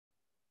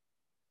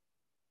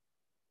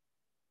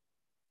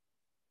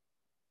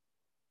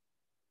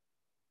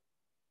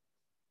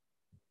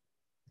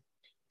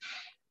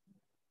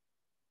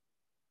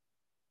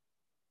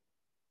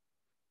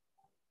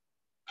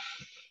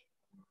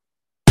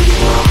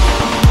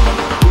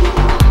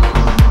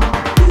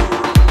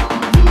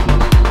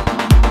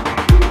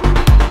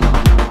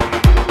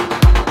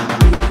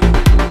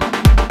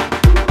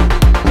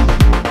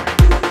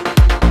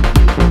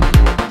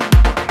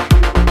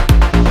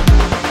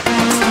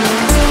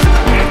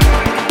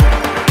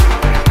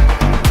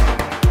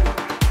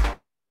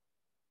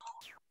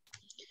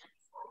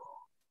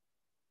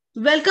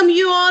Welcome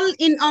you all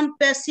in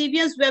Onpassive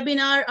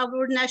webinar.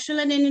 Our national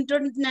and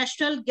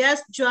international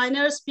guests,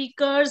 joiners,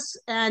 speakers,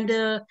 and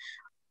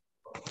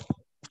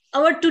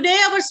our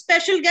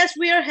special guest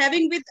we are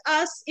having with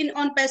us in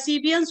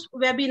Onpassive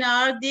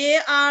webinar. They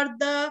are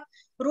the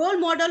role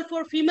model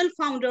for female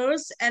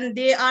founders, and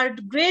they are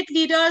great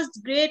leaders,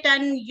 great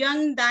and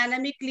young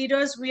dynamic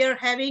leaders we are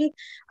having,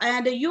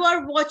 and you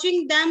are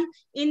watching them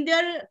in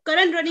their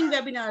current running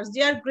webinars.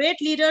 They are great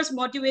leaders,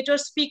 motivators,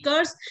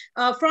 speakers.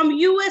 From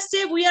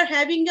USA we are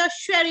having a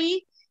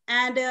Sherry,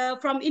 and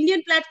from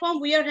Indian platform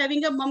we are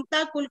having a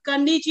Mamta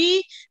Kulkarni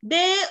ji.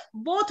 They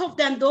both of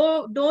them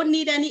though don't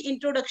need any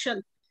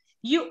introduction.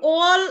 You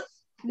all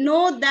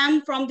know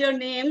them from their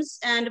names,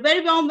 and very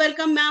warm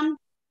welcome, ma'am.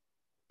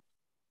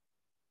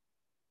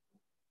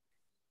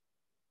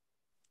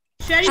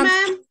 Sherry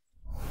ma'am.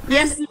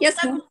 Yes, yes.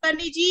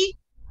 Kulkarni ji.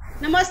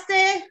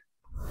 Namaste.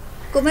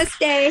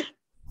 Namaste.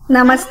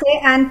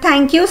 Namaste and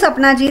thank you,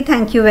 Sapna ji.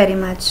 Thank you very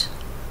much.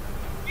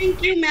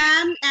 Thank you,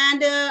 ma'am.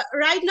 And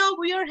right now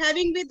we are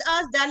having with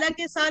us Dala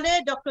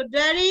Kesale, Dr.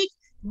 Derek,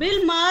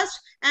 Bill Mast,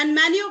 and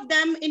many of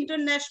them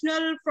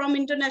from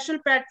international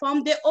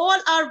platform. They all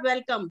are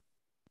welcome.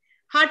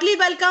 Heartily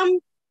welcome.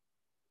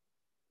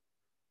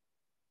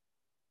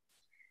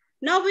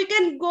 Now we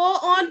can go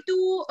on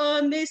to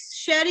Miss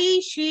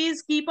Sherry.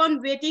 She's keep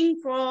on waiting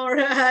for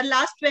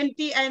last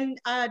 20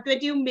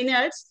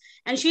 minutes,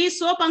 and she is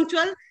so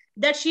punctual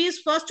that she is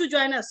first to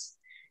join us.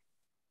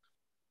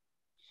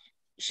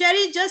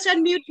 Sherry, just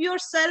unmute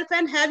yourself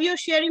and have your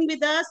sharing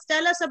with us.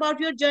 Tell us about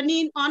your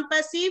journey in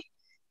Onpassive.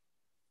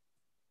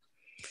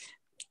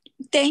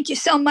 Thank you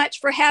so much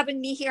for having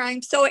me here.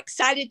 I'm so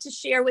excited to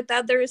share with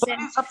others.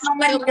 And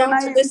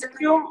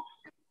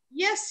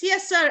Yes,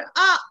 sir.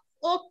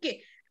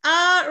 Okay.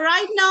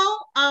 Right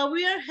now,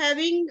 we are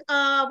having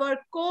our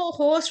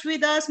co-host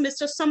with us,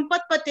 Mr.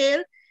 Sampath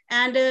Patel,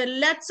 and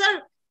let's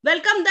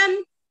welcome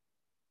them.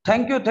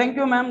 Thank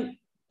you, ma'am.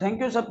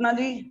 Thank you, Sapna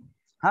ji.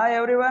 Hi,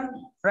 everyone,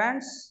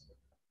 friends.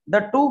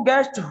 The two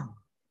guests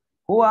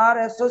who are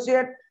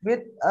associated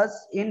with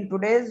us in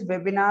today's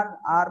webinar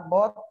are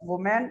both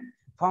women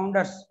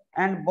founders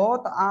and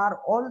both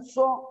are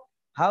also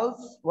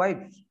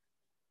housewives.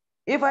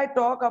 If I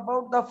talk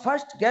about the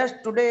first guest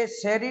today,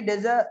 Sherry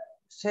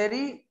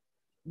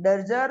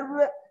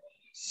Derseweh,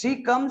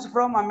 she comes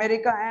from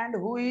America and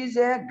who is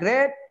a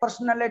great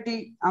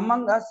personality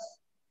among us.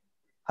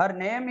 Her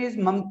name is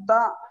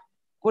Mamta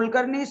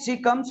Kulkarni. She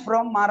comes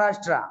from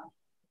Maharashtra.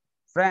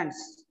 Friends,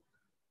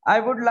 I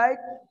would like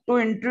to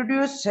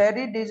introduce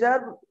Sherry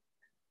Deserve.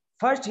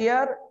 First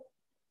here,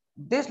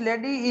 this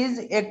lady is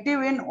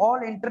active in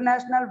all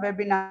international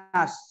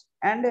webinars,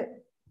 and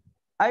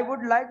I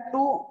would like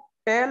to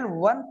tell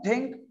one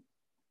thing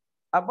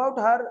about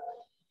her,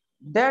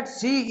 that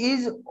she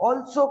is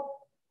also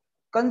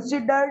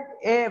considered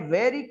a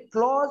very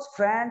close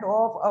friend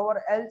of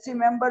our LC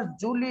member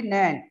Julie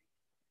Nan.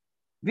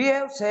 We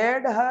have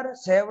shared her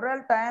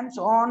several times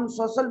on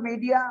social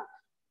media,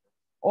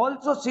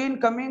 also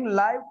seen coming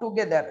live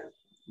together.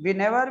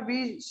 Whenever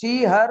we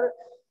see her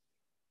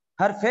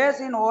face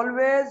is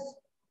always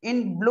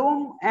in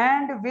bloom,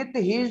 and with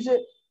his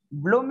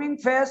blooming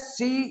face,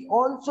 she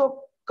also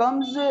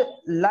comes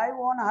live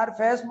on her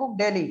Facebook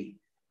daily,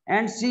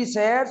 and she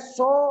shares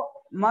so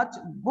much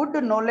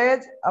good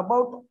knowledge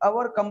about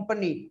our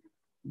company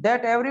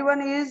that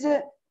everyone is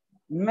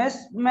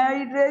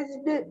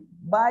mesmerized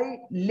by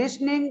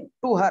listening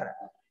to her.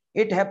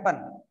 It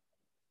happened.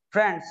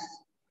 Friends,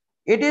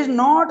 it is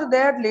not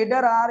that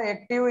leaders are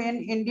active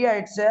in India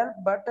itself,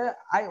 but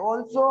I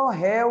also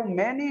have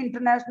many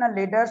international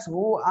leaders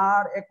who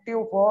are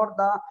active for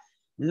the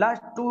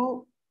last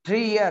 2-3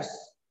 years.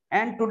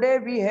 And today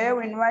we have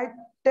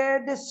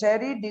invited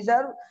Sherry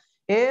Deserve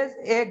as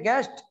a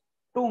guest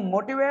to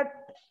motivate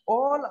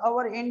all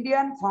our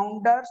Indian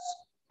founders.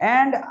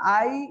 And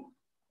I,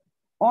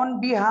 on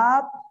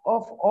behalf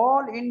of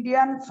all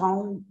Indian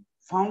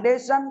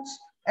foundations,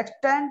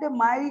 extend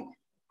my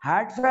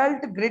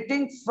heartfelt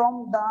greetings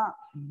from the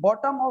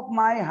bottom of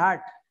my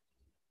heart,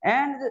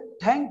 and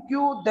thank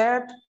you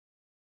that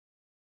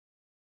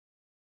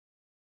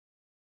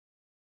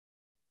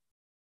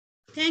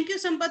Thank you,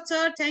 Sampath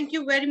sir. Thank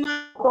you very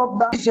much. Of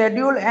the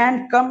schedule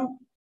and come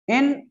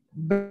in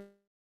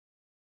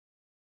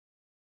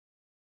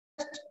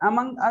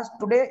among us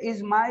today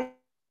is my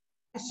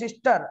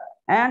sister,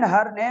 and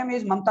her name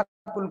is Mamta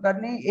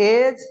Kulkarni.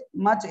 As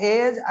much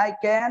as I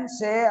can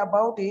say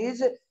about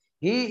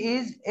he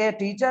is a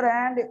teacher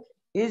and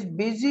is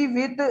busy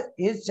with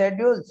his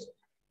schedules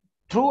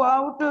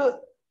throughout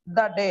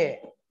the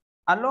day.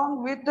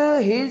 Along with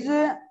he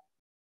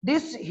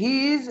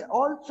is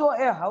also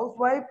a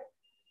housewife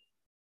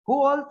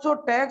who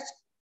also takes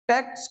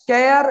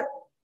care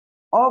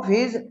of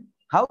his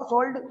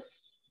household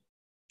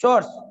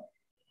chores.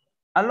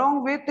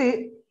 Along with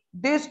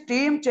this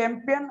team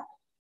champion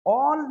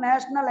all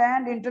national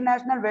and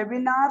international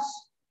webinars,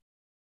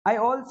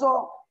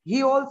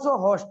 he also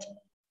hosts.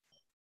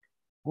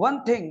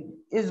 One thing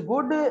is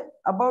good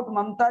about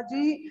Mamta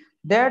ji,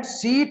 that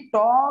she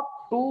talk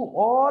to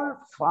all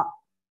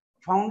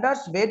founders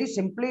very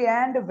simply,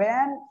 and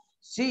when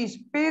she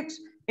speaks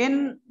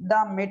in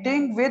the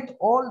meeting with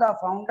all the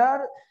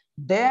founders,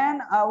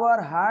 then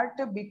our heart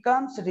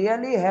becomes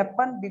really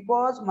happen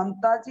because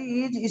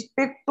Mamtaji is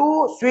speak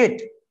too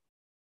sweet.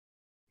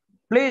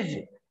 Please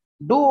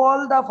do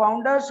all the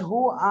founders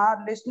who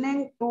are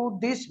listening to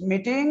this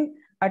meeting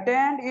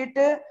attend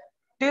it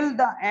till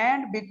the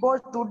end,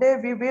 because today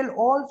we will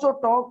also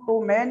talk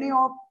to many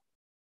of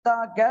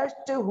the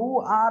guests who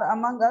are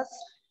among us.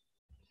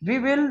 We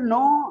will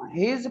know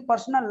his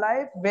personal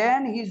life,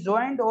 when he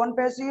joined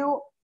Onpassive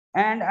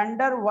and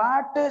under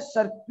what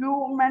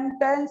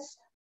circumstances,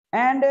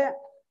 and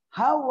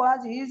how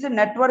was his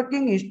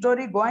networking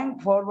history going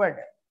forward.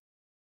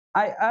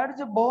 I urge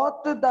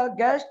both the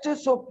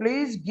guests, so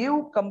please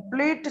give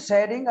complete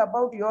sharing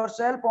about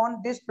yourself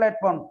on this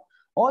platform.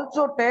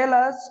 Also tell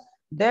us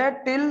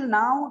that till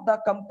now the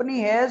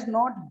company has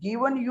not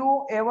given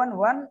you even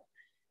one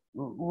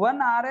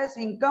RS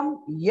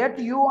income, yet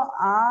you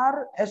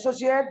are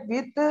associated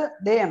with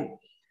them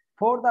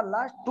for the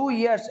last 2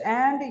 years,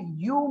 and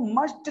you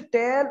must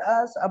tell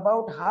us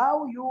about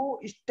how you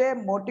stay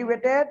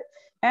motivated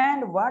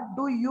and what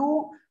do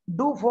you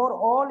do for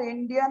all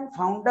Indian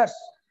founders.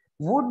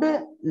 Would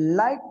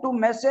like to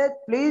message,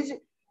 please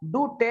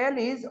do tell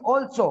is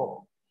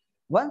also.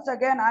 Once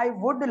again, I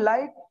would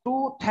like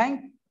to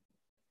thank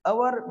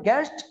our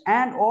guests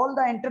and all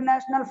the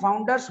international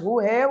founders who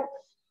have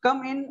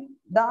come in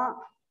the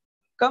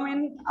come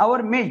in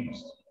our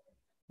midst.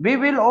 We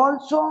will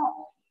also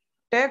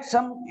take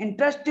some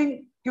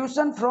interesting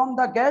question from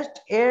the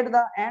guest at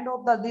the end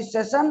of this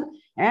session,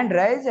 and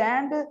raise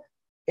hand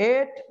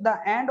at the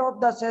end of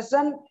the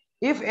session.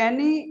 If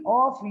any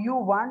of you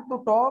want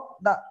to talk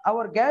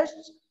our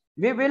guests,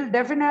 we will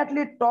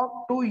definitely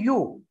talk to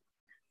you.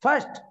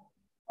 First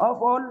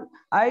of all,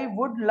 I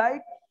would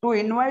like to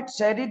invite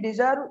Sherry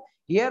Deserve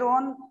here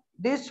on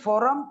this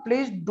forum.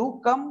 Please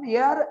do come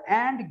here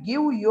and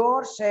give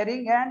your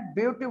sharing and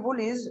beautiful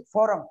is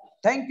forum.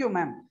 Thank you,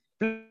 ma'am.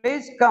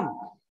 Please come.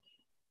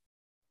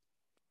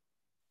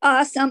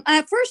 Awesome.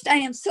 First, I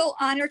am so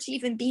honored to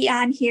even be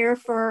on here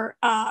for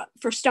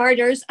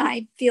starters.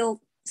 I feel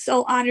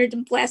so honored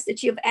and blessed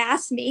that you've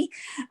asked me.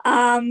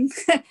 I'm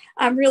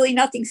really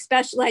nothing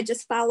special. I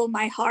just follow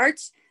my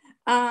heart.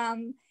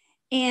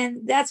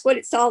 And that's what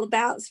it's all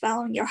about, is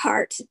following your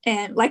heart.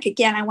 And like,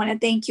 again, I want to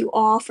thank you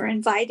all for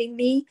inviting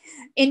me.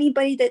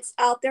 Anybody that's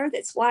out there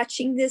that's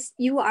watching this,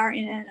 you are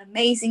in an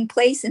amazing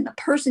place. And the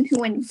person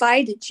who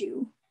invited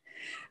you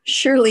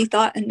surely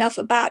thought enough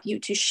about you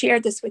to share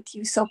this with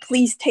you. So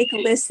please take a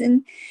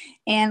listen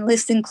and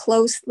listen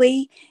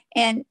closely,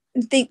 and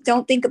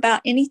don't think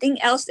about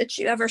anything else that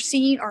you ever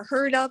seen or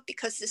heard of,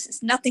 because this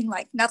is nothing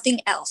like nothing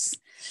else.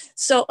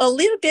 So a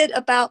little bit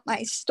about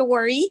my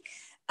story.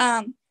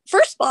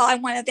 First of all, I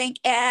want to thank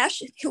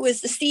Ash, who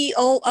is the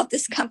CEO of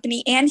this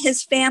company, and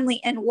his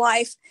family and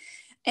wife,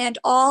 and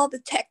all the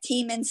tech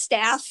team and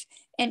staff,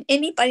 and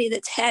anybody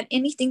that's had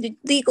anything to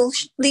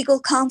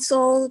legal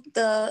counsel,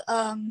 the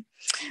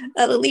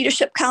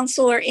leadership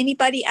council, or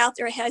anybody out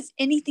there has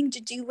anything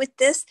to do with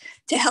this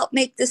to help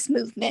make this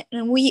movement.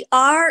 And we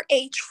are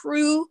a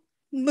true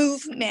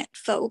movement,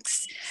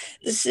 folks.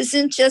 This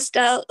isn't just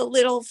a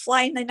little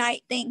fly in the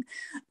night thing.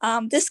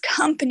 This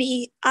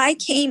company, I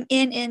came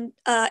in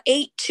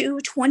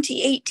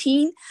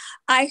 8/2/2018.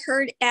 I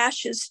heard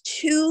Ash's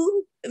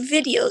 2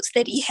 videos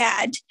that he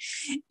had,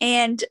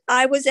 and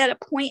I was at a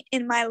point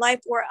in my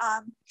life where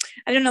I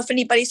don't know if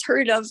anybody's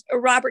heard of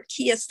Robert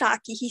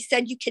Kiyosaki. He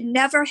said you can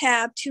never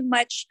have too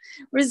much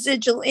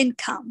residual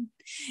income.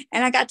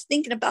 And I got to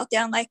thinking about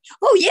that. I'm like,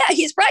 oh yeah,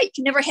 he's right. You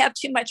can never have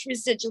too much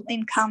residual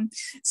income.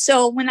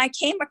 So when I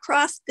came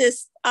across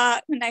this,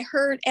 when I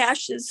heard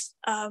Ash's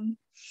 2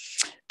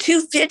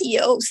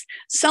 videos,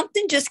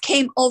 something just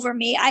came over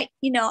me. I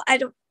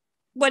don't,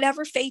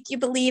 whatever faith you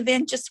believe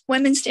in, just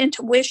women's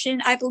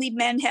intuition. I believe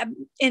men have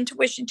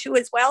intuition too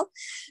as well.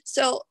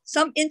 So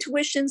some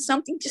intuition,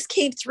 something just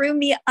came through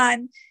me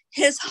on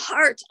his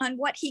heart, on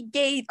what he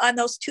gave on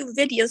those 2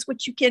 videos,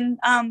 which you can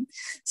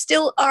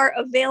still are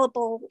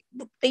available.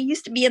 They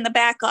used to be in the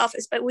back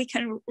office, but we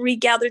can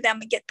regather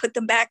them and put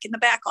them back in the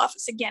back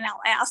office again,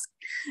 I'll ask.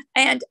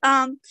 And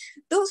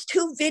those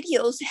 2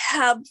 videos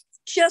have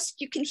just,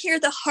 you can hear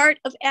the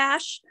heart of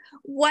Ash,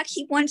 what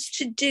he wants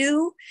to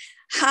do,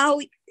 how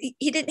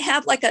he didn't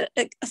have like a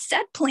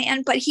set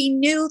plan, but he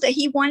knew that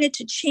he wanted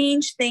to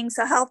change things,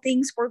 how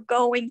things were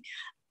going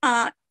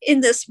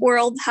in this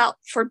world, how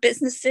for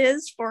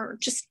businesses, for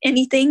just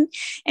anything.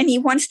 And he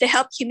wants to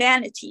help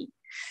humanity.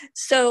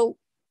 So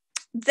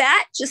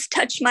that just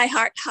touched my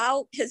heart,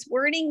 how his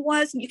wording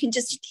was. And you can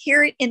just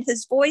hear it in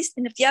his voice.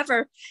 And if you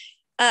ever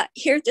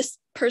hear this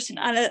person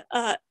on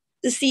the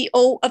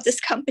CEO of this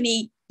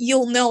company,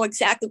 you'll know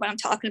exactly what I'm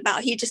talking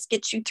about. He just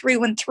gets you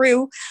through and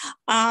through.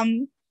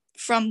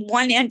 From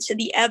one end to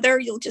the other,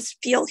 you'll just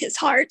feel his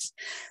heart.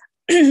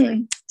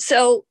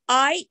 So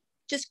I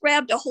just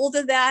grabbed a hold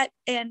of that,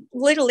 and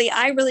literally,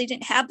 I really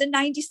didn't have the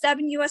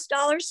 $97 US.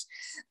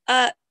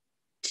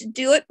 to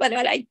do it, but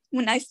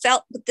when I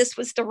felt that this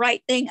was the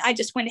right thing, I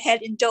just went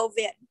ahead and dove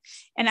in.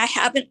 And I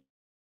haven't,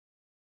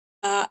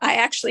 I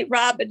actually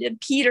robbed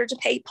Peter to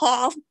pay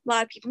Paul. A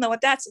lot of people know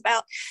what that's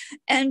about.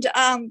 And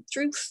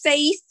through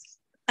faith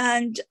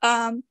and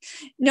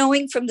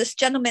knowing from this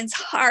gentleman's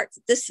heart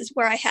that this is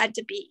where I had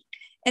to be.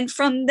 And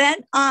from then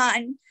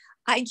on,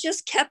 I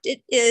just kept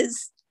it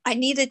as I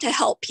needed to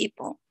help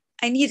people.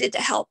 I needed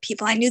to help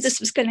people. I knew this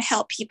was going to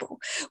help people,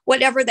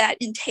 whatever that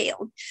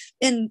entailed.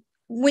 And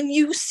when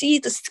you see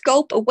the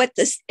scope of what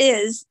this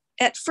is,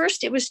 at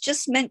first it was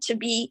just meant to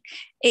be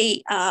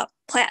a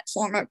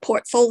platform or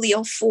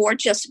portfolio for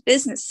just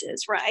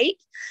businesses, right?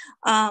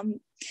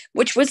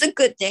 Which was a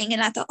good thing.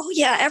 And I thought, oh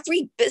yeah,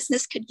 every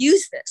business could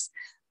use this.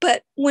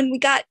 But when we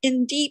got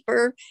in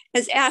deeper,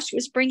 as Ash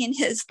was bringing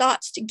his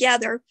thoughts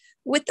together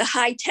with the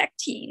high tech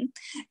team,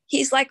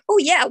 he's like, oh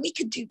yeah, we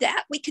could do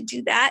that. We could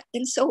do that.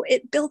 And so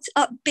it built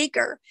up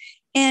bigger.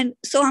 And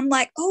so I'm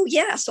like, oh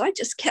yeah. So I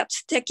just kept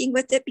sticking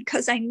with it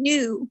because I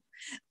knew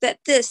that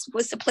this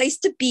was the place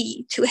to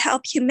be, to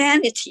help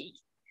humanity,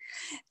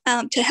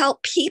 to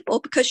help people,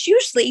 because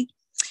usually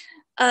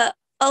a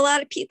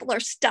lot of people are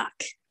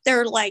stuck.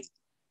 They're like,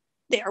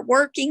 they're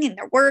working and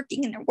they're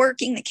working and they're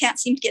working. They can't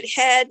seem to get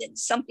ahead, and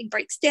something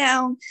breaks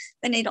down,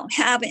 then they don't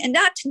have it. And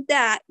not to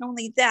that, not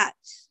only that,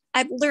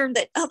 I've learned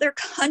that other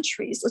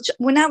countries,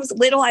 when I was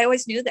little, I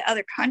always knew that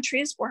other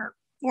countries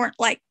weren't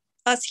like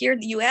us here in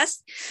the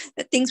US,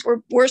 that things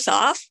were worse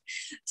off.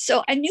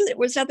 So I knew there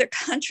was other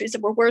countries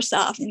that were worse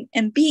off.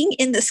 And being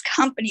in this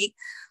company,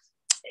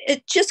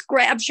 it just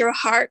grabs your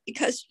heart,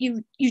 because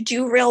you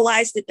do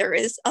realize that there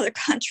is other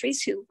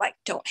countries who like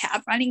don't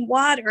have running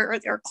water,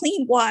 or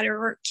clean water,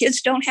 or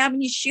kids don't have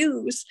any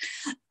shoes.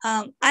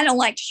 I don't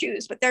like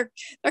shoes, but they're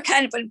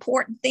kind of an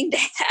important thing to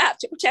have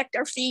to protect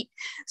our feet.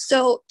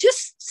 So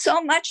just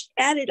so much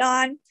added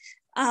on.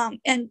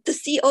 And the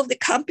CEO of the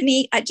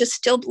company, I just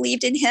still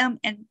believed in him.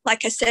 And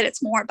like I said,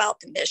 it's more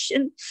about the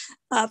mission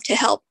to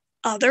help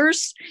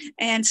others.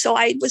 And so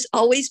I was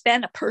always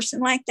been a person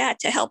like that,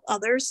 to help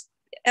others.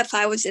 If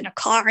I was in a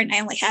car and I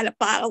only had a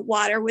bottle of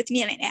water with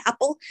me and an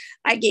apple,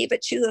 I gave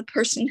it to the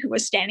person who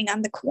was standing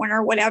on the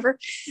corner or whatever.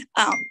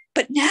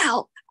 But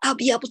now I'll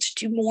be able to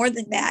do more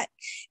than that.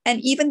 And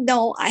even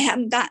though I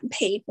haven't gotten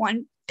paid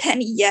one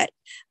penny yet,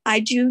 I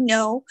do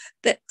know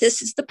that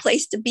this is the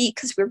place to be,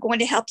 because we're going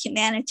to help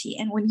humanity.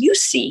 And when you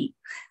see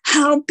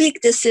how big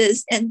this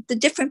is and the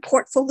different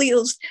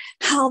portfolios,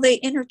 how they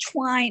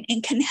intertwine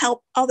and can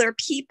help other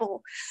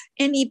people,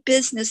 any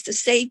business, to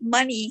save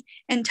money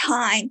and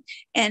time,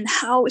 and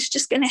how it's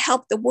just going to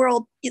help the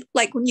world.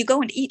 Like when you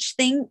go into each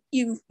thing,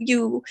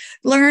 you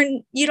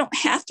learn. You don't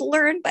have to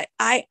learn, but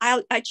I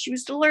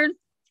choose to learn.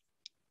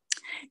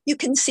 You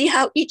can see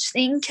how each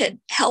thing can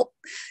help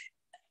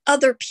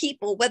other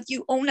people, whether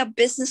you own a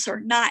business or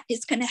not.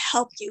 It's going to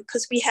help you,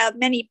 because we have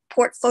many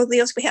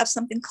portfolios. We have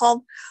something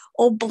called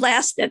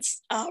Blast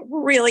that's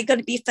really going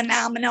to be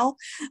phenomenal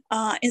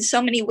in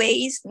so many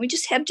ways. We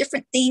just have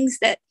different things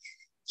that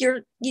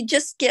you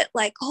just get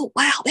like, oh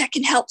wow, that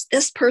can help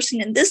this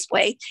person in this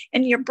way,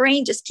 and your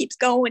brain just keeps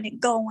going and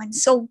going.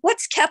 So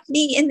what's kept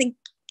me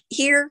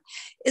here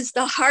is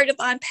the heart of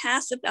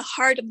Onpassive, the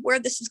heart of where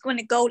this is going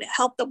to go to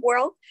help the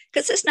world,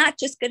 because it's not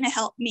just going to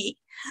help me.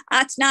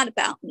 It's not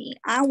about me.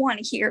 I want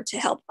to here to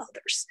help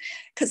others,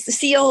 because the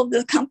CEO of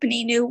the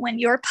company knew when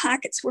your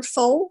pockets were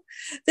full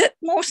that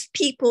most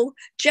people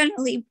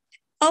generally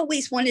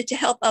always wanted to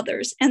help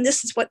others. And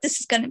this is what this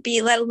is going to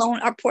be, let alone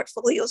our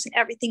portfolios and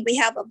everything we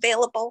have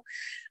available,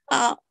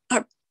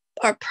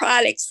 our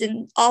products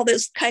and all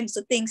those kinds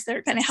of things that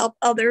are going to help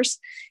others.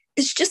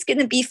 It's just going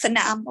to be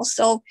phenomenal.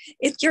 So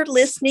if you're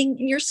listening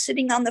and you're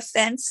sitting on the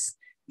fence,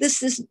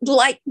 this is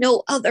like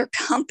no other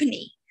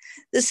company.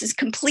 This is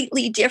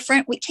completely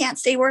different. We can't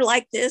say we're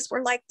like this,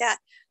 we're like that.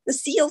 The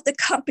CEO of the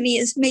company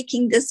is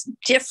making this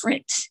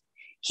different.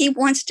 He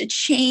wants to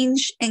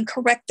change and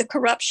correct the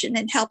corruption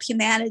and help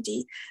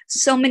humanity.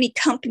 So many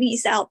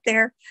companies out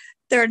there,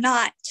 they're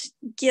not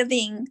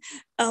giving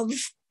of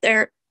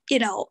their,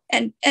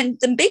 and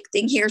the big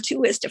thing here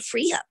too is to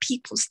free up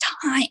people's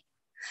time.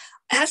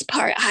 That's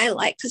part I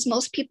like, because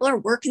most people are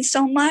working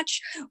so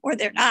much, or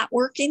they're not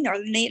working, or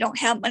they don't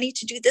have money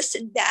to do this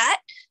and that,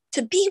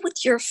 to be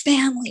with your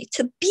family,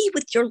 to be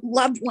with your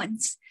loved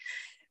ones,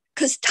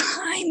 because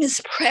time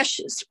is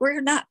precious. We're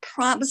not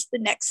promised the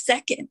next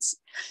seconds.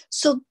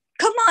 So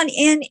come on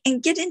in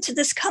and get into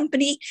this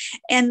company.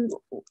 And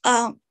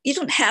you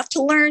don't have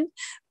to learn,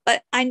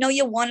 but I know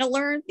you want to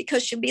learn,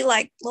 because you'll be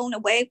like blown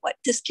away what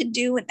this can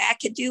do and that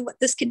can do, what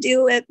this can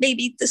do. And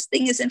maybe this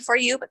thing isn't for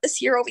you, but this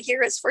here over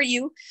here is for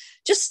you.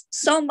 Just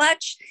so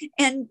much.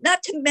 And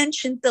not to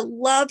mention the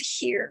love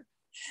here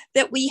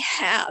that we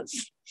have,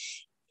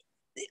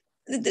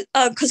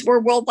 because we're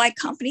a worldwide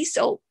company.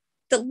 So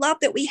the love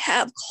that we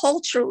have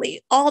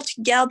culturally all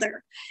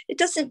together, it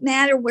doesn't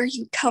matter where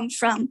you come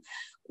from,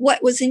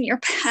 what was in your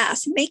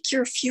past, make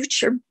your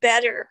future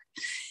better.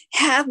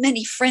 Have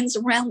many friends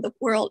around the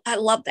world. I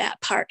love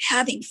that part,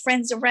 having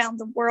friends around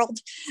the world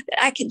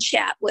that I can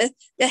chat with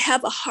that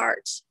have a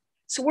heart.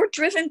 So we're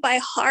driven by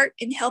heart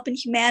and helping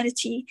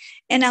humanity.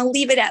 And I'll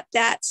leave it at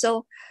that.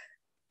 So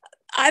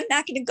I'm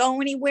not going to go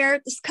anywhere.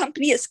 This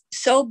company is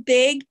so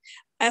big.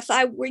 If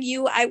I were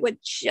you, I would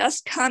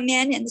just come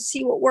in and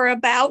see what we're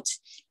about.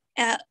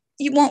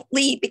 You won't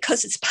leave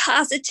because it's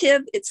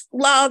positive. It's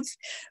love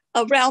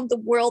around the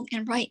world.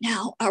 And right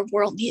now, our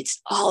world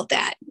needs all of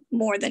that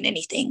more than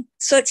anything.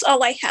 So it's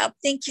all I have.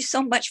 Thank you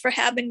so much for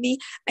having me.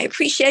 I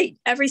appreciate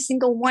every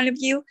single one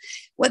of you.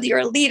 Whether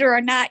you're a leader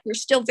or not,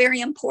 you're still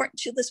very important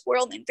to this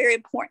world and very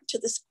important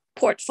to this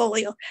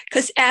portfolio.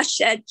 Because Ash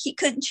said he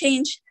couldn't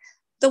change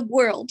the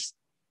world,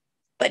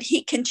 but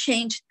he can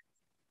change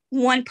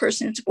one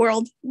person's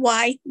world.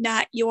 Why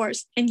not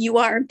yours? And you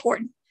are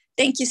important.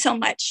 Thank you so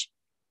much.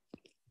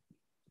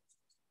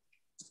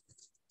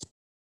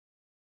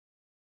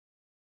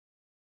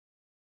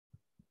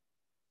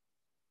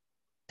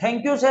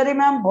 Thank you Sheri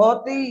ma'am,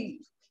 बहुत ही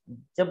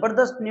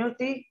जबरदस्त news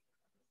थी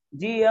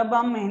जी। अब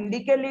हम हिंदी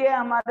के लिए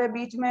हमारे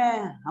बीच में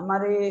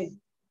हमारे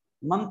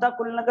ममता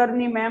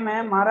कुलकर्णी मैम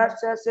है,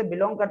 महाराष्ट्र से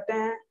बिलोंग करते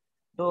हैं।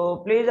 तो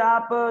प्लीज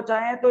आप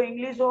चाहें तो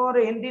इंग्लिश और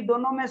हिंदी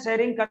दोनों में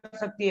शेयरिंग कर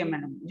सकती है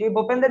मैडम जी।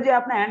 भूपेंद्र जी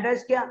आपने हैंड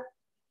रेज किया।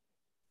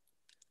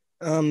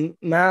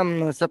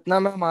 मैम सपना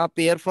मैम आप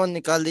ईयरफोन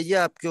निकाल दीजिए,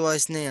 आपकी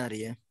वॉइस नहीं आ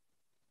रही है।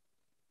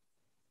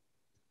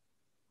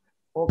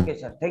 Okay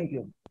sir, thank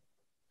you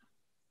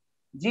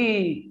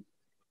ji.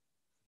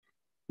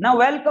 Now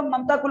welcome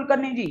Mamata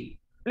Kulkarni ji,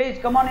 please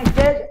come on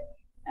stage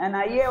and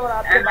आइए और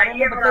आपके बारे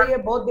में बताइए,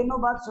 बहुत दिनों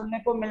बाद सुनने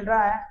को मिल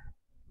रहा है।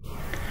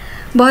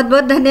 बहुत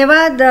बहुत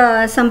धन्यवाद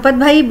संपत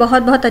भाई,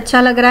 बहुत बहुत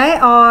अच्छा लग रहा है।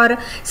 और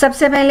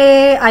सबसे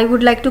पहले I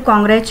would like to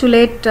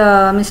congratulate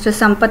mister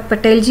Sampat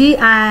Patel ji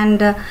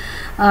and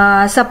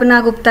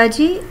सपना Gupta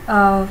ji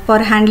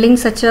for handling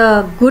such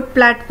a good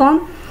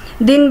platform.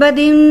 दिन ब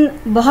दिन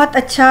बहुत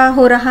अच्छा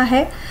हो रहा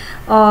है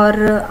और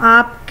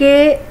आपके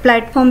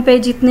प्लेटफॉर्म पे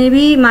जितने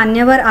भी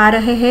मान्यवर आ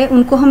रहे हैं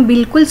उनको हम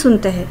बिल्कुल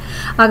सुनते हैं।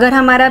 अगर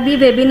हमारा भी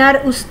वेबिनार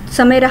उस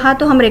समय रहा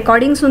तो हम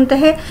रिकॉर्डिंग सुनते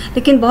हैं,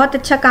 लेकिन बहुत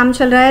अच्छा काम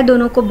चल रहा है।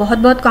 दोनों को बहुत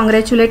बहुत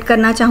कॉन्ग्रेचुलेट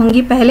करना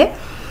चाहूँगी पहले।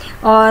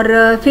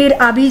 और फिर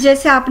अभी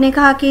जैसे आपने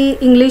कहा कि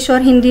इंग्लिश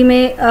और हिंदी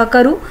में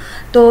करूँ,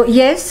 तो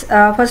yes,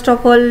 first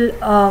of all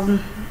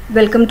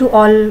welcome to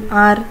all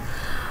are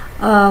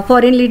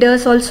foreign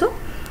leaders also,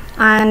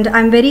 and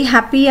I'm very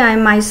happy. I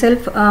am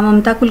myself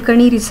Mamta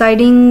Kulkarni,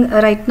 residing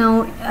right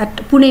now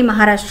at Pune,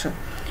 Maharashtra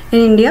in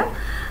India,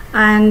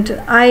 and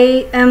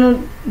I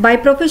am by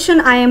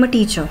profession I am a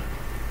teacher.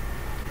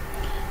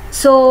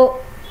 So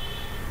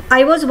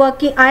I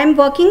am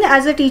working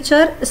as a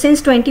teacher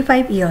since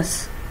 25 years.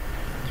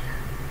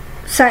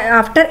 So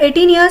after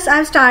 18 years I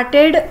have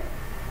started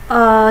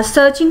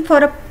searching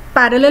for a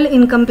parallel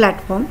income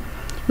platform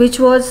which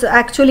was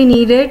actually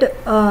needed,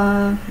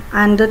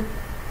 and the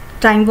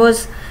time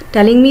was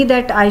telling me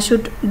that I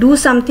should do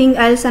something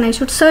else and I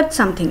should search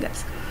something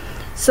else.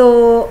 So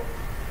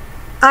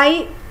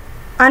I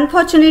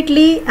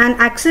unfortunately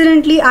and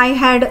accidentally I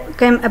had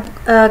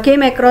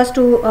came across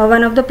to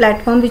one of the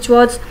platform which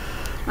was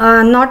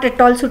not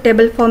at all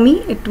suitable for me.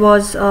 It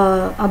was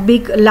a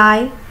big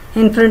lie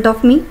in front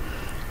of me,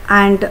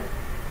 and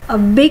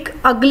a big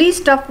ugly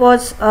stuff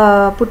was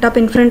put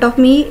up in front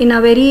of me in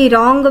a very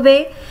wrong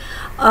way.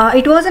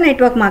 It was a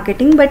network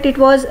marketing, but it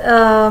was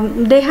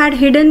they had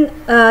hidden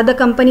the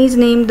company's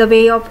name, the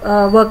way of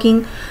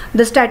working,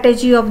 the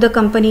strategy of the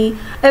company,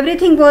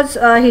 everything was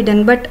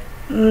hidden. But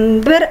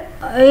were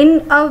in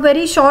a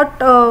very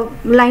short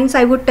lines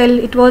I would tell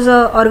it was a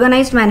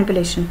organized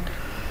manipulation,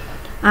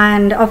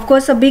 and of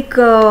course a big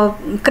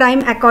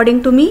crime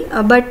according to me.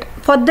 But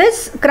for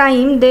this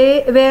crime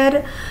they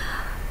were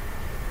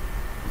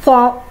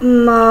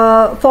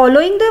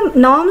following the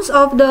norms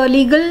of the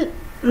legal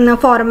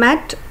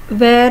format,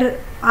 where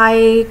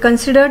I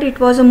considered it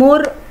was a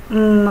more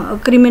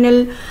criminal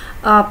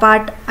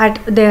part at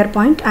their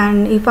point,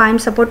 and if I am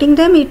supporting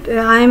them,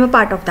 I am a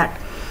part of that,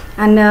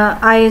 and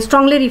I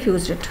strongly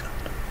refused it.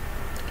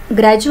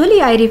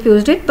 Gradually I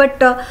refused it,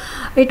 but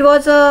it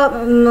was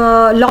a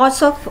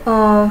loss of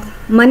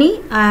money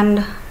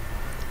and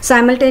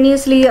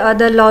simultaneously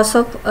the loss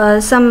of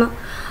some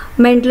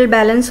mental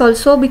balance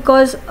also,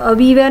 because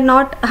we were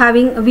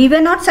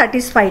not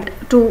satisfied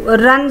to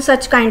run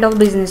such kind of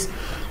business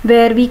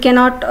where we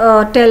cannot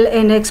tell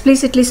and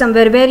explicitly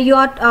somewhere where you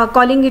are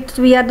calling it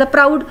we are the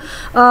proud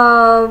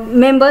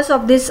members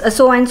of this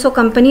so and so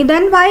company,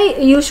 then why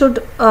you should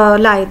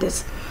lie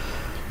this.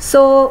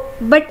 So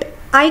but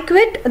I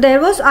quit.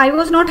 I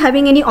was not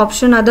having any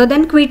option other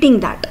than quitting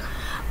that,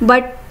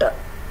 but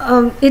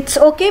it's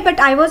okay, but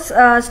I was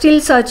still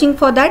searching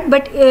for that.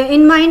 But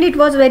in mind it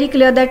was very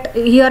clear that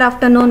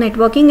hereafter no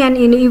networking, and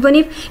even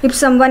if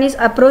someone is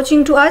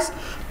approaching to us,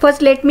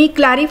 first let me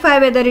clarify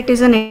whether it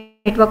is a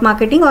network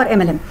marketing or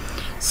MLM.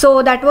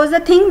 So that was the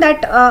thing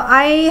that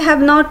I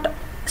have not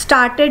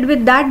started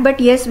with that. But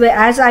yes,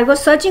 as I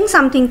was searching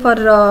something for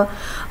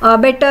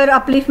better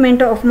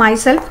upliftment of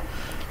myself,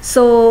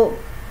 so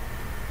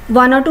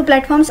one or two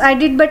platforms I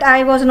did, but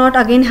I was not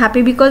again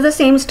happy because the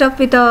same stuff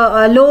with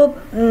a low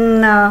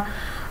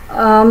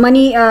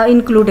money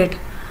included.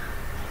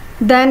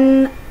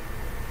 Then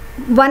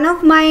one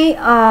of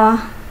my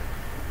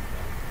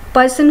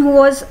person who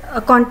was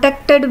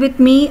contacted with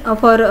me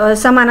for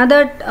some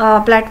another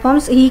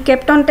platforms, he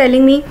kept on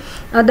telling me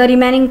the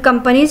remaining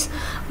companies,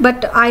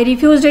 but I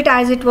refused it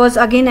as it was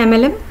again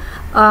MLM.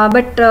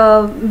 But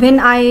when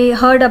I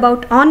heard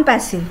about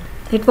Onpassive,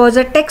 it was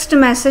a text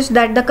message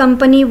that the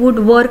company would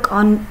work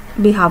on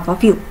behalf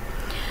of you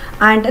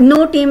and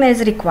no team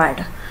is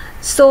required.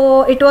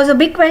 So it was a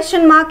big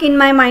question mark in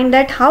my mind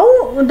that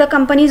how the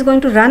company is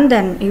going to run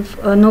then if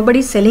nobody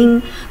is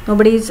selling,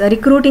 nobody is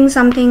recruiting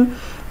something,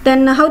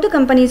 then how the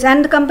company is.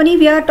 And the company,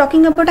 we are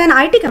talking about an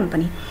IT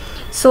company,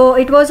 so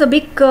it was a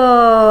big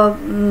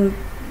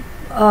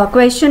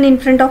question in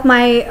front of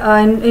my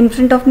in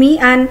front of me,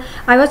 and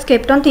I was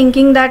kept on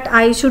thinking that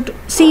I should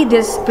see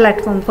this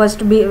platform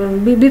first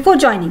before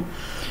joining.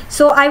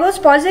 So I was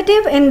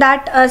positive in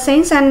that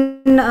sense,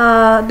 and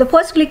the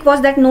first click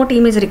was that no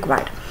team is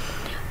required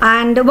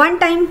and one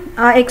time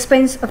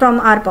expense from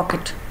our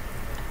pocket.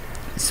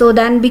 So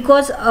then,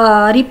 because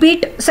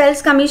repeat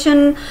sales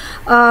commission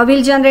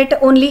will generate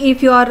only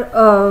if you are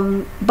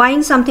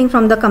buying something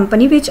from the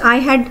company, which I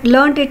had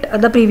learned it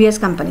the previous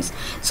companies.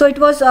 So it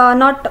was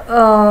not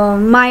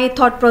my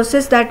thought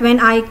process that when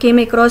I came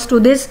across to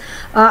this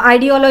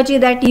ideology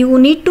that you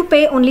need to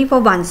pay only for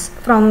once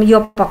from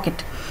your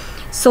pocket.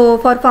 So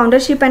for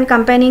foundership and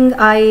campaigning,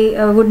 I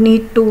would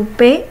need to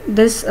pay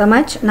this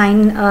much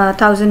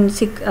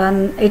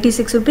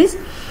 9,086 rupees,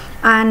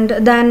 and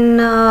then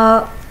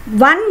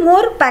one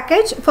more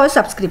package for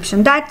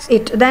subscription. That's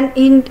it. Then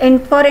in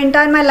for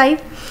entire my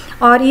life,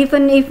 or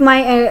even if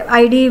my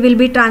ID will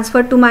be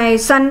transferred to my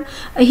son,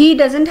 he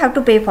doesn't have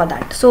to pay for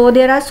that. So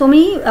there are so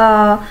many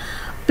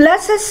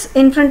pluses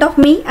in front of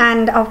me,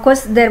 and of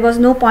course there was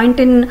no point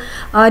in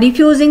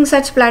refusing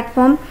such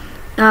platform.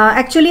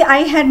 Actually, I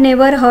had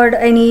never heard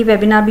any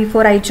webinar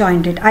before I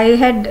joined it. I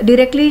had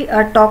directly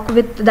talked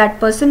with that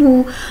person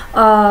who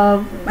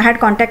had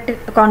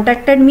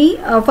contacted me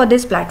for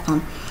this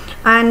platform,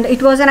 and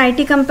it was an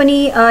IT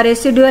company,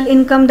 residual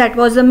income. That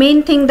was the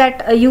main thing,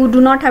 that you do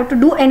not have to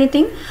do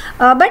anything,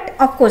 but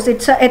of course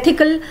it's a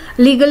ethical,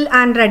 legal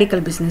and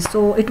radical business.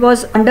 So it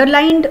was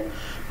underlined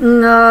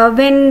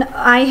when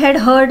I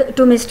had heard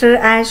to Mr.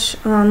 Ash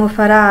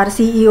Mufara, our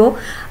CEO,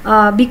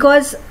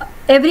 because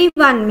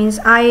everyone, means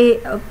I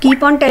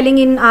keep on telling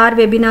in our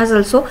webinars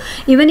also,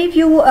 even if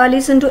you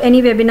listen to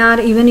any webinar,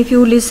 even if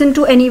you listen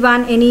to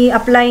anyone, any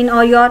upline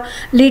or your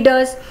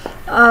leaders,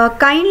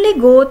 kindly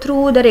go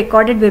through the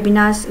recorded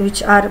webinars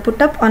which are put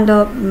up on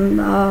the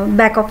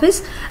back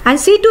office and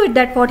see to it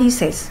that what he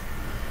says.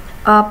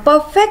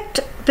 Perfect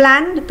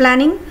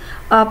planning,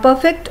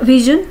 perfect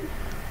vision,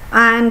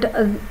 and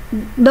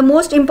the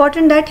most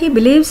important that he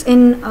believes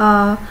in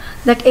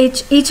that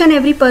each and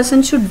every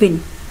person should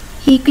win.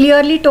 He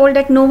clearly told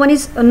that no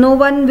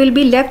one will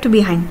be left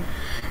behind.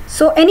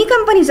 So any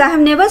companies, I have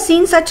never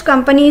seen such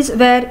companies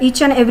where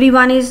each and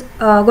everyone is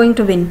going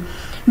to win.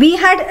 We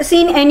had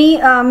seen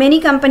many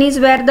companies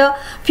where the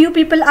few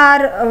people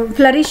are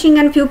flourishing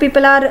and few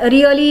people are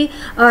really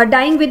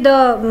dying with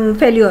the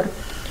failure.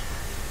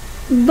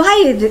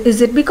 Why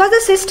is it? Because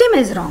the system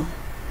is wrong.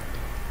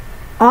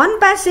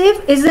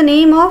 Onpassive is the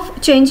name of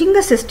changing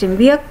the system.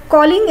 We are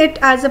calling it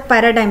as a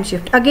paradigm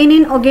shift. Again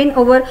and again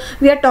over,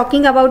 we are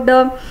talking about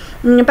the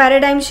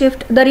paradigm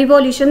shift, the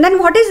revolution. Then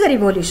what is the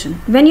revolution?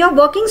 When you are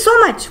working so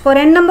much for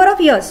n number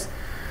of years,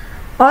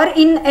 or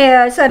in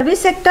a service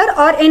sector,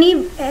 or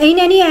in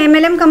any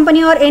MLM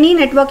company or any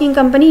networking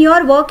company, you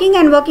are working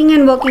and working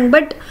and working,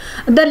 but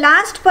the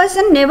last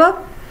person never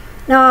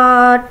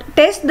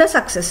tastes the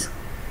success.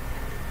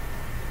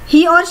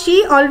 He or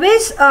she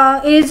always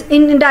is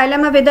in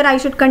dilemma whether I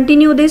should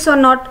continue this or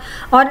not,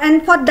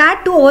 and for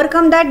that, to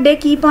overcome that, they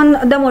keep on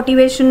the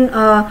motivation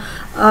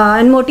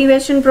and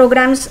motivation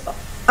programs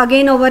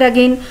again over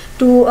again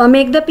to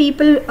make the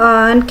people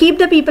and keep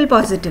the people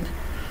positive.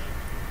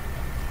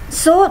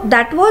 So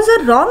that was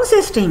a wrong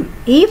system.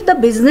 If the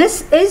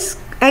business is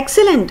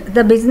excellent,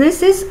 the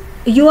business is,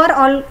 you are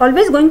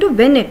always going to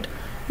win it,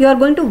 you are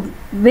going to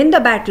win the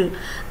battle,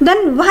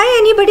 then why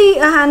anybody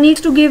needs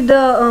to give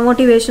the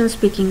motivation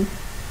speaking?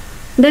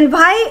 Then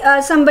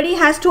why somebody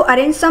has to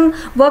arrange some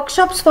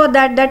workshops for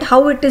that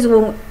how it is,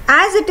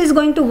 as it is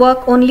going to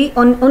work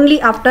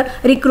only after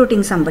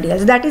recruiting somebody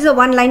else? That is a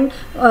one line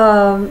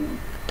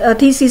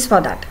thesis for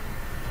that.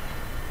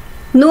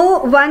 No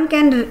one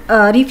can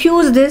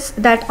refuse this,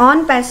 that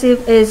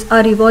Onpassive is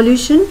a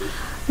revolution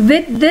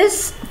with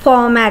this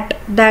format,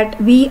 that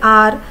we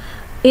are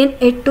in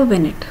it to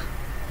win it.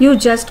 You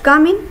just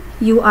come in,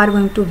 you are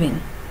going to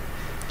win.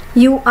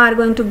 You are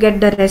going to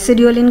get the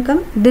residual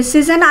income. This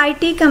is an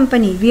IT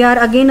company. We are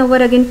again over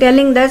again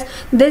telling this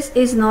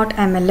is not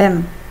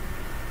MLM.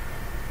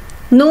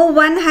 No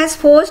one has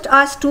forced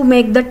us to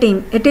make the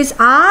team. It is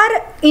our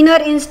inner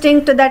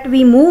instinct that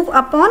we move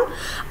upon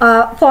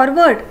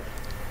forward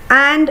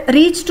and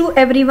reach to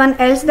everyone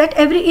else, that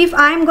if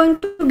I am going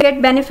to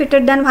get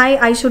benefited, then why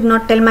I should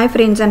not tell my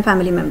friends and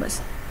family members?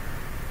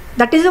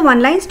 That is a one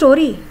line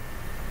story.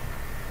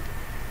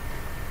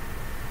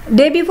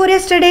 day before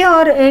yesterday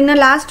or in the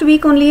last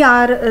week only,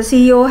 our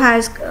CEO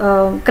has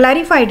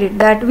clarified it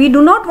that we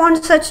do not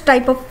want such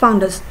type of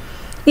founders.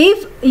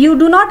 If you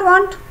do not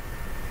want,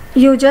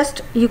 you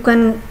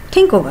can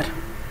think over.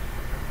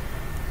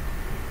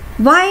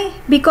 Why?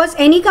 Because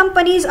any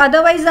companies,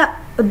 otherwise the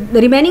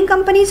remaining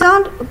companies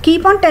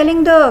keep on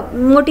telling the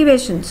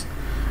motivations,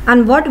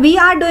 and what we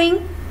are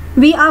doing,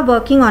 we are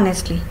working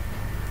honestly.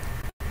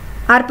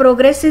 Our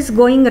progress is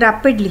going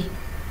rapidly.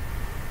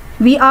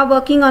 We are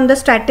working on the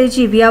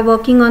strategy, we are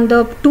working on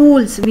the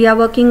tools, we are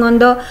working on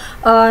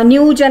the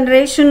new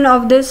generation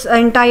of this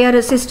entire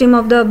system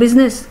of the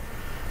business.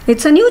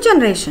 It's a new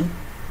generation.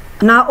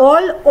 Now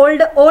all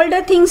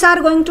older things are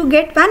going to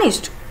get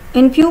vanished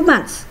in few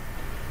months.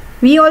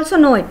 We also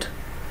know it.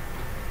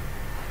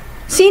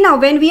 See, now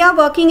when we are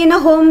working in a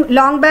home,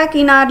 long back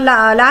in our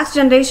last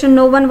generation,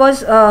 no one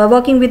was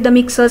working with the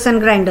mixers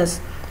and grinders.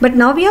 But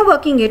now we are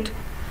working it.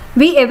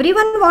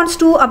 Everyone wants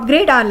to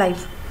upgrade our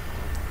life.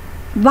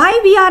 Why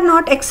we are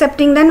not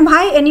accepting, then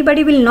why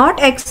anybody will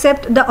not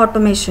accept the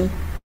automation?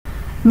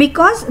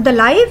 Because the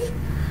life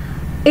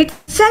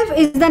itself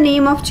is the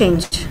name of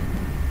change.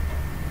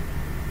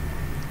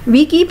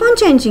 We keep on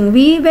changing.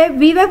 We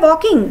were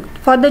walking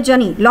for the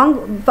journey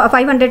long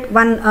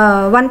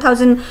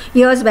 1000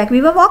 years back.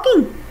 We were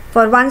walking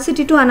for one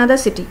city to another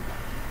city.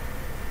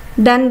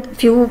 Then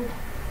few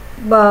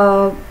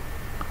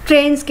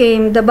trains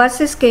came, the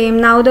buses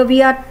came. Now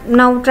we are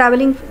now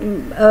traveling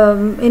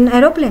in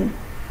aeroplane.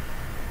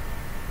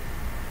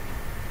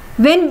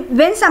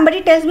 When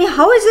somebody tells me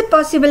how is it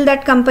possible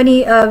that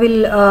company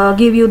will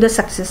give you the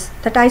success,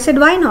 that I said,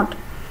 why not?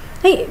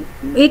 Hey,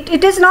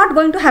 it is not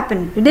going to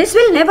happen. This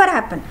will never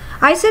happen.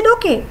 I said,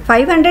 okay,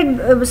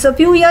 500 so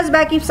few years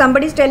back, if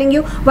somebody is telling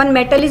you one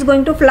metal is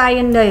going to fly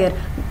in the air,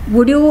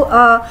 would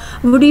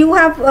you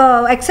have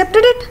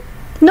accepted it?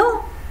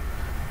 No,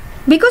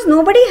 because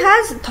nobody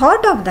has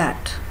thought of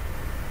that.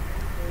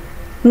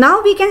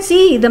 Now we can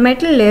see the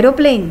metal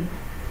aeroplane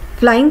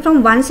flying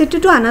from one city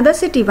to another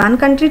city, one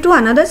country to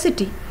another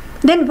city.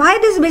 Then why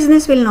this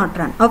business will not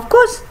run? Of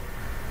course,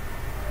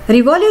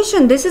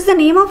 revolution. This is the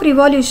name of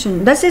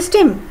revolution, the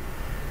system.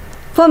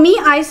 For me,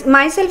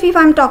 myself, if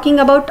I am talking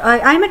about,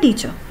 I am a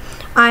teacher.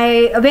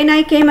 When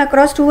I came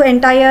across to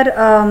entire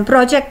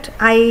project,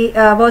 I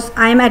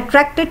am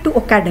attracted to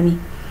academy.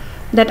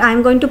 That I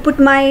am going to put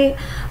my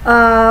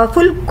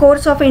full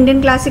course of Indian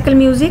classical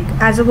music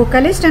as a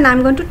vocalist, and I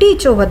am going to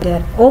teach over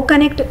there. O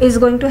Connect is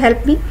going to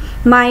help me.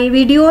 My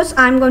videos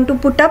I am going to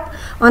put up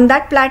on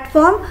that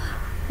platform.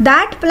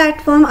 That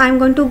platform I am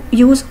going to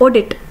use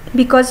Audit,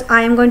 because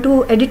I am going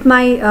to edit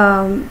my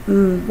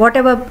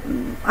whatever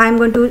I am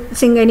going to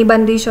sing, any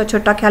bandish or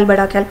chota khyal,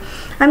 bada khyal,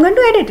 I am going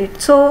to edit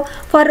it. So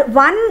for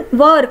one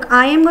work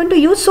I am going to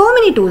use so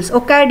many tools: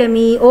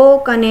 Academy, O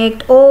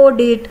Connect,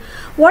 Audit,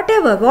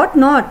 whatever, what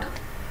not.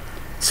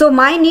 So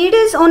my need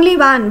is only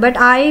one, but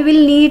I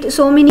will need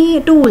so many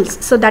tools.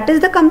 So that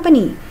is the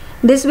company.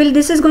 This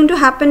is going to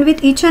happen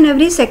with each and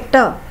every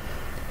sector.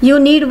 You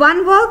need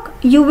one work,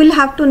 you will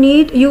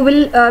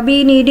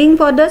be needing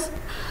for this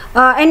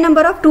n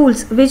number of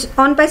tools which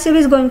Onpassive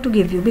is going to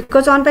give you,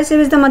 because Onpassive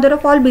is the mother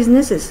of all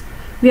businesses.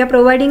 We are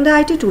providing the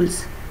IT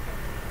tools.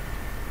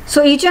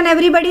 So each and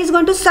everybody is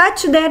going to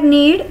search their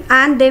need,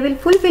 and they will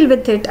fulfill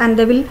with it, and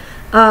they will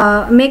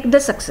make the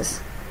success.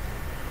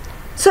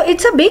 So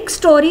it's a big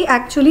story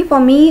actually for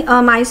me.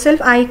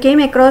 Myself, I came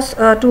across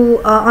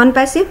to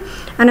Onpassive,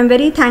 and I'm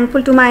very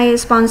thankful to my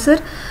sponsor.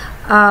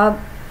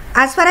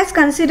 As far as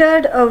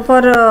considered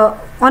for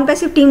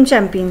Onpassive Team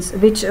Champions,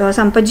 which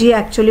Sampath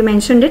actually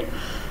mentioned it,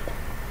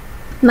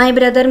 my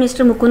brother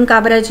Mr. Mukund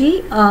Kabra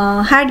ji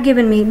had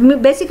given me.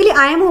 Basically,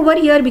 I am over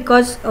here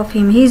because of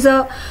him. He is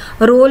a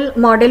role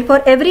model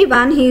for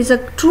everyone. He is a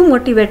true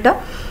motivator.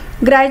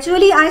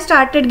 Gradually I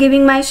started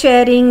giving my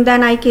sharing,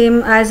 then I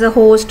came as a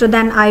host,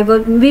 then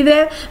myself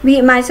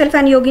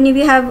and Yogini,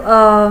 we have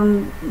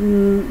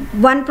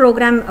one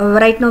program.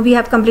 Right now we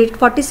have completed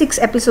 46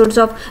 episodes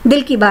of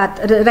Dil Ki Baat,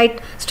 right,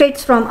 straight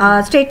from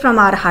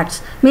our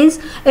hearts. Means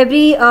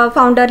every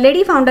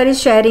lady founder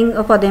is sharing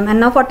for them, and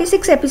now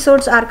 46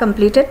 episodes are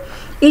completed.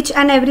 Each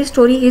and every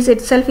story is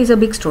a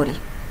big story.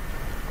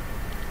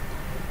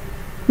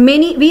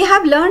 Many we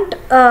have learnt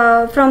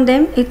from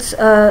them. It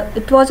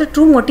was a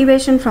true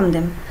motivation from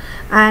them,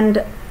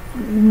 and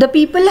the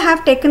people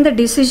have taken the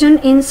decision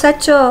in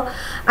such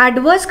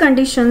adverse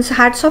conditions.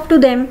 Hats off to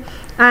them.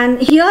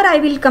 And here I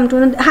will come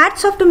to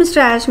hats off to Mr.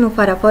 Ash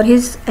Mufarah for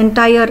his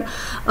entire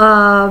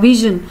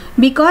vision,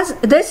 because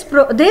this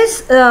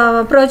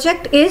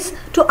project is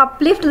to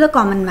uplift the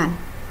common man.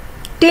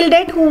 Till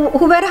date,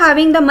 who were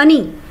having the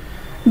money,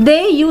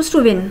 they used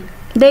to win,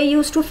 they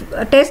used to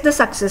taste the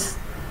success.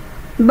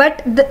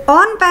 But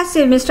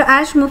Onpassive, Mr.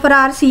 Ash Mufarah,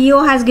 our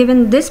CEO, has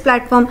given this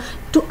platform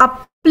to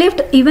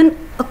uplift even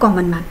a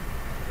common man.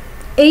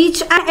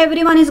 Each and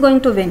everyone is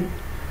going to win.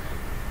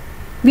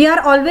 We are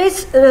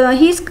always,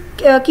 he's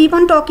keep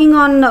on talking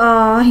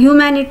on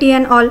humanity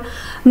and all.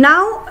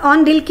 Now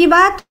on Dil Ki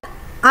Baat,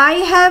 I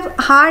have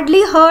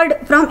hardly heard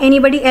from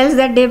anybody else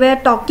that they were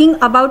talking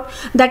about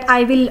that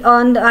I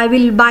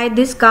will buy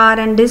this car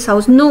and this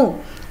house. No,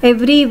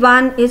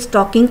 everyone is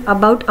talking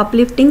about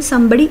uplifting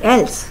somebody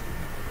else,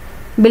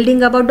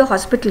 building about the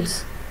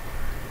hospitals,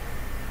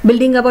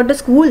 building about the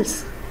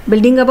schools,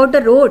 building about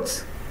the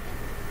roads,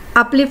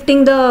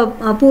 uplifting the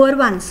poor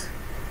ones.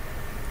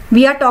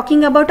 We are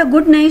talking about a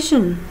good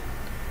nation.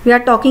 We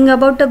are talking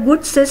about a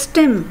good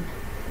system.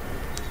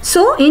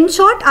 So in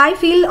short, I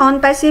feel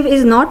Onpassive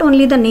is not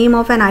only the name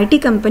of an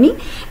IT company,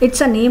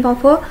 it's a name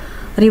of a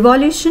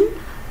revolution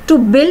to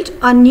build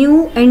a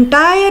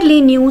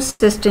entirely new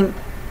system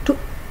to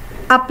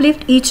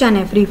uplift each and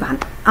every one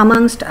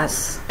amongst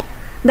us.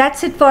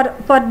 That's it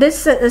for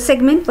this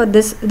segment. For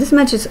this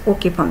much is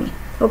okay for me.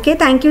 Okay,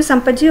 thank you,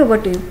 Sampath ji. Over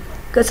to you.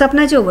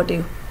 Sapna ji, over to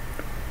you.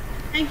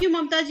 Thank you,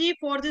 Mamta ji,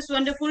 for this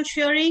wonderful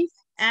sharing.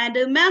 And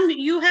ma'am,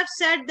 you have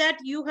said that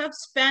you have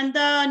spent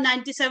the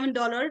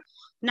 $97,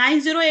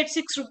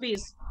 9086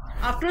 rupees.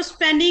 After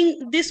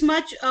spending this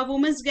much,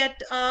 women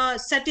get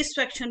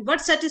satisfaction.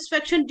 What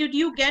satisfaction did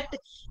you get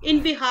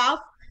in behalf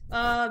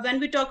when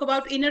we talk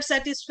about inner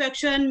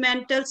satisfaction,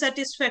 mental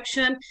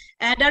satisfaction,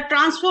 and a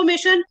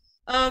transformation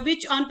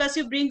which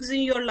Onpassive brings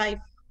in your life?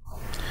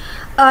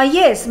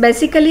 Yes,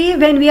 basically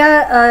when we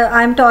are,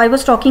 I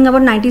was talking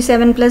about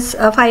 97 plus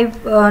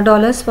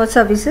 $5 for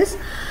services.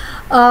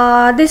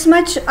 This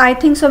much I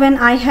think so. When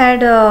I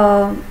had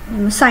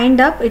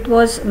signed up, it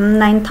was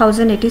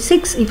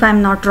 9086 if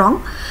I'm not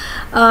wrong.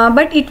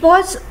 But it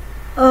was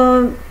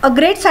a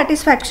great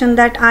satisfaction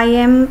that I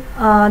am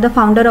the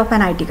founder of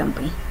an IT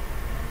company.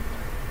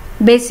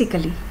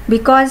 Basically,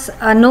 because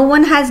no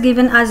one has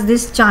given us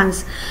this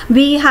chance.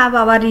 We have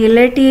our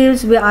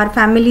relatives, our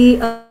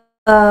family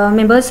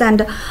members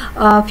and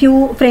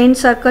few friend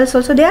circles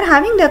also, they are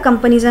having their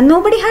companies, and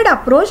nobody had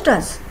approached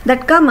us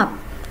that come up,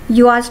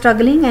 you are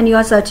struggling and you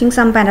are searching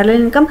some parallel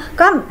income,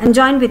 come and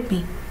join with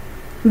me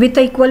with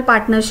the equal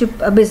partnership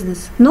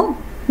business. No,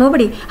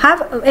 nobody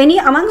have any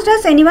amongst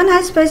us. Anyone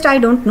has faced, I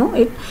don't know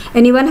it,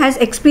 anyone has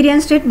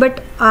experienced it,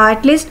 but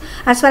at least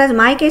as far as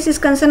my case is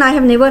concerned, I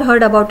have never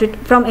heard about it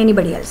from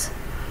anybody else.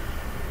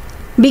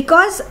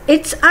 Because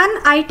it's an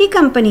IT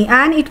company,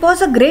 and it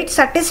was a great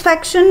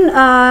satisfaction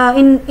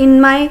in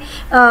my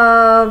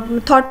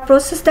thought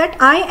process that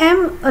I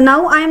am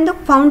the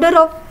founder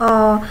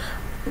of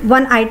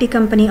one IT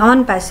company,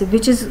 Onpassive,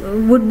 which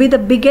would be the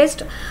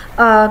biggest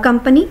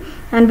company,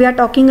 and we are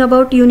talking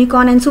about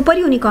unicorn and super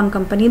unicorn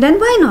company. Then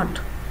why not?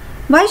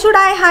 Why should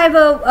I have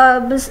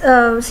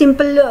a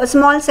simple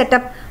small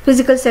setup,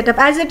 physical setup?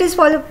 As it is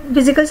for the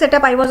physical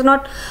setup, I was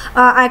not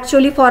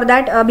actually for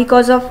that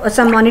because of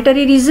some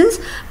monetary reasons.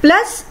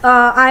 Plus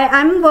I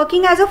am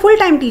working as a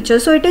full-time teacher,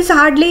 so it is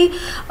hardly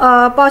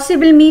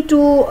possible me to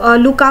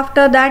look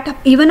after that,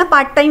 even a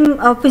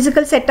part-time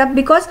physical setup,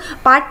 because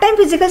part-time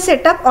physical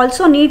setup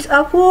also needs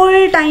a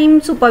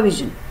full-time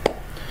supervision.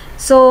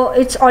 So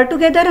it's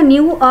altogether a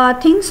new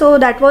thing. So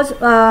that was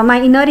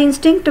my inner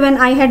instinct when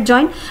I had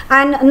joined,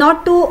 and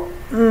not to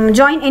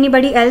join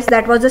anybody else.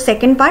 That was the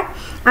second part.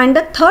 And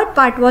the third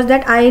part was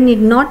that I need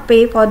not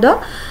pay for the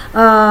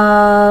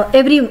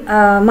every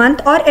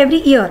month or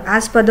every year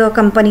as per the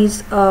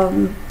company's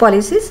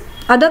policies,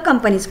 other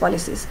companies'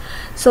 policies.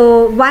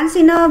 So once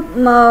in a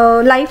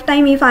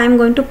lifetime, if I am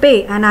going to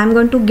pay and I am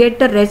going to get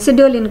the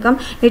residual income,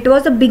 it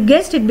was the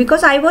biggest hit,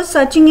 because I was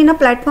searching in a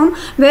platform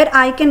where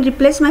I can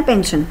replace my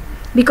pension.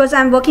 Because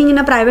I am working in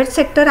a private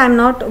sector, I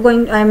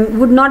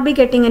would not be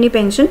getting any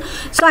pension.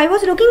 So I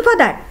was looking for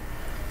that.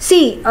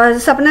 See,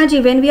 Sapna ji,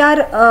 when we are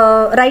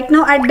right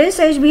now at this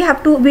age,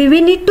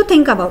 we need to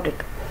think about it.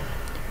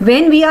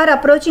 When we are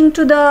approaching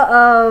to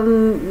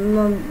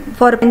the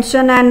for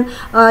pension and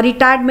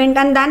retirement,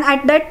 and then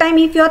at that time,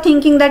 if you are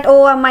thinking that,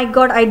 oh my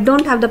God, I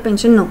don't have the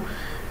pension, no,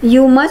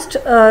 you must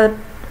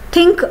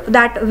think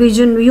that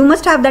vision. You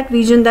must have that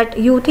vision, that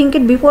you think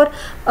it before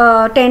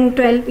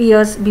 10-12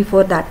 years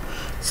before that.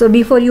 So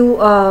before you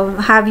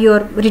have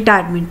your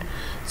retirement.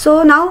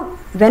 So now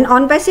when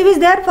Onpassive is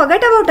there, forget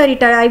about a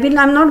retire.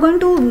 I'm not going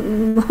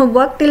to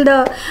work till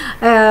the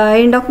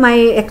end of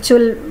my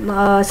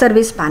actual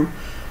service span,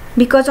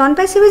 because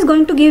Onpassive is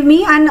going to give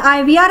me, and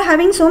we are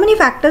having so many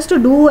factors to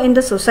do in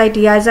the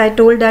society. As I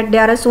told, that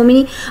there are so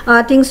many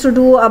things to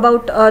do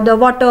about the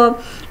water,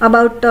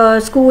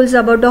 about schools,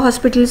 about the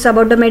hospitals,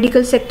 about the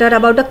medical sector,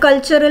 about the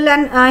cultural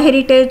and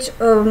heritage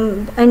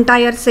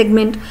entire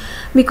segment,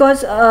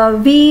 because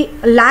we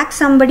lack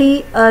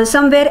somebody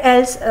somewhere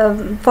else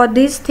for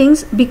these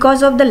things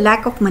because of the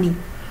lack of money.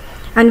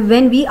 And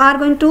when we are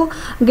going to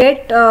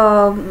get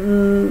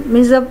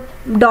means the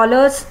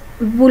dollars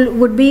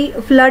would be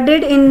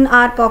flooded in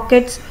our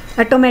pockets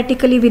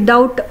automatically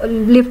without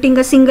lifting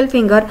a single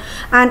finger,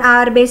 and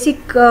our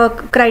basic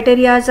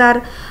criteria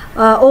are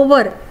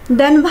over,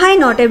 then why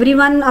not?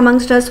 Everyone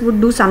amongst us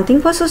would do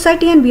something for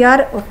society, and we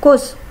are of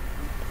course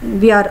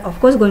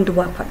going to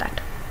work for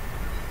that.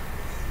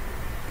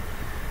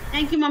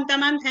 Thank you, Mamta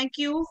ma'am. Thank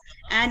you.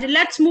 And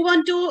let's move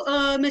on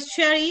to Ms.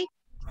 Sherry.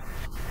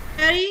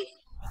 Sherry,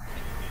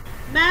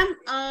 Ma'am,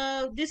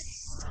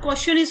 this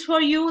question is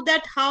for you,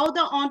 that how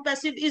the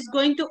Onpassive is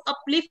going to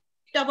uplift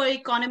our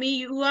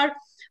economy.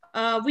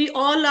 We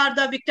all are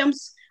the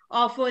victims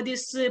of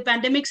this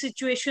pandemic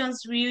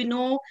situations. We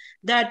know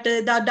that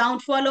the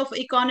downfall of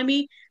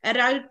economy.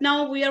 Right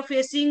now, we are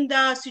facing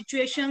the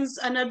situations,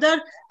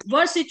 another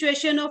worse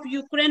situation of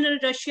Ukraine and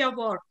Russia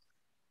war.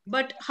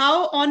 But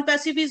how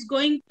Onpassive is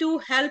going to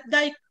help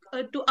the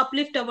to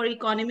uplift our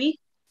economy?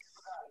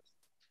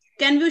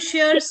 Can you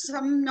share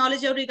some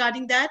knowledge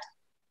regarding that?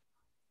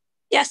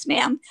 Yes,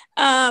 ma'am.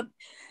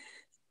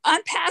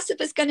 Onpassive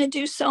is going to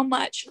do so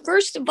much.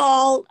 First of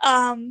all,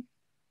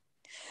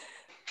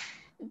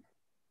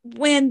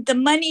 when the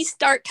money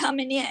start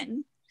coming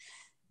in,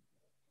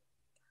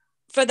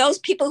 for those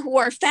people who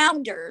are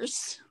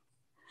founders,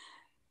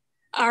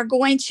 are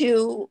going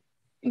to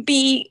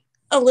be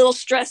a little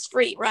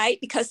stress-free, right?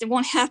 Because they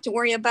won't have to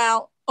worry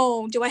about,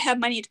 oh, do I have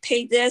money to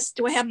pay this?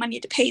 Do I have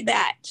money to pay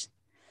that?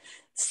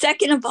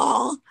 Second of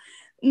all,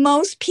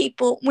 most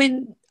people,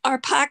 when our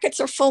pockets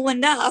are full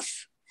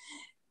enough,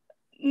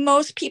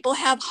 most people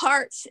have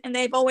hearts and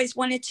they've always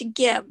wanted to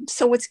give.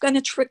 So it's going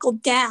to trickle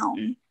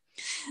down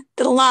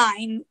the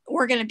line.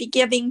 We're going to be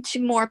giving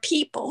to more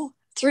people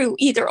through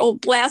either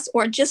Old Blast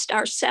or just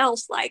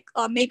ourselves. Like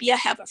maybe I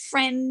have a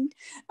friend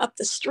up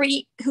the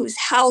street whose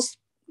house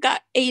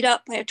got ate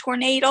up by a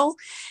tornado,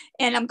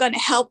 and I'm going to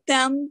help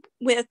them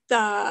with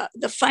the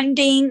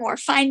funding or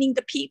finding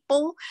the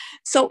people.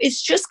 So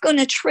it's just going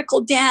to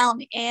trickle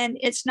down, and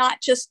it's not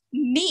just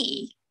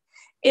me.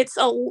 It's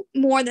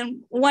more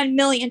than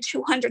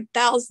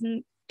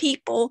 1,200,000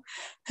 people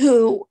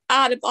who,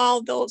 out of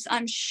all those,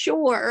 I'm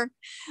sure,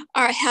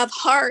 have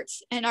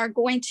hearts and are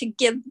going to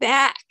give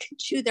back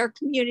to their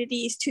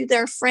communities, to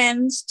their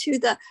friends, to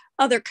the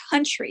other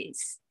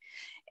countries.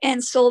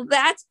 And so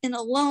that in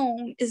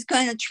alone is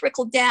going to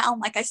trickle down,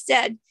 like I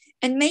said,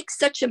 and make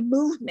such a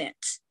movement.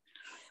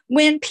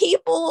 When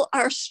people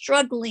are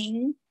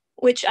struggling,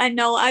 which I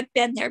know I've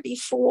been there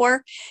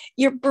before,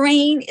 your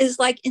brain is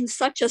like in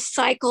such a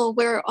cycle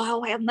where,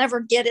 oh, I'll never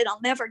get it, I'll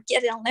never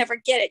get it, I'll never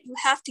get it. You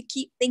have to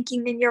keep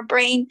thinking in your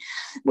brain,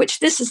 which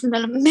this is an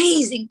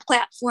amazing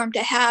platform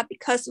to have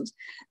because of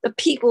the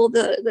people,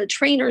 the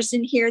trainers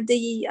in here,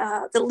 the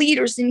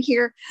leaders in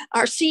here,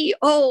 our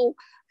CEO,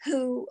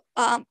 who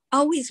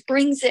always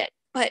brings it,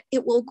 but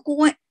it will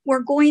we're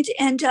going to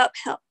end up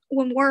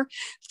when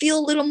feel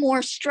a little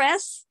more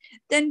stress,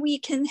 then we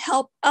can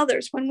help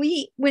others. When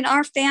we're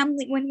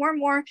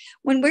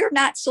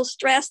not so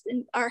stressed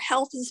and our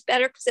health is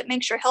better because it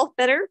makes your health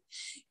better.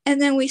 And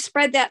then we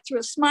spread that through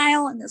a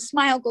smile, and the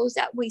smile goes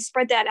out. We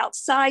spread that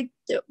outside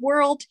the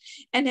world.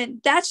 And then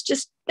that's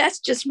just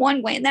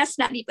one way. And that's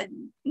not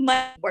even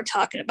money we're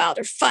talking about,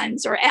 or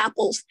funds or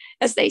apples,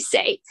 as they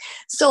say.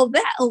 So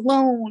that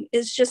alone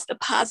is just a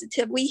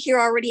positive. We here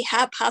already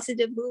have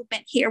positive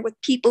movement here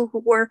with people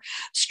who were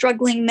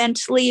struggling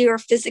mentally or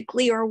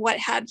physically or what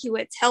have you.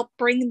 It's helped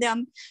bring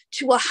them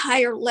to a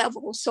higher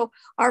level. So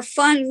our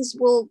funds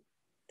will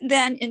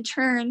then in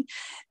turn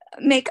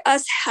make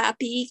us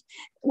happy,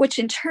 which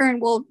in turn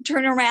will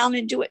turn around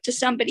and do it to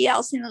somebody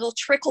else, and it'll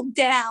trickle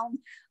down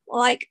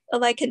like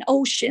an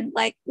ocean.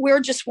 Like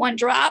we're just one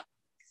drop,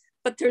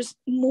 but there's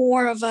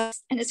more of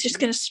us, and it's just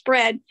going to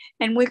spread,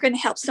 and we're going to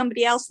help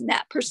somebody else, and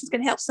that person's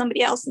going to help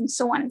somebody else, and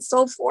so on and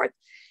so forth.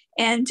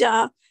 And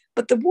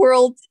but the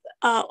world,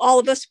 all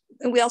of us,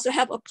 and we also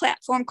have a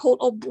platform called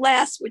Old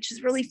Blast, which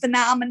is really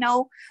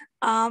phenomenal,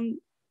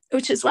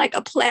 which is like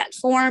a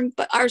platform,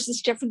 but ours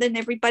is different than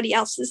everybody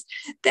else's,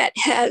 that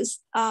has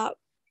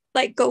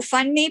like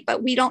GoFundMe,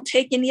 but we don't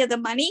take any of the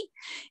money.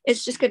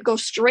 It's just going to go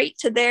straight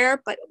to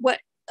there. But what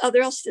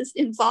other else is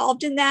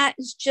involved in that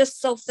is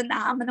just so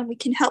phenomenal. We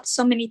can help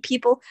so many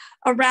people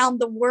around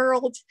the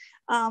world.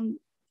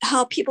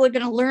 How people are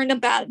going to learn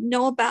about it,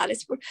 know about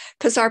it,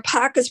 because our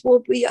pockets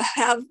will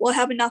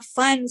have enough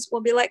funds. We'll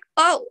be like,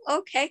 oh,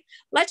 okay,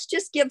 let's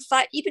just give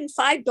even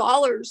 $5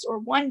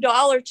 or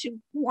 $1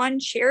 to one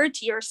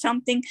charity or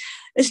something.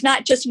 It's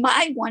not just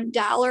my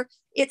 $1.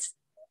 It's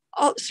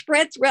all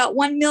spread throughout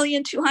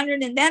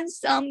 1,200,000 and then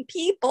some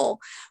people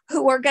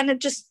who are going to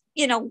just,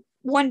 $1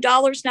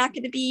 is not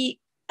going to be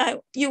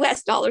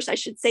US dollars, I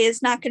should say,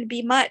 is not going to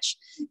be much.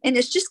 And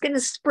it's just going to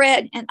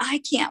spread. And I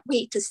can't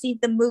wait to see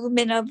the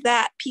movement of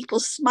that,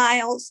 people's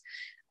smiles,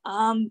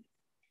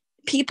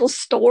 people's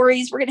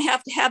stories. We're going to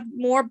have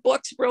more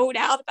books wrote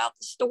out about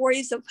the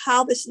stories of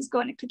how this is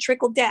going to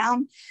trickle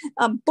down.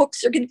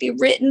 Books are going to be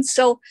written.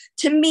 So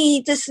to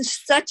me, this is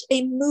such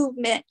a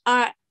movement.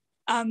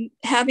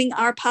 Having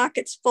our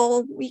pockets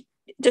full,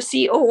 the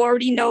CEO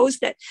already knows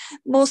that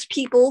most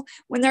people,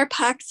 when their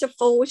pockets are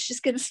full, it's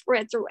just going to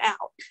spread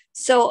throughout.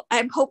 So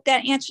I hope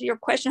that answered your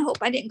question. I hope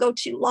I didn't go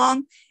too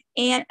long.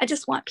 And I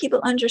just want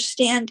people to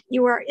understand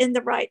you are in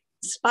the right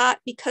spot,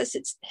 because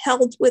it's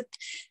held with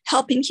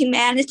helping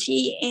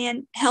humanity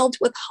and held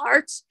with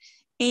hearts.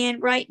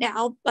 And right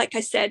now, like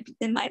I said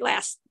in my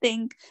last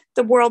thing,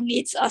 the world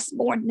needs us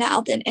more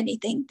now than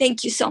anything.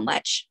 Thank you so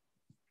much.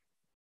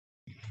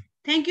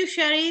 Thank you,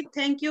 Sherry.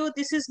 Thank you.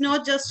 This is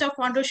not just a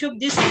foundership.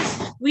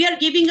 We are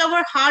giving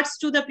our hearts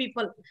to the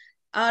people.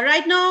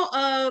 Right now,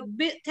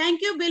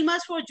 thank you,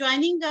 Bilmas, for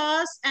joining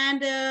us,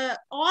 and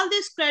all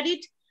this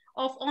credit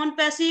of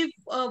Onpassive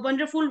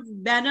wonderful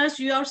banners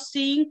you are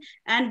seeing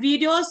and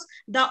videos.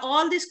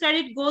 All this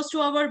credit goes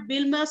to our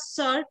Bilmas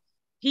sir.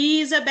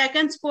 He is a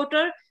backend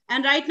supporter,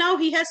 and right now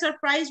he has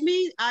surprised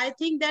me. I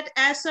think that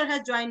Ash sir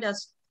has joined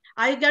us.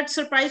 I got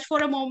surprised for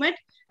a moment,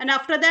 and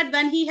after that,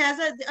 when he has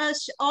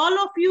all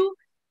of you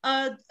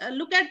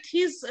look at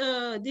his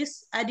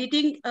this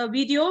editing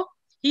video,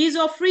 he is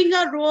offering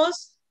a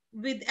rose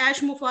with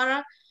Ash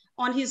Mufara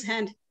on his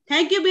hand.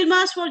 Thank you,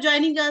 Bilmas, for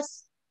joining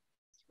us.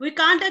 We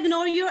can't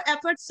ignore your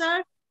efforts,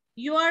 sir.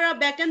 You are a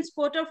backend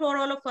supporter for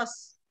all of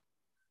us.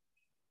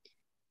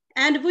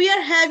 And we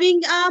are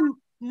having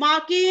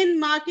Markin.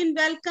 Markin,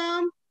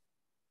 welcome.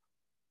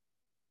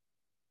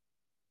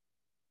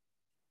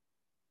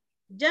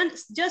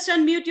 Just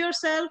unmute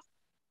yourself.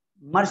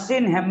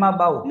 Marcin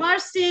Hemabau.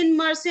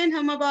 Marcin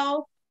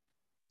Hemabau.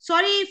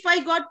 Sorry if I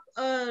got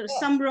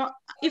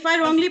if I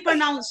wrongly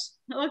pronounced.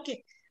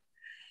 Okay.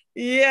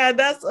 Yeah,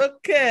 that's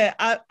okay.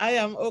 I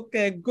am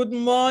okay. Good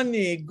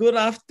morning, good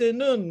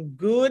afternoon,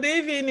 good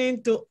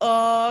evening to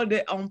all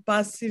the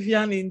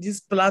Onpassivians in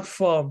this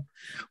platform.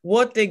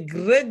 What a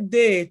great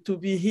day to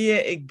be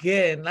here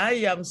again.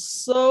 I am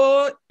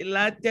so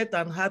elated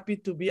and happy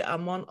to be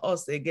among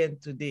us again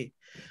today.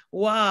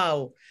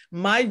 Wow,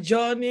 my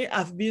journey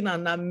has been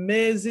an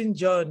amazing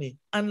journey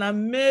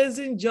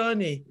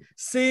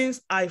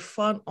since I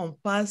found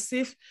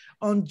Onpassive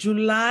on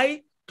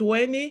July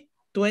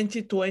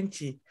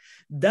 2020.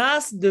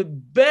 That's the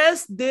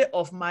best day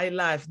of my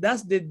life.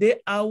 That's the day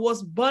I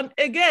was born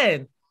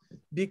again,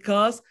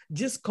 because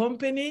this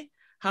company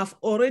have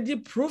already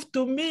proved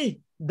to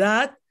me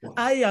that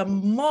I am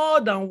more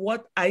than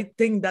what I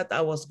think that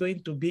I was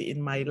going to be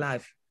in my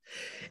life.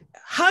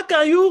 How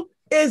can you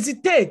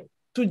hesitate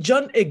to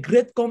join a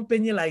great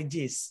company like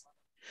this?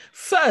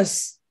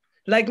 First,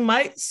 like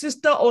my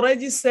sister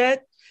already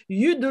said,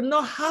 you do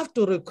not have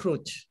to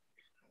recruit.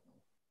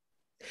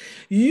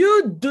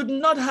 You do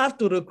not have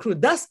to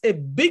recruit. That's a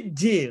big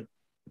deal.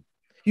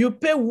 You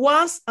pay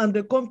once and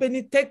the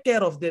company take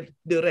care of the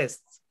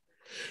rest.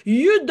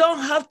 You don't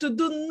have to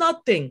do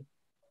nothing.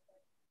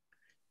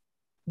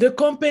 The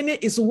company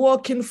is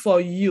working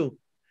for you.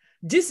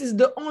 This is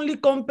the only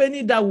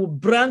company that will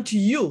brand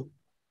you.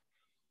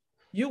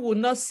 You will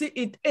not see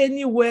it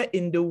anywhere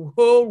in the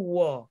whole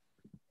world.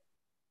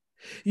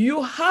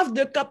 You have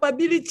the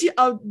capability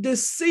of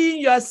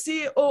seeing your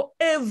CEO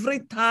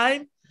every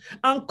time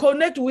and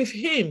connect with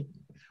him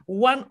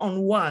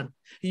one-on-one.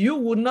 You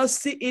will not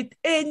see it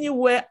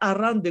anywhere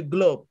around the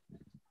globe.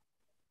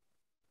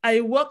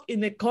 I work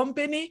in a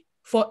company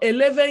for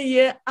 11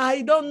 years.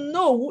 I don't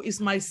know who is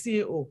my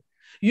CEO.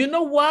 You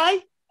know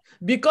why?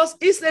 Because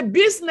it's a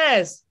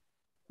business.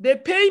 They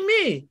pay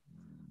me.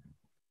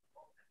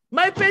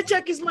 My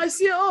paycheck is my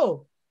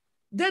CEO.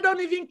 They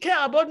don't even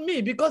care about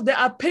me because they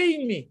are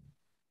paying me.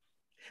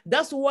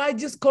 That's why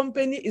this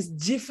company is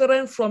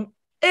different from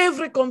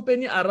every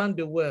company around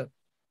the world.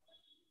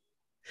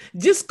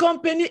 This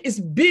company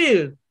is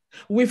built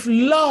with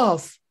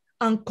love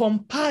and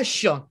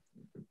compassion.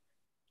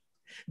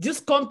 This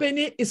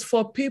company is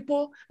for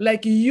people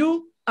like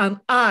you and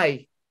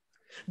I,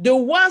 the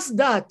ones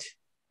that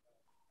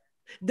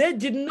they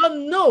did not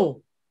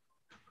know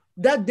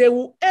that they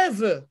will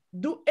ever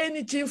do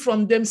anything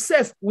from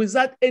themselves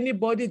without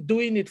anybody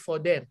doing it for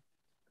them.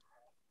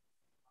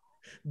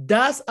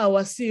 That's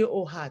our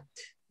CEO heart.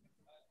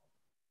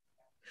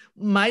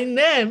 My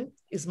name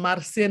is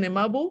Marcin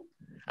Hemabau.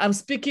 I'm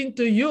speaking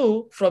to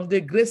you from the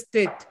great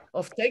state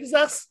of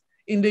Texas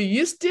in the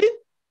Houston,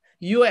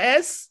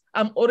 US.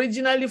 I'm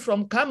originally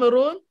from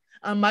Cameroon,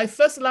 and my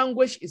first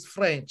language is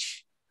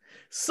French.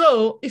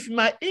 So if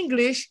my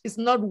English is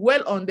not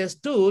well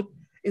understood,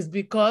 it's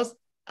because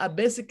I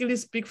basically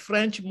speak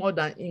French more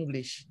than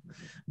English.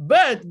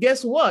 But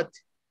guess what?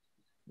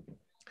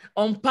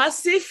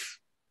 Onpassive,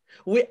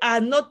 we are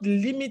not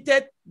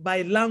limited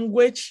by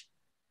language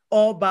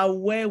or by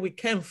where we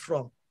came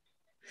from.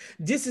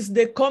 This is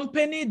the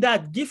company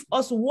that gives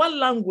us one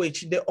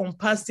language, the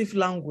Onpassive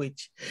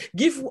language.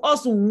 Give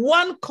us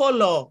one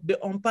color, the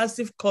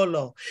Onpassive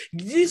color.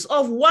 Gives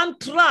us one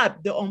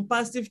tribe, the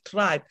Onpassive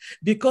tribe,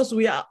 because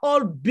we are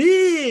all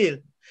built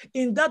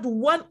in that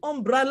one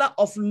umbrella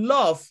of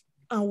love,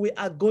 and we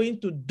are going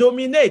to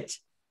dominate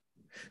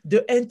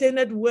the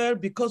internet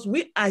world because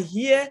we are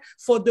here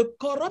for the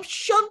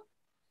corruption,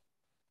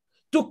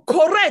 to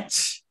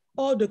correct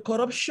all the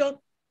corruption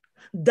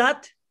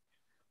that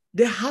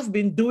they have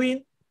been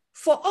doing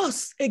for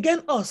us,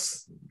 against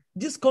us.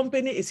 This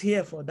company is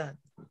here for that.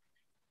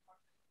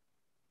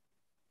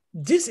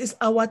 This is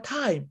our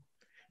time.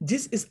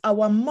 This is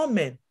our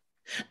moment.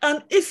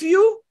 And if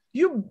you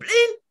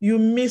blink, you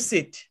miss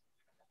it.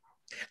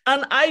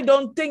 And I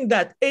don't think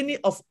that any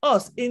of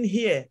us in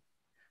here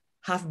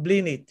have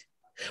blinked it.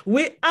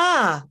 We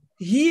are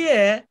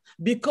here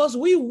because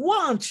we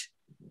want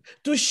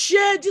to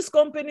share this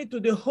company to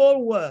the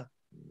whole world.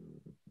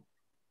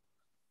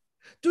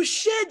 to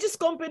share this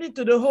company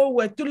to the whole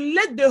world, to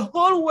let the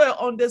whole world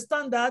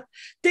understand that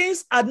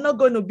things are not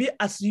going to be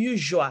as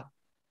usual.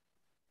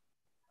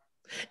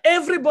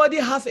 Everybody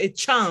have a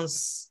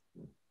chance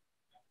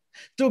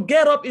to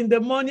get up in the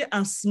morning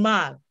and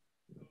smile.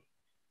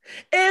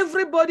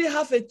 Everybody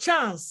have a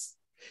chance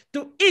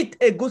to eat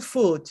a good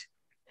food.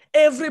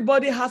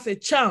 Everybody have a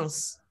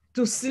chance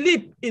to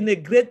sleep in a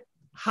great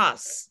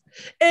house.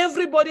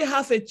 Everybody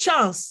have a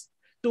chance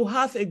to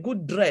have a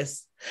good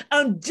dress.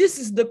 And this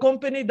is the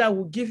company that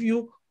will give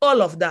you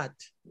all of that.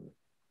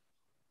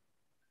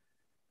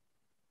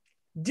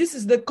 This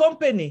is the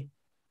company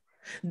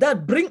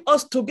that brings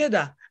us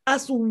together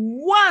as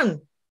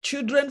one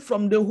children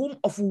from the womb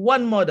of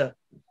one mother.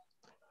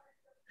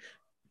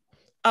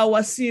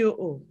 Our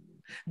CEO,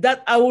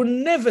 that I will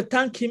never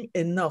thank him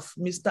enough,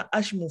 Mr.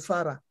 Ash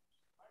Mufara.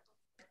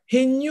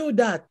 He knew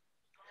that.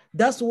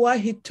 That's why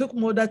he took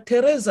Mother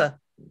Teresa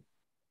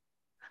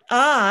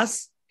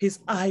as his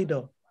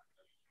idol.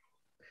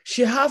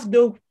 She have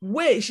the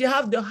way, she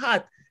have the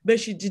heart, but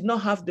she did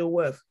not have the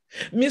wealth.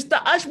 Mr.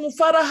 Ash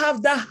Mufara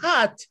have the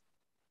heart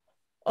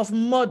of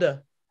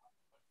mother.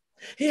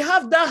 He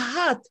have the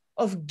heart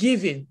of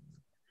giving.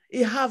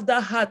 He have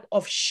the heart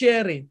of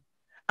sharing.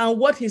 And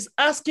what he's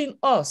asking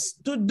us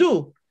to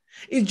do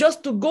is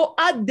just to go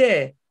out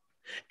there,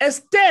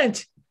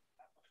 extend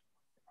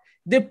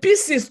the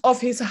pieces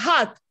of his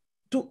heart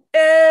to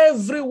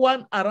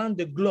everyone around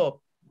the globe,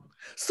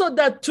 so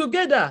that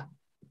together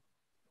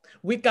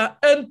we can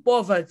end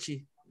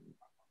poverty.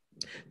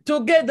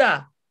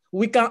 Together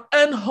we can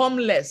end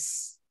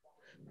homeless.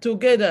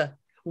 Together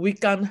we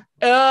can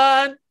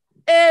earn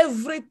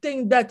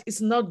everything that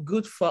is not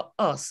good for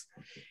us.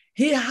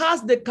 He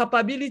has the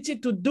capability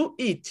to do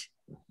it.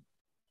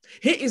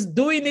 He is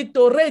doing it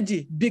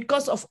already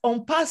because of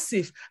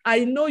Onpassive.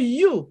 I know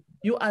you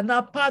are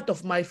now part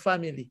of my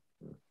family.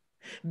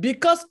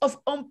 Because of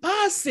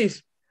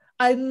Onpassive,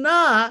 I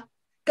now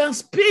can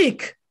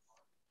speak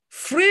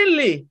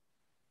freely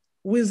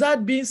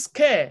without being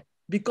scared,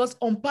 because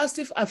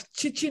Onpassive have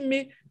teaching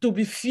me to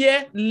be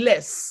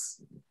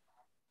fearless.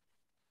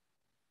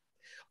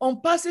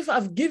 Onpassive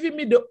have given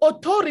me the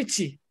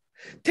authority,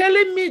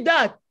 telling me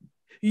that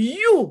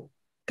you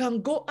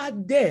can go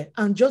out there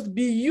and just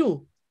be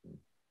you,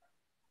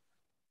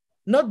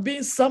 not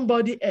being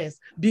somebody else,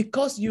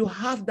 because you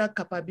have that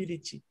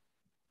capability.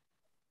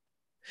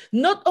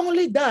 Not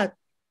only that,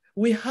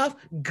 we have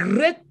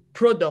great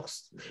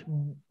products,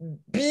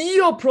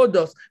 bio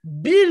products,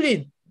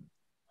 building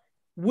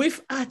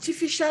with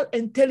artificial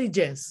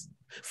intelligence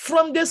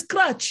from the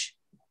scratch.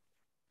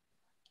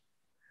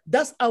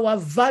 That's our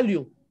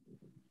value.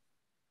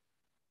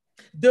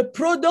 The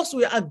products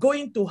we are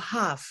going to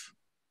have,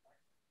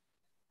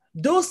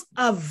 those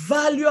are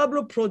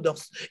valuable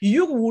products.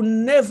 You will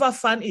never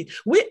find it.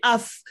 We are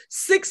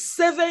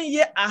 6-7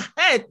 years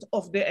ahead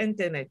of the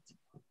internet.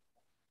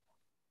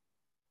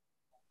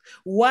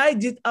 Why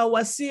did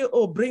our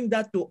CEO bring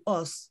that to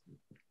us?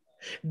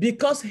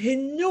 Because he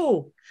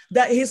knew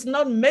that he's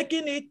not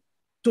making it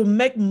to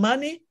make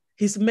money,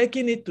 he's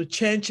making it to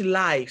change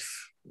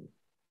life.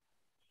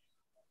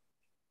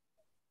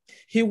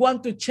 He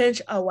wants to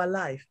change our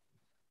life.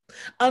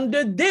 And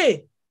the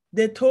day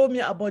they told me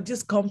about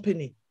this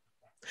company,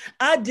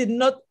 I did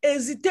not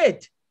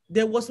hesitate.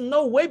 There was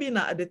no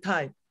webinar at the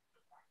time.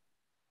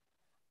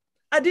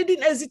 I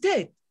didn't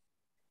hesitate.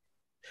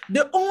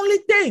 The only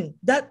thing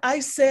that I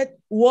said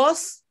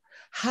was,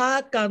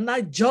 how can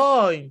I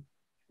join?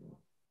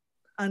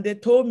 And they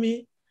told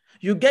me,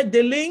 you get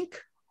the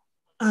link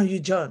and you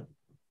join.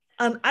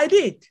 And I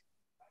did.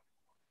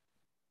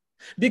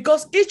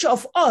 Because each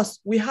of us,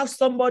 we have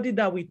somebody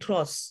that we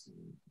trust.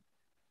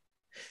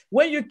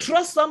 When you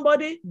trust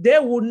somebody, they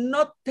will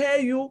not tell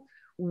you,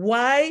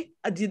 why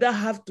did I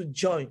have to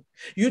join?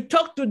 You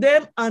talk to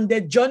them and they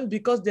join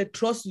because they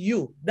trust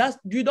you.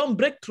 You don't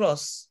break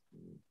trust.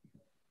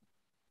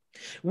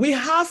 We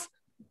have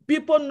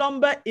people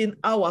number in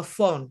our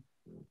phone.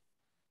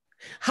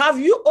 Have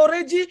you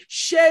already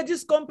shared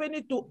this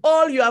company to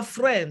all your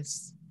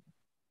friends?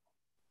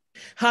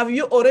 Have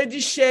you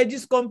already shared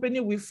this company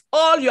with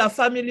all your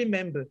family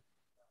members?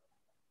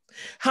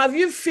 Have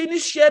you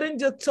finished sharing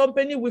the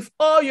company with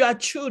all your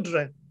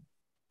children?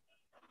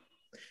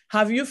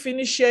 Have you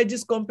finished sharing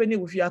this company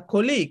with your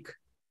colleague?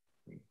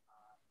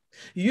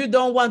 You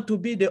don't want to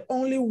be the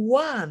only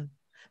one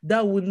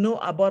that will know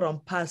about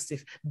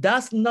Onpassive.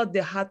 That's not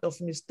the heart of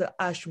Mr.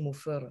 Ash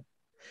Mufara.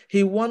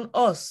 He wants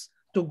us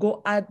to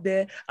go out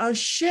there and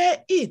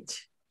share it.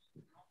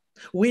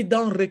 We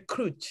don't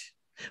recruit.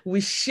 We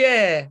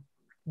share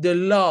the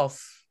love.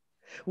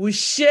 We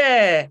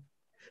share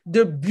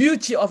the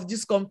beauty of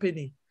this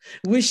company.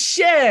 We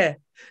share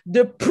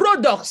the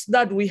products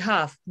that we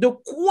have, the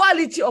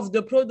quality of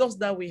the products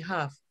that we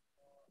have,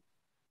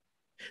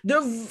 the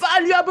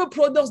valuable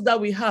products that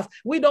we have.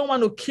 We don't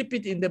want to keep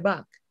it in the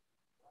back.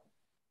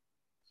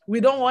 We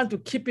don't want to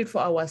keep it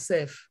for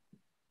ourselves.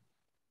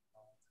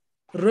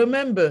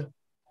 Remember,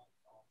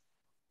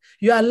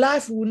 your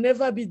life will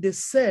never be the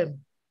same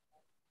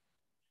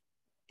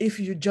if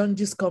you join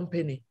this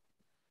company.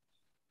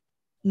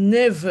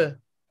 Never.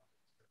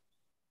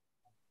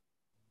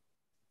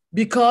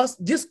 Because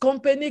this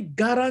company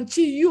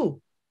guarantee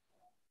you,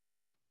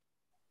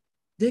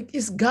 it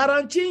is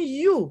guaranteeing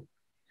you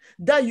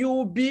that you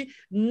will be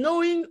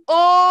knowing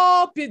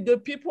all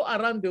the people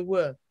around the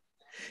world.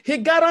 He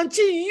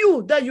guarantees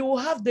you that you will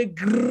have the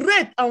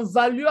great and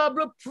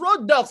valuable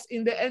products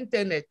in the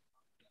internet.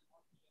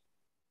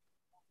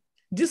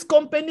 This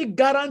company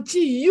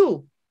guarantees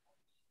you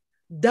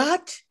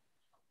that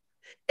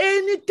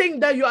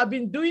anything that you have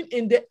been doing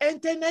in the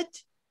internet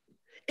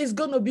is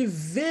going to be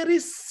very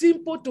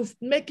simple to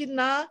make it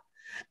now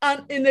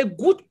and in a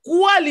good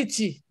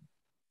quality.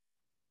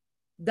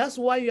 That's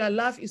why your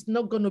life is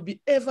not going to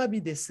ever be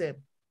the same.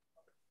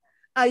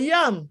 I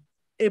am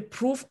a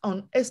proof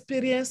on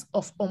experience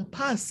of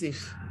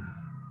Onpassive.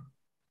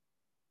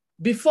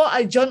 Before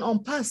I joined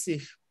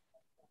Onpassive,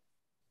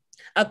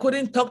 I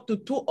couldn't talk to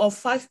 2 or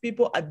 5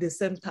 people at the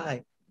same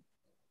time.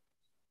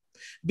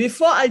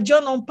 Before I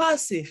joined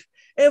Onpassive,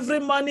 every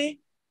morning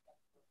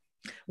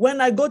when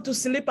I go to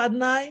sleep at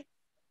night,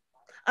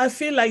 I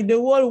feel like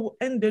the world will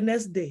end the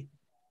next day.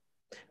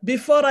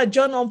 Before I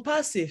joined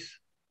Onpassive,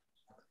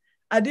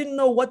 I didn't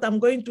know what I'm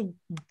going to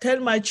tell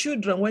my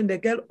children when they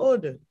get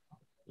older.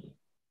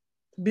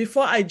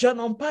 Before I joined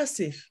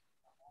Onpassive,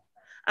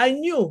 I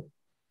knew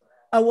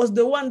I was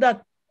the one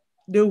that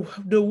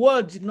the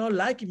world did not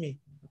like me.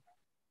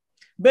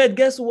 But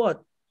guess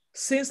what?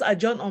 Since I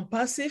joined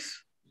Onpassive,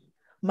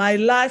 my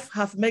life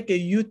have made a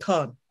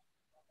U-turn.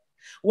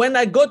 When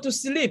I go to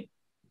sleep,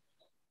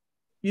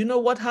 you know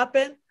what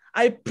happened?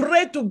 I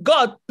pray to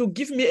God to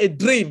give me a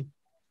dream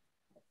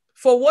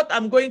for what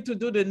I'm going to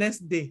do the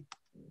next day.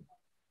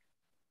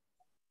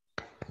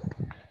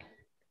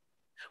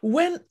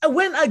 When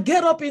I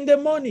get up in the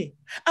morning,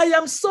 I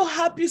am so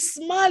happy,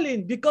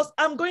 smiling, because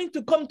I'm going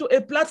to come to a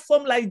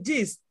platform like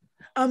this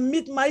and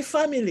meet my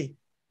family,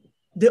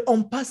 the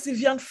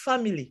Onpassivian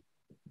family.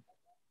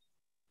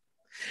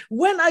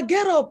 When I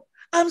get up,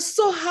 I'm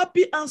so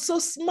happy and so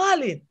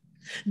smiling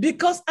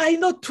because I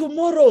know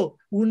tomorrow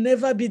will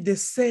never be the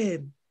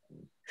same.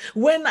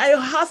 When I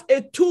have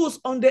a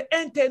tools on the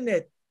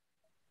internet,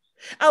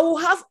 I will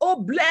have all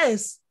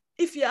blessed.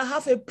 If I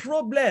have a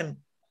problem,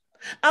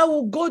 I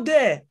will go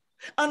there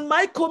and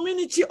my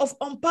community of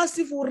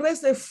Onpassive will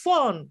raise a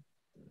fund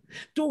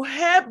to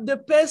help the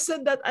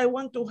person that I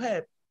want to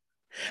help.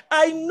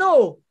 I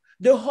know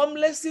the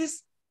homeless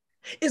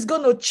is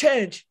going to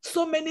change.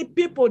 So many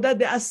people that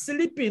they are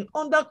sleeping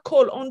under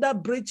coal, under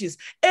bridges,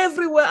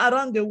 everywhere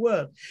around the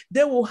world,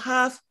 they will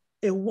have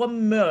a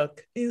warm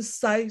milk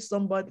inside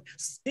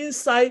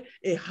inside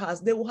a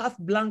house. They will have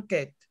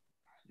blanket.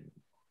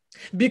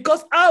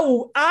 Because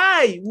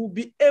I will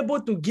be able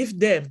to give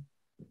them.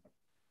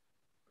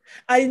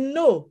 I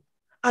know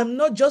I'm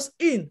not just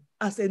in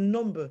as a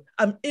number.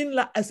 I'm in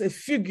as a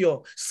figure,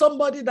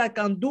 somebody that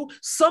can do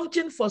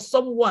something for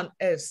someone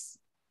else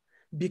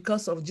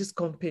because of this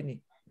company.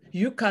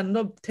 You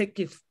cannot take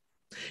it.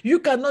 You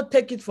cannot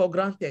take it for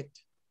granted.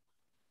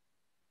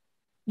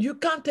 You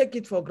can't take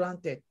it for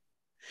granted.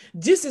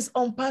 This is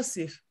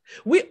Onpassive.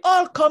 We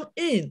all come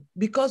in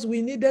because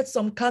we needed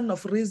some kind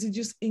of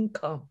residual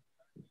income.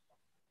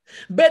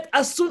 But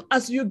as soon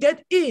as you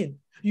get in,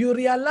 you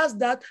realize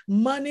that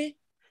money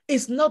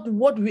is not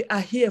what we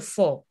are here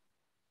for.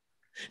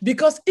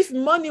 Because if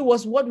money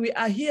was what we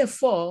are here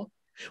for,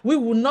 we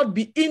would not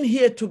be in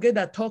here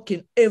together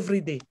talking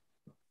every day.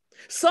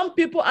 Some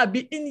people have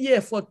been in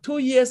here for 2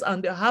 years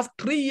and they have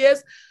 3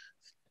 years,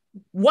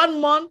 1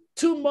 month,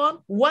 2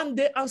 months, 1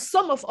 day, and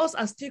some of us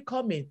are still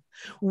coming.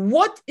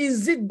 What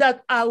is it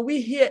that are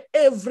we here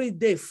every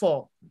day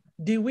for?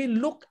 Do we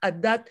look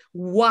at that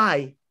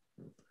why?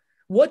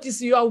 What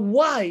is your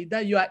why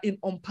that you are in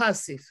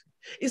Onpassive?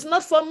 It's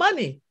not for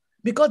money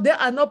because they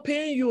are not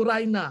paying you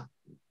right now.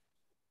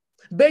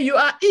 But you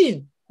are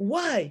in.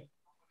 Why?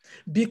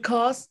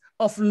 Because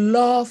of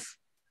love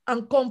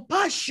and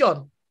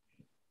compassion.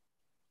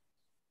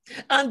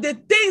 And the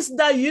things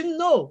that you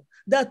know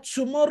that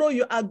tomorrow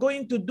you are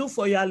going to do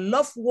for your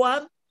loved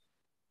one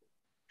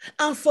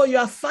and for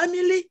your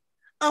family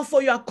and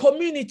for your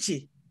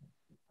community.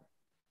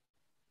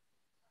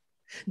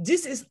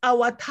 This is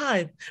our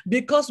time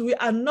because we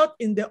are not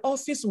in the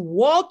office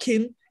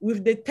working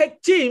with the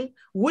tech team,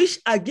 which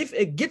I give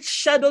a good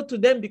shadow to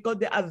them because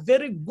they are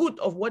very good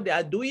of what they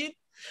are doing.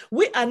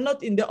 We are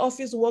not in the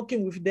office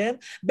working with them,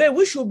 but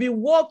we should be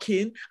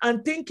working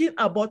and thinking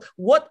about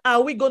what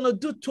are we going to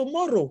do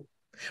tomorrow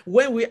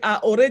when we are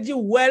already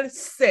well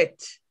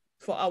set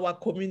for our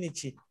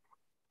community.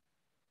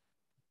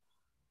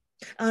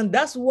 And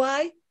that's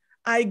why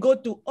I go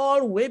to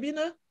all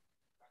webinars.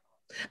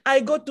 I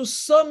go to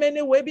so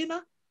many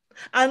webinars.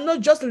 I'm not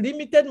just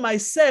limited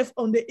myself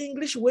on the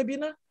English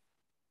webinar.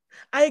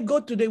 I go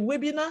to the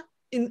webinar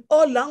in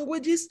all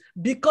languages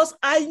because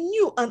I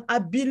knew and I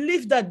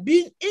believe that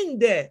being in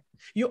there,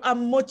 you are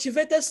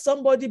motivated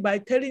somebody by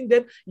telling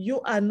them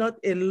you are not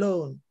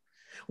alone.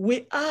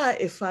 We are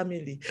a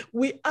family.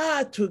 We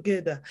are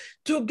together.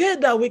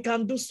 Together we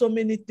can do so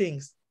many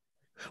things.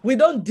 We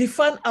don't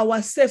define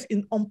ourselves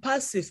in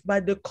Onpassive by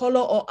the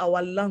color or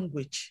our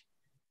language.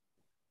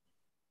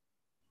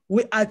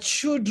 We are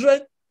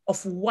children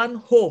of one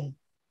home,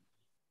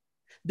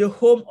 the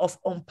home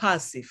of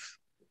Onpassive,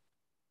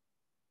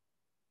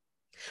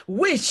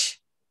 which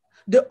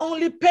the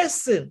only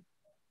person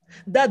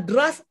that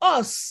drives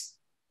us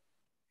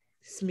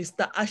is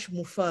Mr. Ash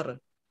Mufara.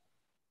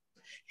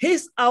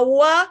 He's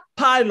our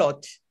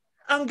pilot.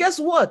 And guess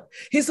what?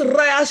 He's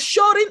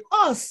reassuring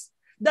us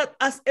that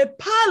as a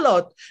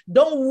pilot,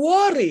 don't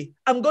worry,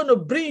 I'm going to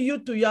bring you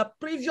to your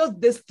previous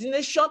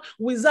destination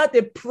without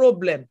a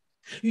problem.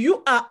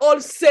 You are all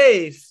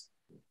safe.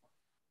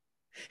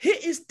 He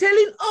is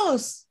telling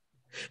us,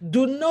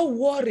 do not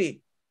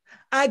worry.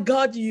 I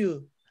got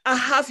you. I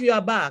have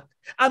your back.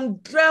 I'm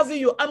driving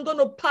you. I'm going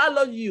to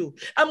pilot you.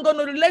 I'm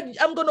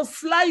going to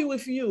fly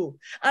with you.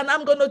 And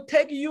I'm going to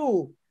take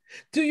you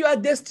to your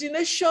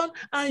destination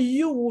and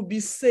you will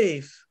be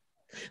safe.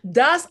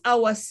 That's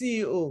our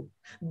CEO.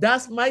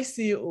 That's my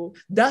CEO.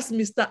 That's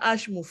Mr.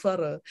 Ash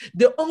Mufara,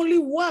 the only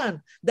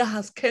one that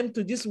has come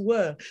to this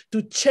world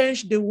to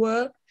change the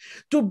world,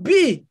 to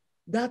be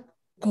that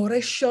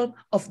correction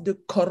of the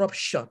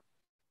corruption.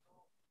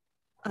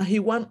 And he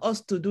wants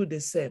us to do the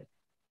same.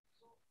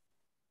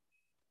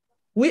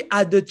 We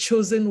are the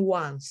chosen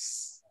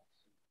ones.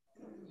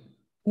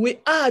 We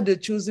are the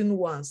chosen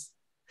ones.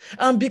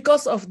 And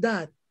because of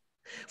that,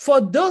 for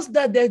those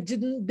that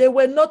they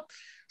were not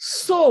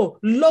so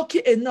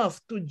lucky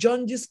enough to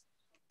join this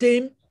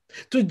team,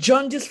 to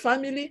join this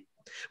family,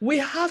 we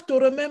have to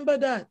remember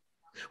that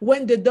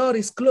when the door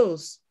is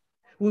closed,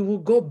 we will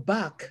go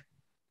back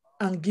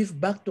and give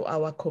back to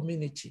our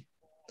community.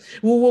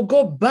 We will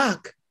go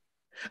back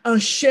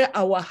and share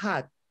our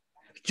heart,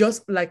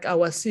 just like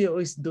our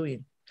CEO is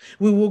doing.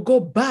 We will go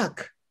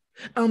back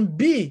and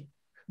be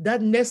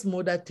that next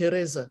Mother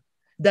Teresa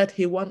that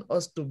he wants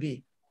us to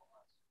be.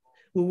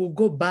 We will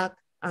go back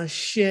and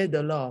share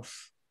the love.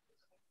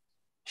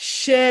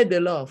 Share the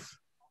love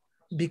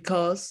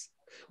because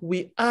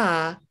we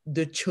are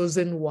the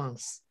chosen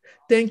ones.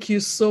 Thank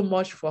you so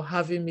much for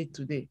having me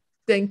today.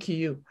 Thank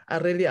you. I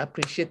really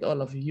appreciate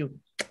all of you.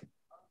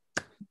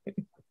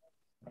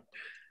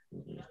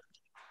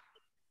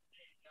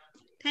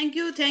 Thank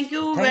you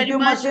very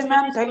much.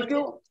 Thank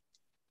you.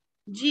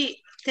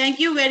 Thank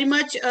you very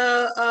much,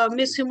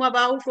 Ms.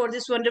 Himabau, for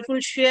this wonderful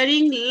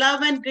sharing,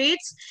 love and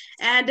greats.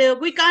 And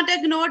we can't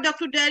ignore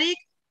Dr. Derek.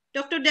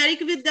 Dr.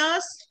 Derek with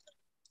us.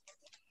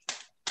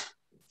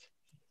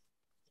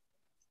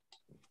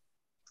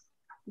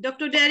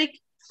 Dr. Derek,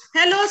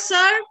 hello,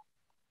 sir.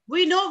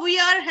 We know we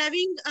are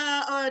having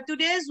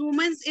today's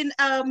women in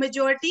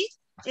majority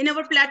in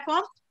our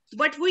platform,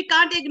 but we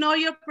can't ignore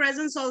your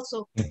presence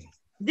also.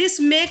 This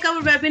make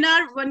our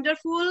webinar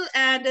wonderful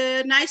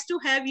and nice to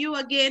have you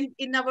again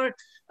in our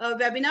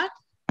webinar.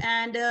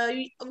 And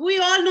we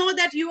all know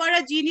that you are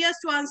a genius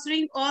to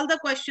answering all the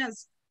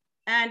questions.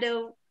 And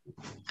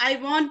I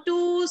want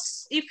to,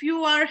 if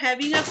you are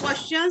having a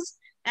questions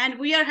and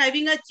we are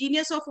having a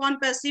genius of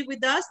Onpassive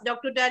with us,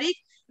 Dr. Derek,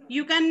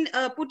 you can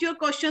put your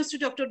questions to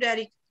Dr.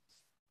 Derek.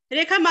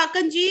 Rekha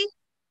Makanji,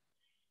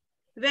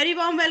 very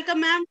warm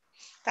welcome, ma'am.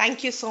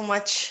 Thank you so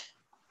much.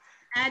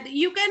 And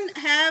you can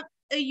have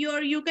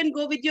you can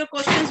go with your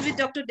questions with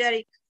Dr.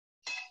 Derek.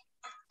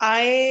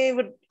 I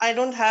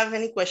don't have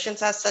any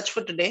questions as such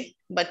for today,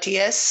 but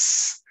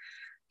yes,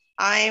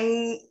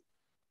 I'm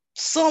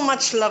so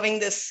much loving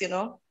this,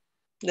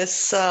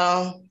 this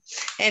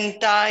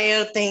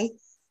entire thing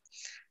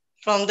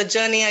from the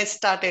journey I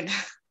started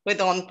with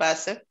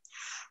Onpassive.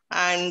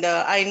 And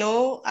I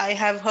know I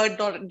have heard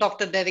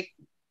Dr. Derek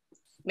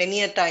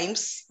many a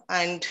times,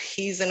 and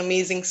he's an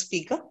amazing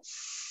speaker.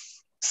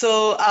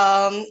 So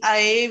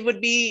I would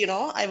be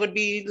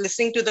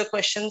listening to the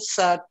questions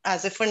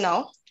as if for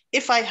now.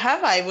 If I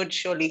have, I would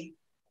surely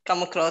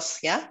come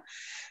across, yeah.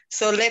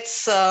 So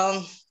let's,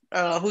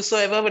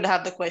 whosoever would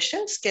have the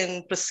questions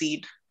can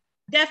proceed.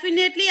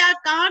 Definitely, I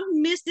can't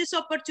miss this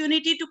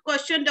opportunity to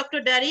question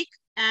Dr. Derek.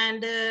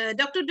 And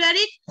Dr.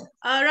 Derek,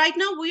 right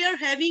now we are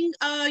having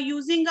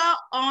using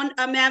on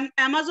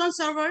Amazon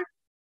server,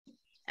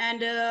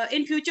 and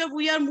in future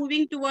we are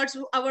moving towards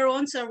our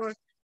own server.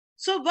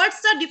 So what's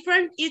the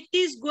difference it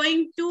is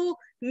going to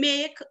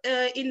make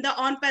in the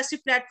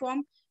Onpassive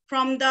platform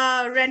from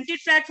the rented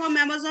platform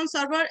Amazon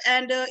server,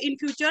 and in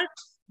future,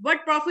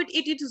 what profit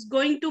it is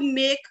going to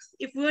make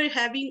if we're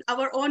having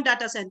our own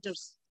data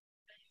centers?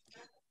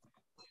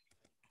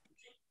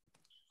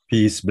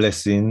 Peace,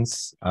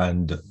 blessings,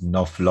 and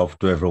enough love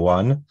to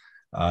everyone.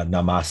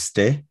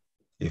 Namaste,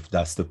 if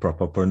that's the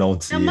proper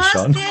pronunciation.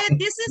 Namaste.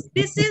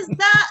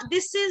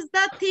 This is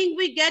the thing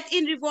we get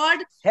in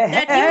reward,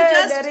 that you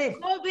just Derek.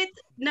 Go with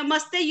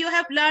namaste. You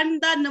have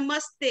learned the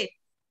namaste.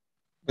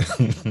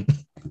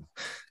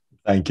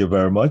 Thank you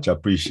very much.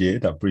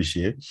 Appreciate.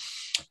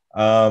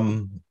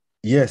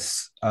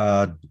 Yes,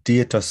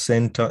 data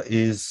center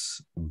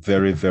is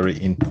very,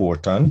 very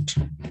important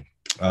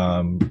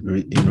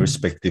in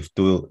respective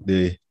to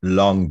the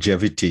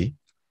longevity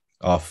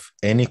of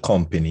any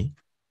company,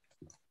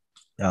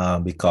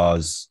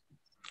 because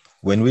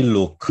when we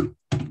look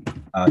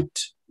at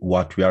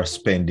what we are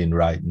spending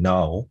right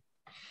now,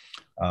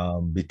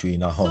 between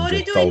 100,000.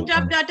 Sorry to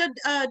interrupt,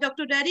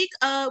 Dr. Derek.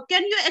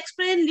 Can you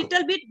explain a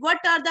little bit what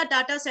are the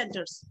data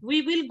centers?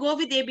 We will go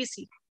with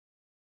ABC.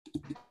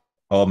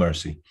 Oh,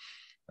 mercy.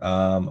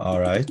 All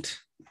right.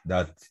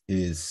 That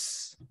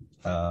is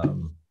a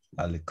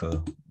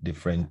little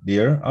different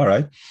there. All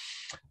right.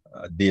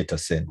 Data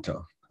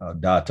center,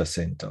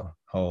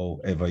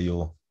 however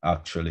you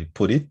actually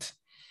put it.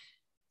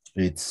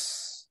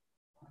 It's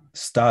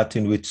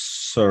starting with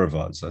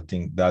servers. I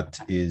think that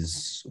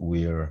is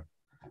where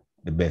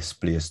the best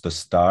place to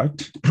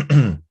start.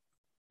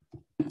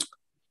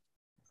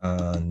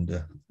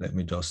 And let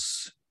me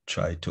just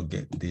try to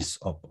get this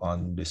up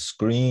on the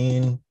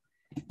screen.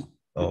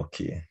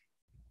 Okay.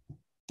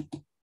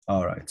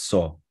 All right,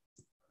 so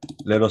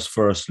let us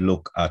first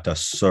look at a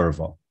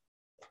server.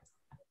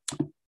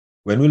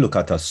 When we look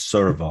at a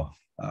server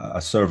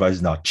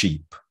is not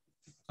cheap.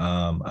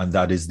 And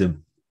that is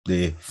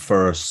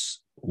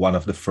one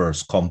of the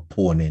first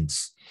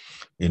components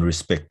in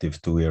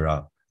respective to where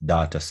a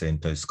data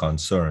center is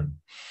concerned.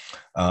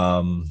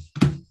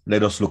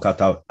 Let us look at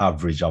an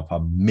average of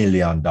 $1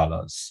 million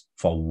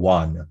for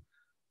one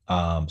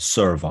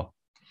server.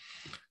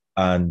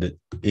 And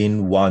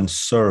in one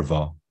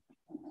server,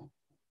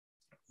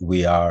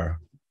 we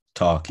are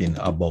talking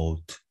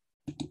about,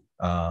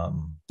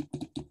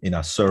 in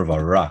a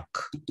server rack,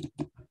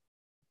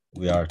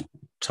 we are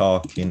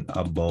talking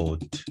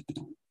about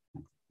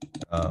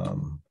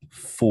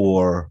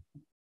 4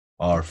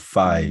 or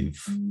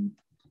 5,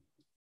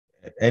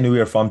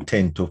 anywhere from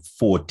 10 to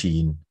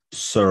 14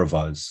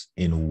 servers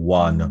in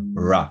one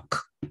rack.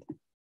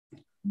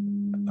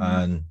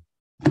 And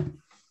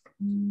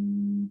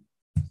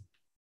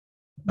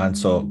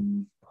so,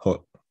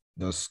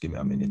 just give me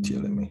a minute here.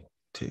 Let me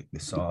take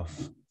this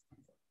off.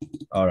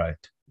 All right.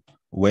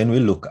 When we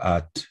look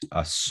at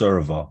a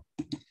server,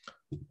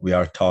 we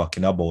are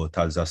talking about,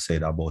 as I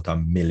said, about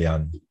 $1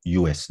 million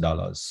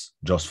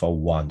just for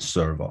one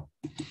server.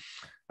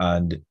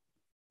 And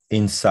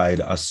inside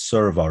a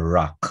server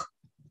rack,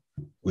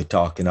 we're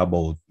talking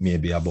about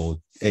maybe about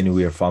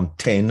anywhere from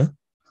 10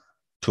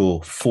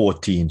 to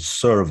 14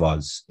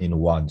 servers in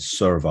one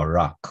server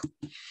rack.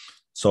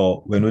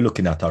 So when we're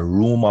looking at a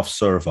room of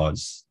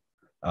servers,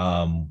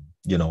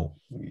 you know,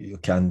 you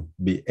can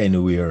be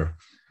anywhere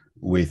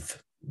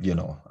with, you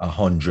know,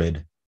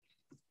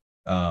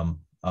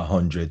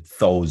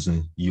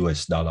 100,000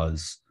 US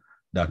dollars.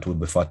 That would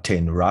be for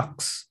 10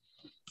 racks.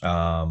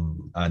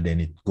 And then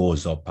it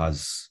goes up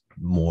as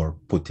more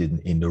put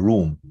in the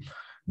room.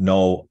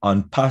 Now,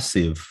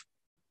 Onpassive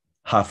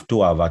have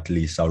to have at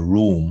least a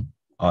room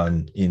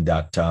in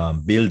that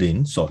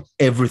building. So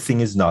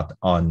everything is not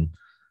on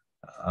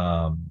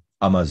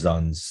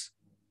Amazon's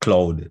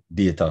cloud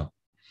data.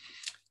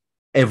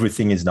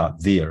 Everything is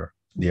not there.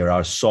 There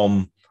are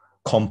some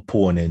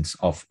components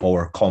of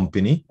our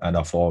company and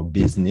of our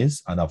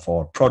business and of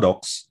our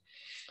products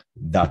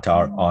that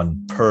are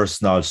on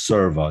personal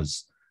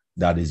servers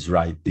that is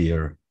right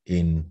there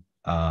in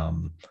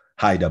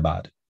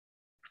Hyderabad.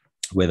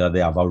 Whether they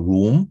have a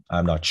room,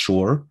 I'm not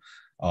sure,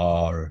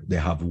 or they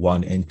have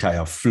one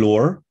entire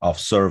floor of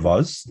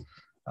servers,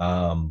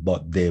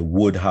 but they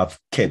would have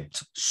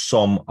kept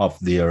some of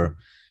their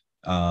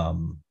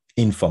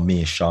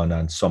information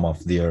and some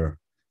of their,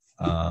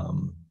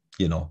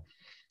 you know,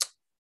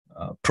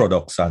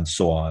 products and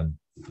so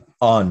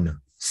on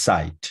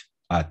site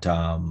at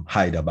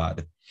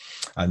Hyderabad.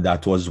 And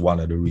that was one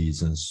of the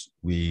reasons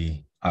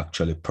we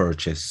actually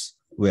purchased,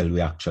 well, we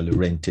actually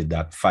rented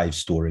that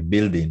 5-story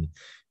building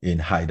in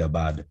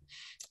Hyderabad,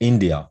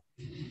 India,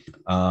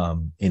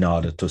 in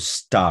order to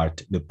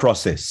start the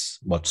process.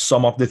 But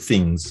some of the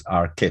things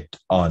are kept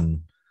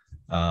on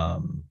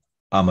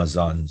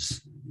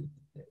Amazon's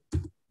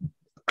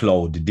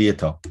cloud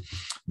data.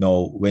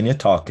 Now, when you're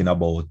talking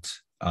about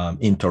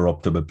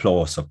interruptible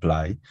power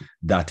supply,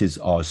 that is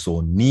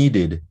also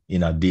needed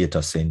in a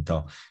data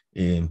center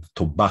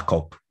to back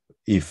up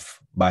if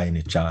by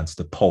any chance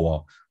the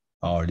power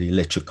or the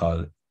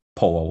electrical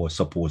power was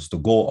supposed to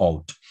go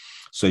out.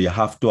 So you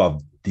have to have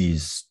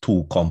these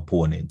two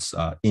components,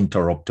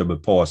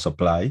 interruptible power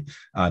supply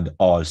and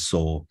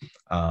also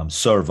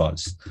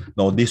servers.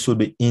 Now, this will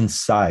be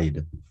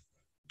inside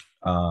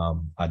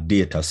a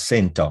data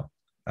center.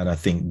 And I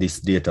think this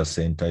data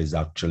center is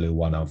actually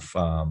one of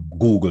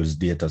Google's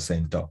data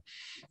center.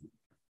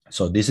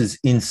 So this is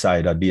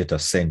inside a data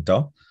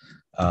center.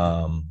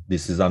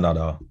 This is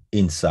another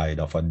inside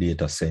of a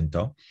data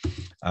center.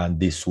 And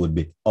this would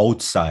be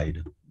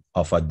outside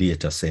of a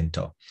data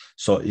center.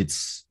 So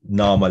it's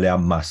normally a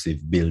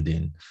massive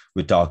building.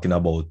 We're talking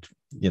about,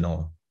 you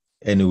know,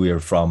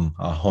 anywhere from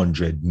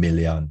 100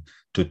 million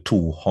to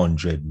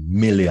 200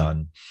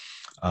 million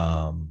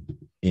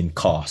in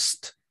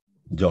cost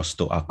just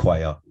to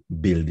acquire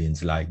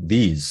buildings like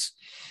these.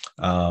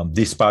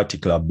 This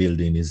particular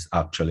building is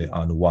actually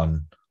on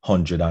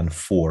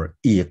 104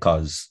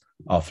 acres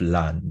of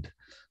land.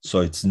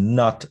 So it's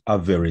not a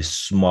very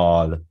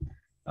small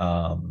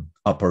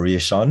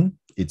operation.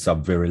 it's a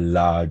very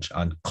large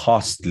and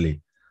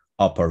costly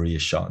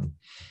operation,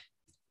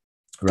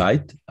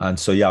 right? And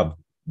so you have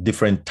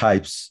different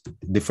types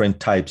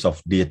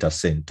of data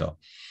center.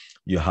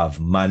 You have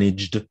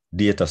managed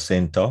data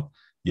center,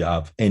 you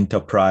have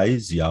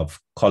enterprise, you have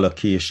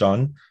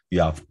colocation,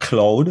 you have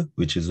cloud,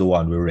 which is the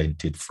one we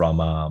rented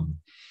from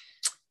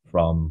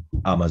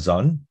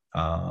Amazon.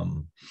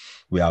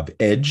 We have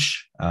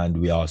edge, and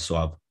we also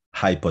have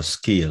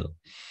hyperscale.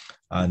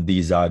 And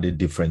these are the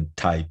different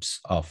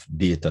types of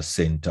data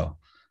center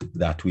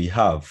that we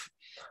have.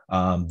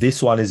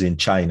 This one is in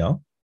China,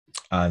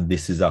 and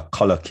this is a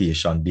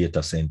colocation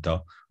data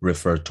center,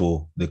 referred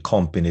to the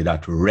company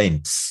that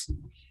rents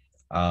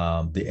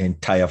the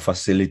entire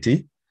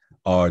facility,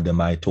 or they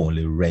might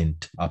only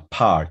rent a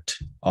part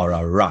or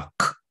a rack.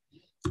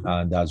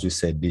 And as we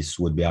said, this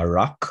would be a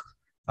rack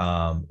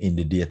in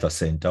the data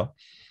center.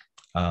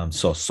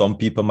 So some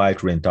people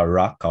might rent a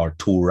rack or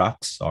 2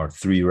 racks or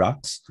 3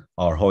 racks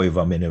or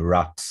however many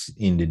racks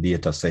in the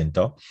data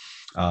center.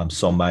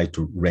 Some might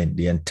rent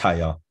the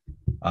entire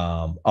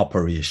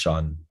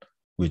operation,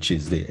 which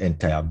is the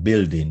entire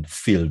building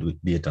filled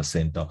with data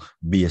center,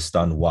 based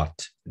on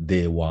what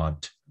they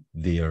want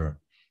their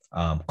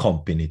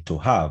company to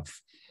have.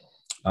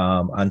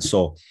 And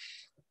so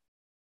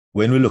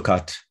when we look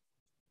at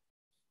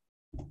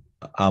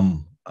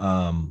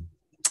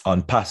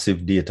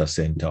Onpassive data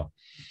center,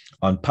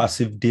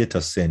 Onpassive data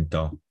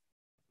center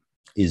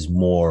is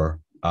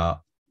more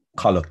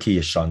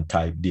colocation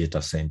type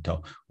data center,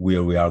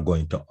 where we are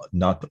going to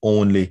not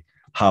only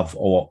have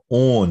our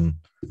own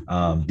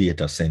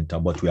data center,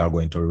 but we are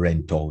going to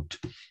rent out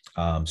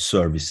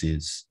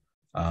services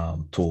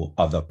to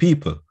other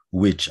people,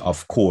 which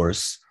of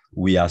course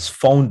we as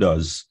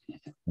founders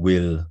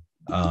will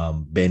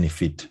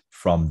benefit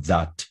from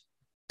that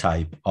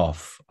type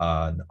of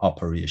an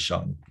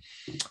operation.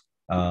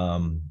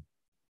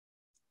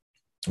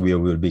 We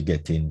will be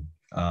getting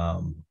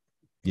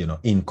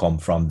income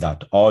from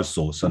that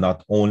also. So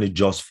not only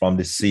just from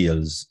the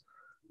sales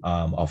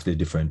of the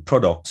different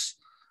products,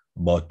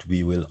 but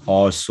we will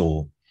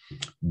also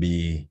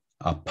be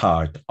a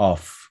part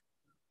of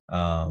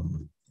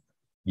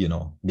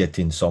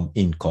getting some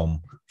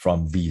income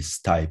from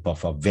this type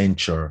of a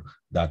venture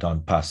that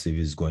Onpassive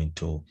is going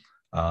to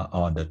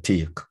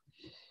undertake.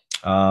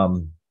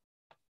 And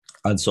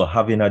so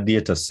having a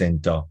data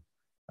center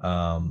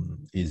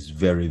is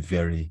very,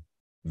 very,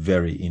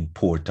 very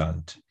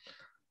important.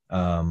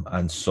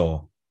 And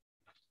so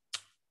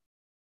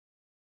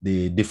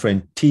the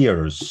different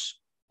tiers,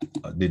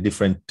 the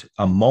different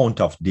amount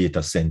of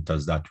data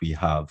centers that we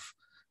have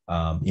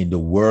in the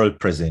world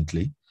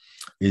presently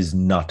is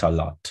not a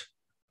lot,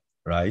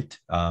 right?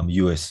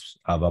 US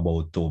have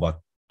about over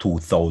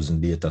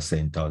 2,000 data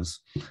centers,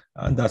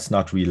 and that's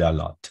not really a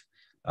lot.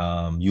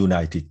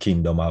 United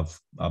Kingdom have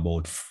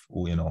about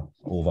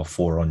over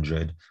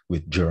 400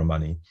 with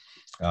Germany.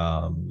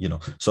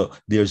 So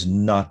there's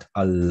not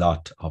a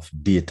lot of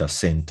data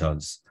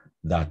centers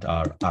that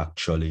are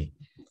actually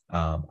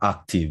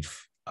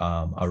active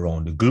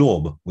around the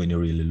globe when you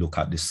really look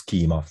at the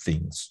scheme of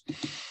things.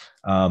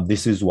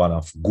 This is one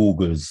of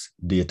Google's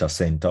data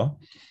center,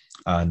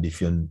 and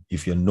if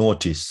you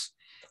notice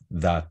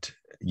that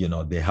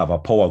they have a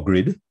power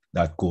grid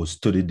that goes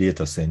to the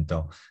data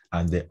center,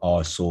 and they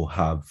also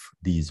have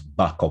these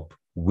backup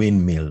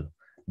windmill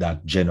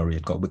that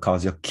generate,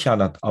 because you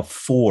cannot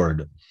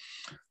afford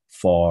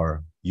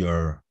for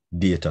your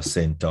data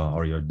center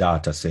or your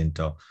data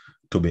center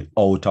to be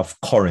out of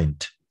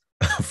current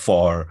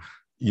for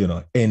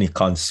any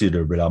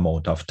considerable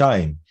amount of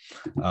time,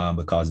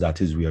 because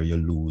that is where you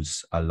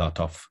lose a lot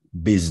of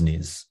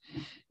business.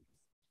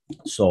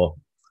 So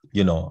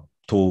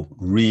to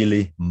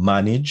really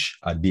manage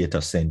a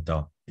data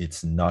center,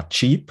 it's not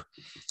cheap,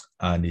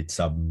 and it's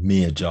a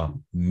major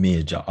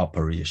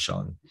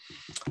operation,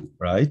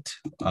 right?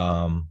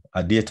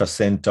 A data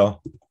center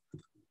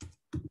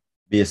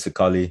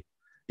basically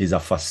is a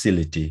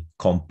facility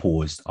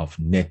composed of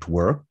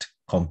networked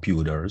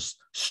computers,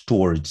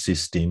 storage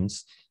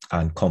systems,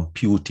 and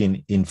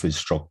computing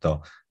infrastructure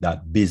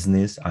that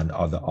business and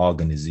other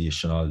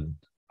organizations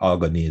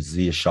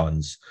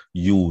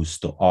use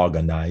to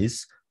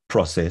organize,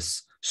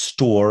 process,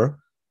 store,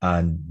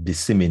 and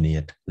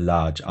disseminate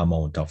large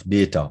amount of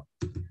data.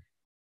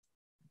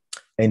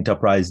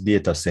 Enterprise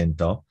data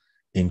center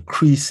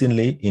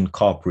increasingly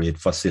incorporate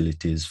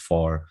facilities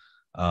for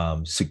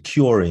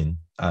securing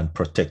and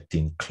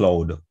protecting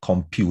cloud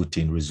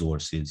computing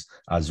resources,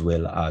 as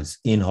well as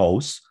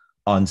in-house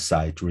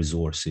on-site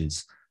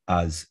resources,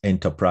 as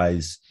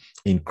enterprise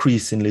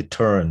increasingly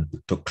turn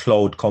to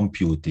cloud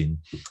computing.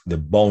 The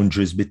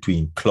boundaries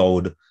between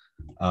cloud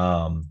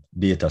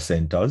data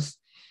centers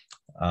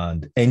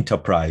and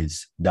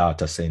enterprise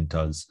data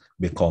centers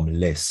become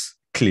less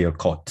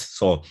clear-cut.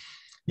 So,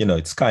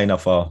 it's kind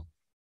of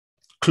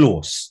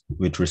close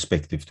with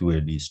respect to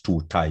where these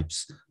two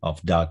types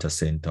of data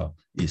center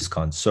is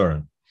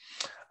concerned.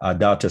 A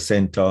data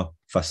center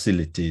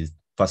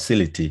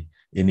facility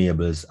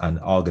enables an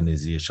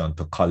organization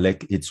to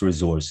collect its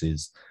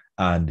resources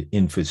and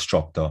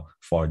infrastructure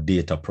for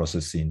data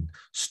processing,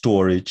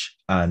 storage,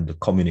 and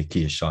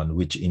communication,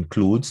 which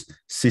includes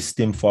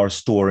system for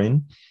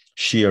storing,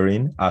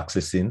 sharing,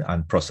 accessing,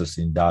 and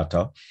processing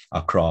data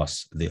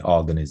across the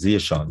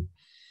organization.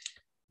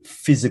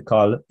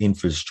 Physical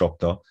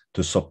infrastructure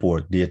to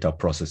support data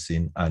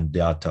processing and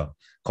data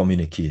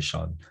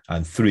communication.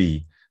 And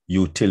 3,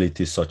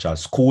 utilities such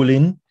as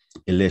cooling,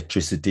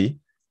 electricity,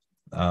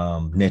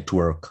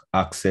 network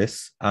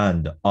access,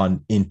 and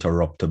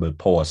uninterruptible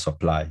power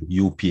supply,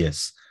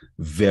 UPS,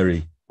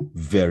 very,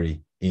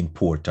 very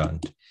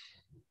important.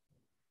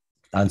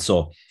 And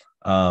so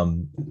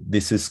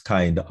this is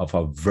kind of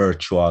a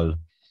virtual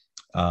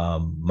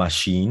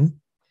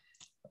machine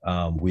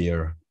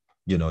where,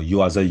 you know,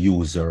 you as a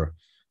user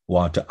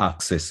want to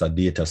access a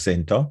data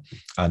center.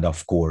 And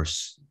of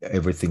course,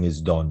 everything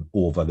is done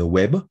over the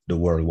web, the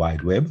World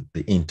Wide Web,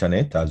 the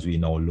internet, as we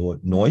now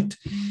know it.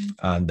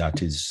 And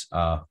that is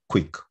a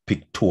quick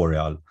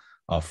pictorial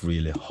of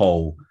really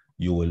how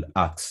you will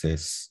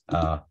access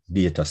a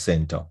data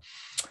center.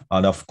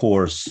 And of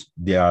course,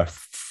 there are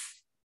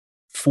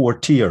 4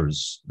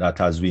 tiers that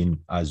has been,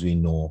 as we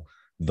know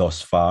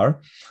thus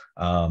far.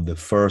 The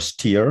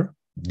first tier,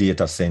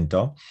 data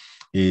center,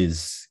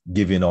 is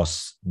giving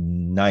us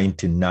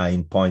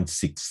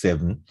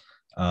 99.67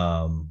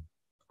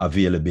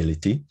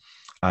 availability.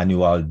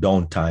 Annual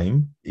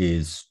downtime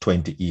is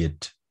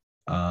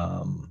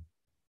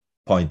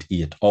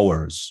 28.8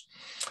 hours.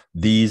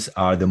 These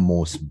are the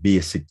most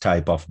basic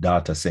type of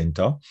data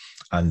center,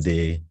 and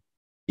they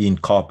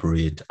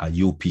incorporate a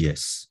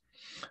UPS.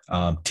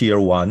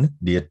 Tier 1,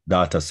 the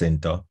data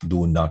center,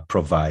 do not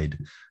provide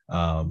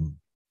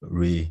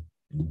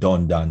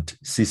redundant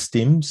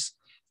systems,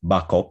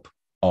 backup,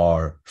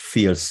 or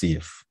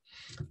fail-safe.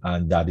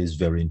 And that is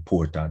very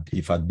important.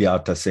 If a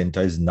data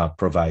center is not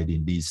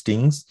providing these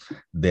things,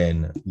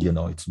 then, you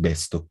know, it's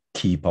best to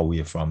keep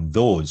away from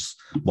those.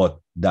 But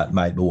that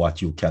might be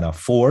what you can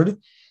afford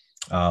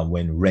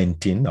when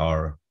renting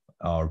or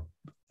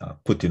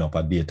putting up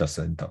a data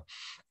center.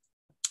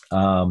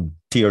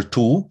 Tier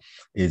 2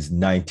 is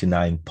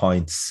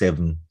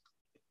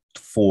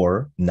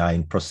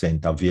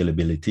 99.749%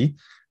 availability.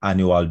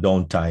 Annual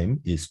downtime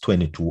is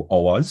 22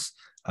 hours.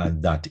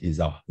 And that is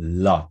a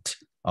lot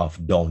of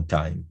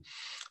downtime.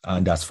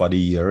 And that's for the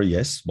year,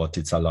 yes, but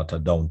it's a lot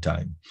of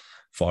downtime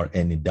for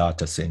any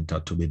data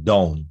center to be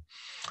down.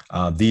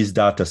 These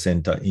data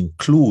center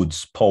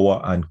includes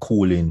power and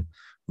cooling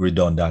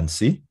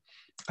redundancy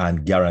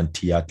and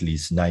guarantee at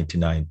least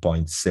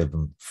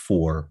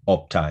 99.74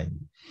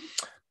 uptime.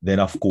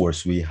 Then, of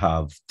course, we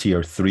have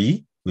tier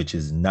 3, which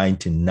is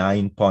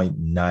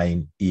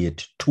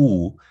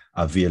 99.982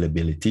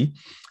 availability.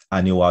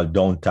 Annual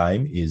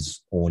downtime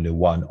is only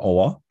 1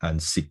 hour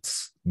and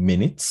 6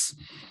 minutes,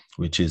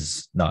 which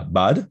is not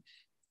bad.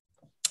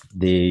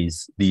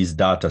 These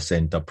data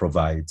center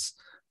provides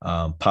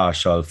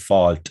partial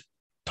fault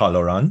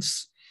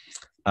tolerance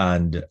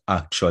and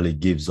actually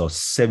gives us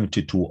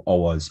 72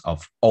 hours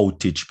of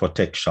outage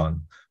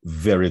protection.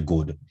 Very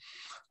good,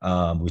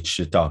 which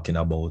you're talking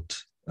about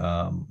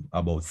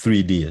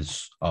 3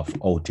 days of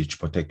outage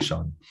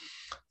protection.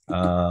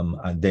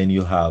 And then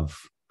you have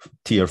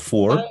tier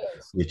 4,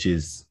 which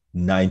is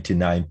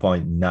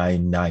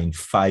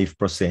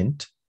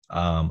 99.995%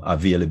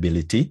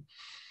 availability.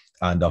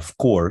 And of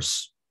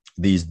course,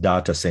 these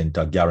data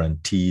center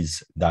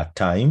guarantees that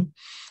time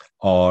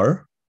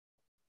are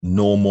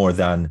no more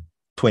than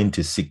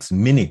 26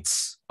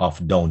 minutes of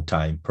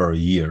downtime per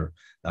year.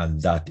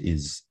 And that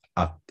is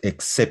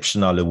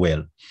exceptionally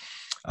well.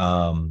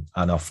 And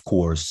of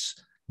course,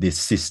 the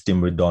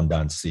system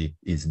redundancy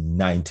is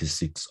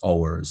 96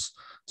 hours.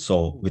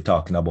 So we're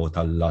talking about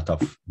a lot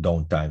of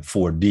downtime,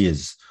 4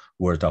 days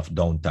worth of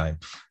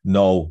downtime.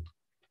 Now,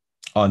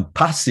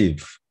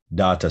 Onpassive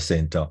data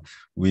center,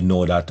 we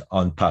know that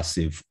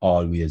Onpassive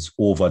always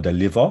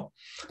over-deliver.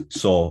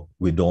 So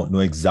we don't know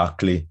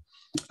exactly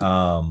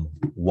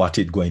what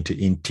it's going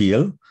to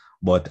entail,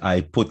 but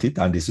I put it,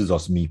 and this is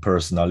just me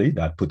personally,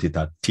 that put it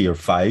at tier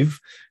 5,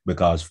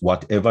 because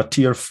whatever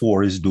tier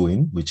 4 is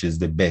doing, which is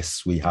the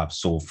best we have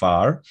so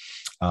far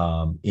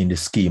in the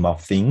scheme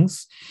of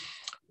things,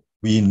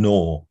 we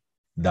know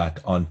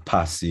that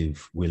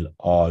Onpassive will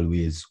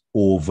always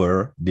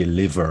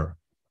over-deliver.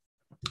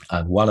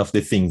 And one of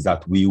the things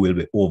that we will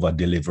be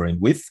over-delivering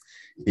with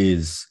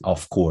is,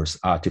 of course,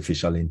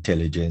 artificial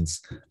intelligence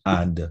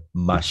and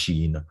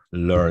machine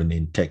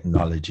learning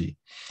technology.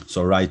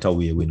 So right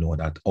away, we know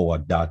that our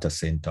data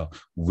center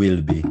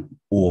will be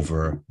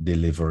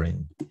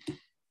over-delivering.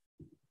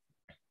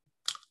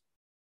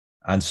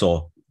 And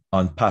so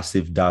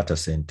Onpassive data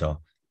center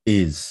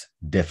is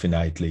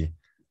definitely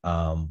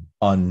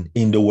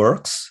in the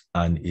works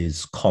and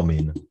is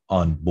coming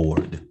on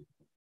board.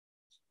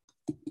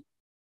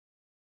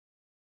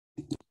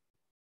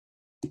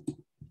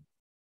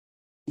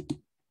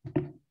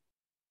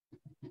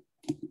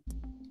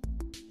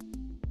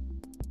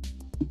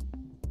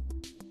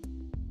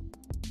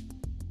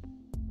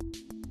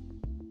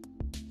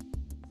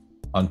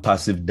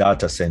 Onpassive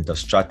data center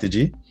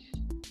strategy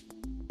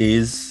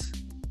is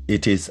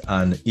It is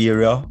an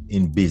area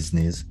in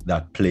business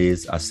that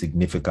plays a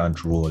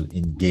significant role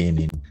in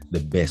gaining the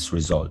best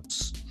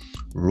results.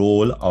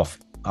 Role of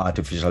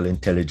artificial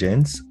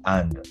intelligence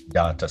and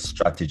data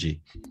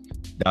strategy.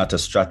 Data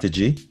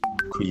strategy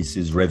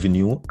increases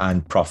revenue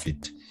and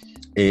profit.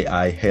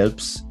 AI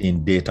helps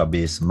in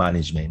database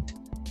management.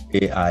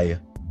 AI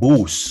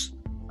boosts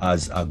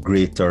as a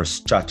greater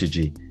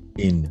strategy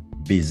in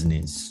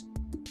business.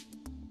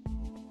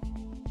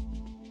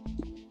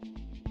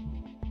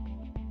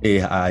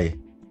 AI,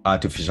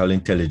 artificial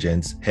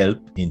intelligence, help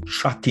in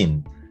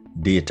tracking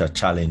data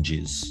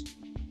challenges.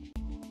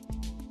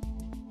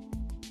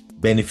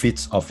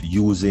 Benefits of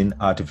using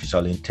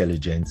artificial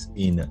intelligence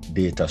in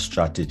data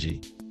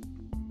strategy.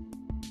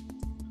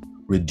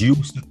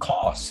 Reduce the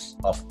cost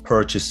of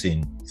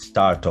purchasing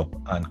startup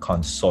and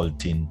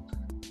consulting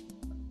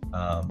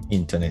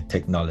internet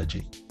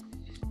technology.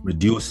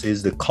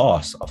 Reduces the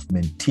cost of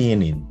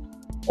maintaining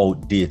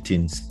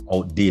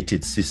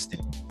outdated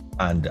systems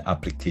and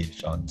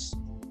applications.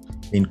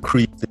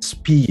 Increase the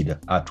speed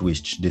at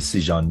which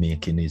decision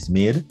making is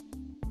made.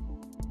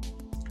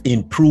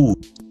 Improve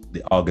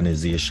the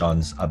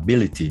organization's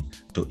ability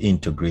to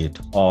integrate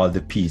all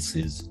the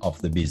pieces of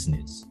the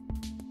business.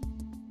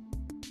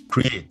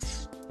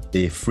 Creates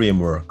a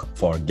framework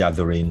for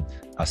gathering,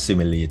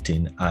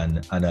 assimilating,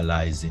 and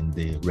analyzing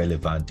the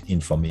relevant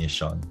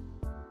information.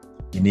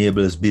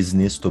 Enables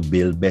business to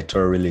build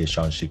better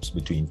relationships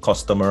between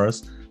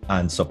customers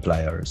and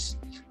suppliers.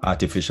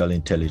 Artificial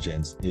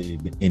intelligence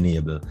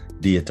enable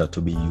data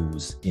to be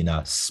used in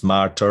a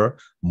smarter,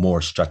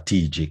 more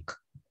strategic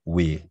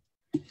way.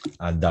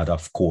 And that,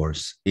 of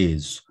course,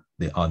 is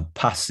the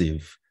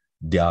Onpassive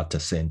data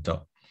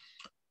center.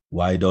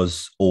 Why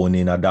does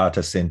owning a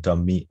data center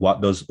mean? What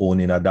does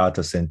owning a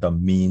data center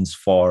means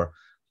for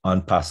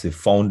Onpassive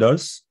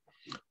founders?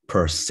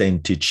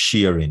 Percentage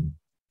sharing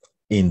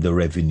in the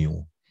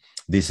revenue.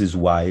 This is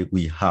why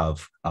we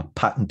have a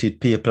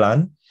patented pay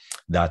plan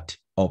that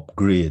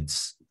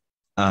upgrades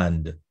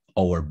and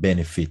our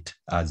benefit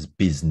as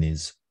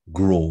business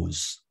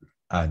grows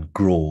and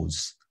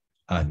grows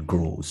and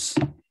grows.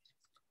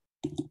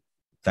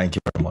 Thank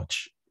you very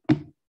much.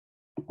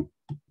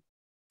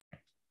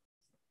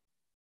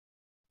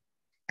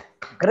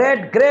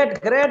 Great,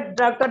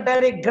 Dr.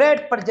 Derek,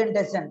 great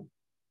presentation.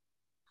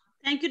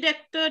 Thank you,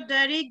 Dr.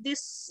 Derek,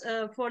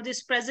 for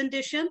this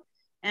presentation.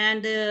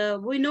 And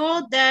we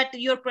know that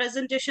your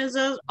presentations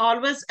are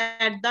always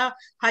at the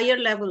higher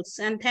levels.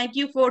 And thank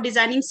you for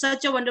designing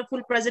such a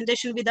wonderful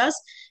presentation with us.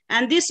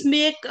 And this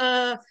make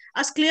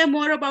us clear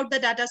more about the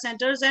data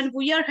centers. And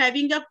we are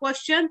having a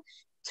question,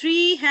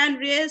 3 hand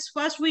raised.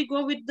 First, we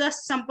go with the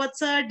Sampath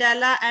sir,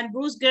 Della, and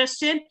Bruce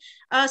Gersten.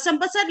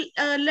 Sampath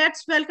sir,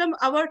 let's welcome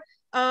our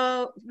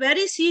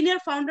very senior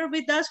founder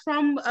with us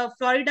from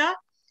Florida,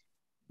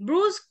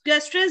 Bruce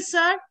Gersten,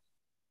 sir.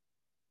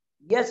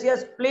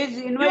 Yes, please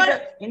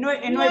invite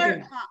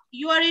him.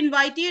 You are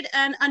invited,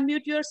 and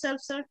unmute yourself,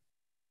 sir.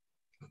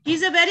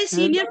 He's a very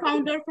senior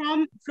founder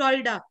from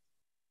Florida.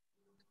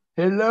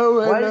 Hello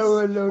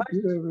to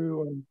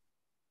everyone.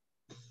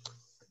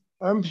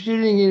 I'm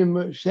sitting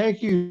in,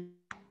 thank you.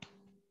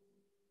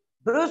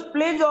 Bruce,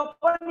 please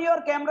open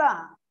your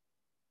camera.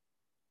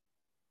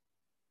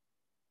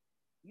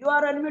 You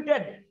are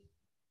unmuted.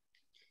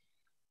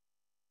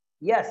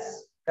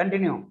 Yes,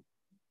 continue.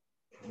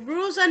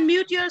 Bruce,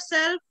 unmute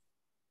yourself.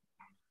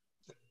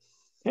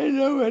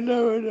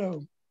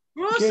 Hello.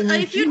 Bruce,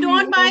 if you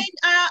don't mind,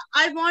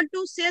 I want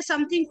to say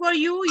something for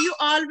you. You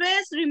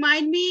always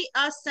remind me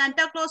of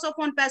Santa Claus of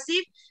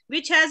Onpassive,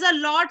 which has a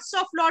lots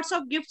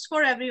of gifts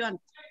for everyone.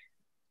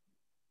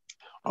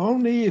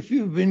 Only if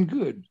you've been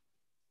good.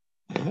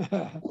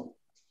 But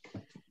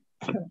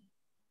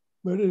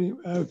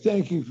anyway,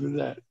 thank you for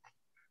that.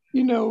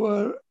 You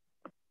know,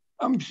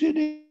 I'm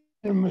sitting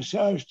in a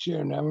massage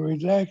chair now, I'm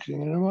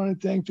relaxing, and I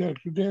want to thank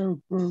Dr. Derek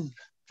for a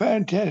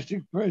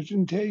fantastic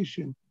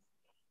presentation.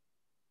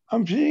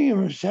 I'm sitting in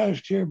a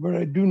massage chair, but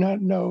I do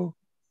not know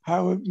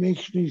how it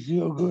makes me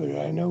feel good.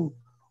 I know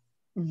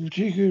the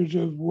particulars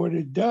of what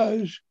it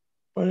does,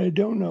 but I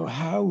don't know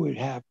how it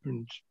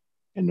happens.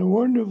 And the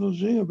wonderful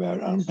thing about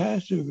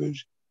Onpassive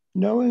is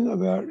knowing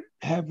about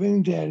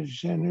having data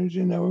centers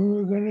and knowing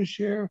we're going to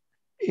share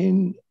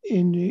in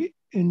the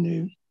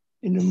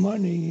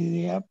money, in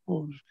the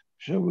apples,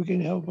 so we can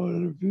help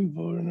other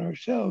people and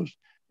ourselves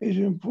is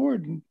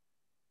important.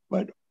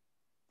 But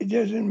it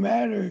doesn't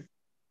matter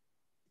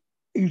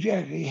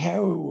exactly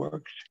how it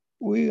works.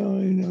 We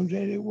only know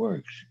that it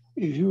works.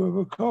 If you have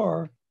a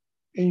car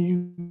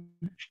and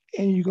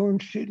you go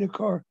and sit in the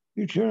car,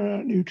 you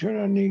turn on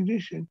the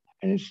ignition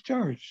and it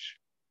starts.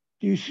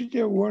 Do you sit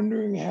there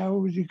wondering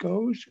how it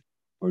goes,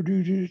 or do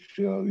you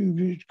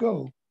just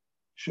go?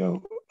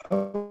 So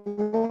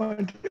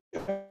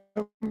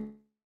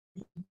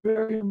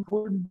very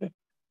important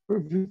for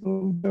people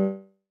who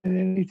don't know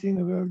anything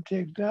about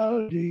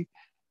technology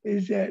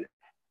is that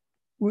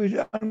with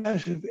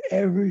Onpassive,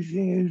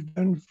 everything is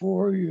done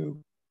for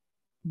you.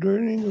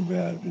 Learning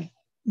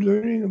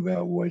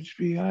about what's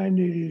behind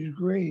it is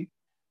great,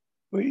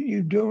 but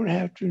you don't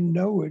have to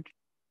know it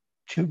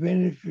to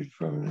benefit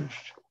from this,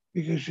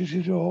 because this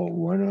is all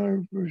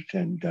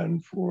 100%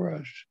 done for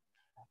us.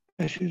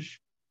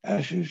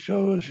 Ashes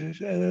Solis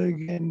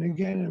again and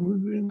again, and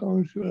we've been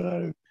going through a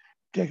lot of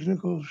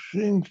technical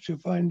things to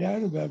find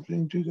out about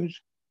things,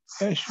 because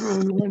Ash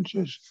really wants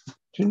us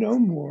to know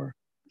more.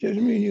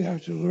 Doesn't mean you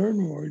have to learn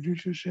more. You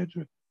just have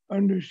to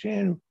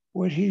understand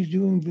what he's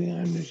doing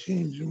behind the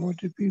scenes and what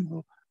the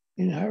people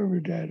in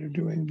Harvard are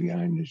doing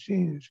behind the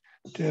scenes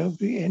to help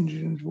the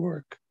engines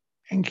work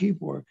and keep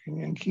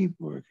working and keep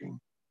working.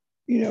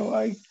 You know,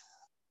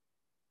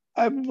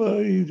 I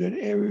believe that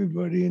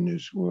everybody in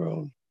this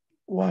world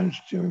wants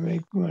to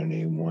make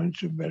money and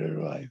wants a better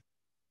life.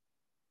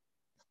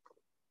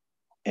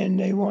 And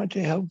they want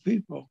to help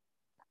people.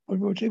 But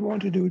what they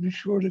want to do is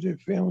ensure that their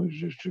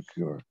families are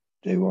secure.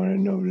 They want to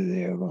know that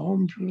they have a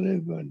home to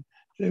live in.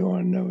 They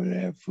want to know that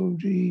they have food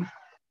to eat.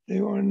 They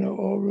want to know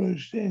all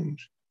those things.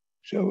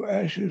 So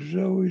Ash has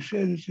always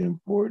said it's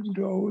important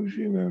to always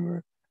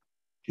remember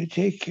to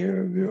take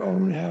care of your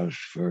own house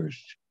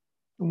first.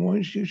 And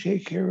once you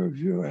take care of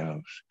your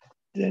house,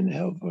 then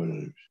help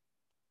others.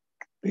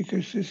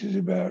 Because this is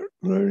about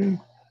learning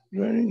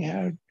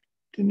how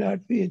to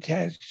not be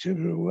attached to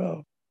the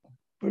wealth,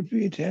 but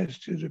be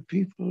attached to the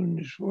people in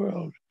this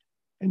world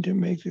and to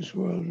make this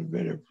world a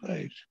better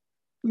place.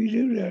 We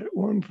do that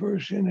one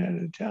person at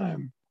a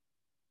time.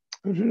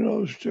 There's an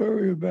old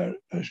story about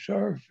a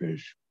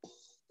starfish.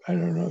 I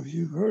don't know if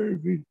you've heard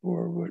it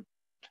before, but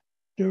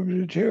there was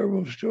a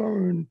terrible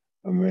storm and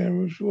a man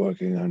was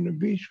walking on the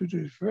beach with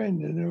his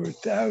friend, and there were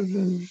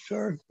thousands of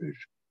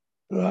starfish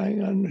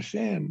lying on the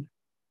sand.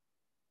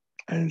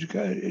 And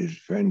his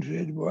friend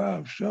said,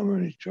 "Wow, so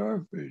many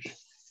starfish."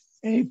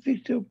 And he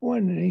picked up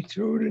one and he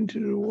threw it into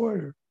the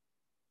water.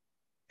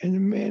 And the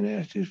man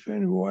asked his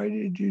friend, "Why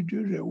did you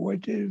do that?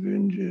 What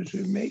difference does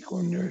it make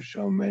when there are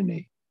so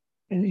many?"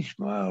 And he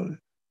smiled.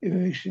 "It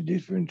makes a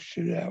difference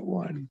to that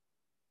one."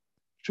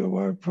 So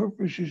our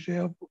purpose is to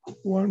help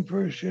one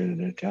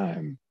person at a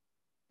time,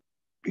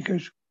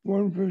 because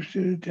one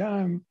person at a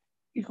time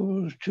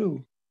equals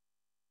two.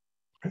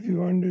 If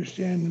you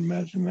understand the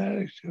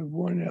mathematics of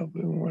one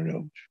helping one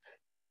helps,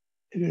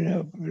 it can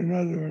help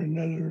another,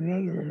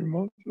 and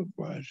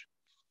multiplies.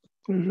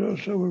 There's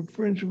also a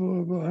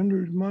principle of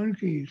 100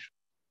 monkeys,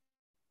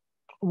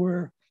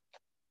 where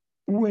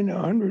when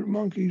 100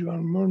 monkeys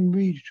on one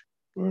beach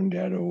learned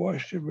how to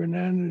wash their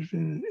bananas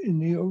in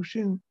the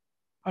ocean,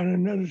 on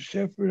another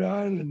separate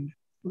island,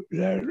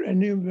 without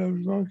any of those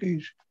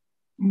monkeys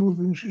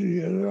moving to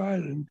the other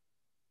island,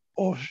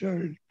 all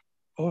started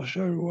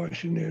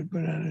washing their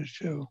bananas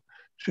too.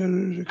 So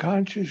there's a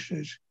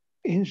consciousness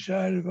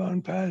inside of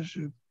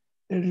Onpassive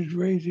that is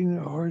raising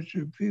the hearts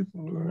of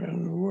people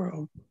around the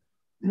world.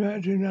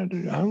 Imagine not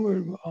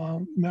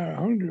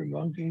 100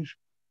 monkeys,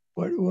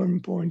 but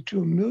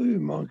 1.2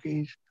 million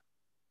monkeys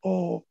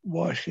all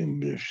washing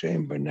the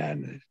same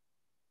bananas.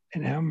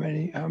 And how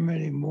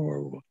many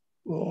more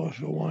will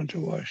also want to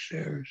wash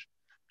theirs?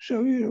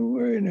 So,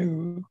 we're in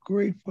a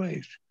great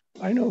place.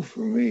 I know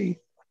for me,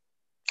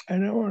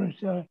 and I want to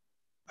say,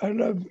 I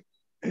love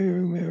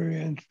hearing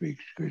Marianne speak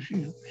because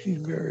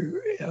she's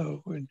very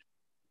eloquent.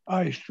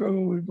 I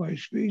struggle with my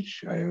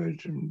speech. I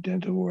had some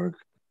dental work.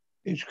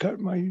 It's cut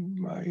my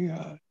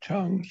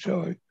tongue,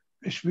 so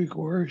I speak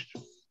worse.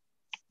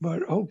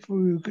 But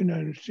hopefully you can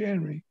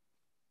understand me.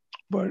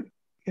 But,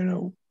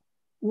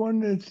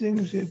 one of the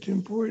things that's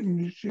important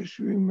is just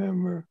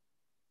remember,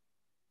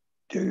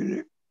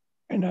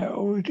 and I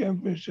always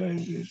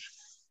emphasize this,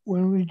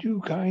 when we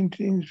do kind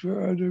things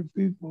for other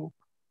people,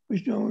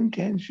 with no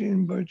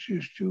intention but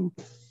just to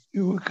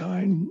do a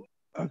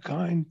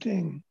kind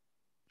thing,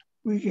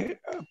 we get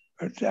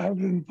a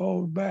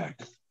thousandfold back.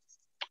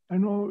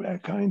 And all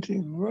that kind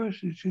thing for us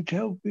is to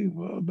tell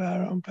people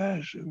about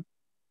Onpassive.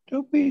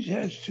 Don't be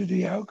attached to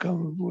the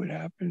outcome of what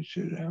happens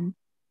to them.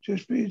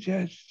 Just be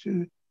attached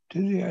to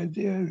the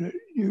idea that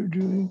you're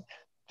doing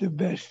the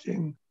best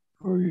thing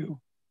for you.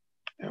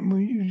 And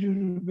when you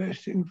do the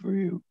best thing for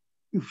you,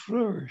 you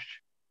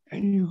flourish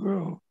and you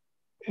grow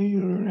and you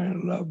learn how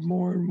to love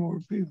more and more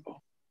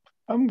people.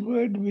 I'm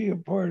glad to be a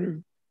part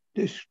of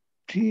this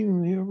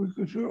team here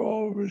because we're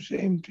all the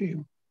same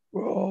team.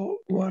 We're all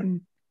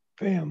one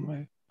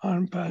family,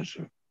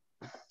 Onpassive.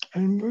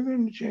 And we're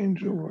going to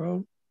change the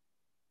world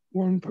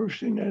one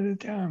person at a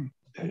time.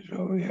 That's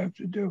all we have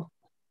to do.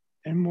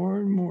 And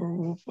more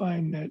we'll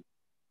find that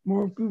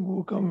more people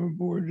will come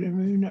aboard. They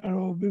may not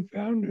all be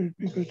founders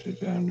because the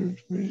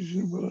founders'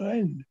 position will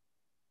end,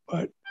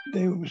 but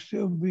they will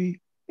still be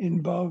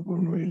involved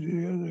one way or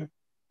the other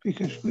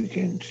because we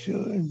can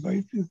still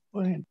invite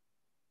people in.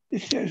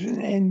 This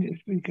doesn't end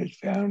just because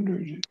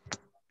founders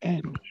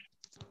end.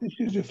 This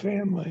is a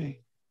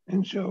family.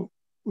 And so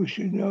we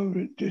should know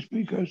that just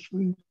because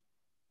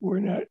we're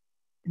not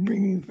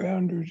bringing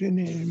founders in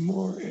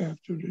anymore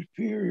after this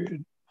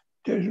period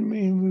doesn't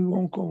mean we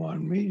won't go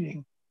on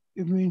meeting.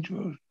 It means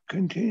we'll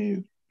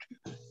continue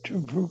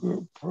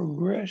to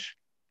progress,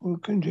 we'll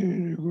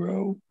continue to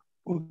grow,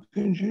 we'll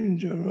continue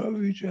to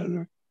love each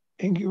other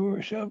and give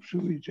ourselves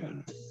to each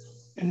other.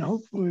 And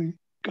hopefully,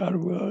 God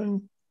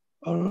willing,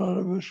 a lot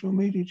of us will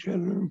meet each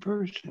other in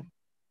person.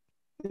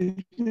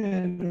 Isn't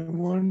that a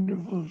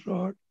wonderful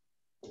thought,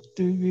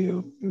 to be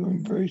able to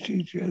embrace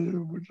each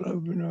other with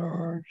love in our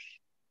hearts?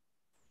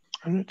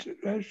 And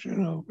that's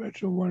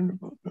a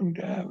wonderful thing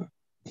to have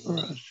for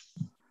us.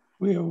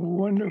 We have a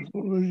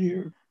wonderful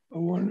leader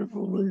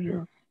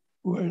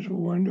who has a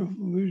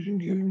wonderful vision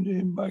given to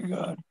him by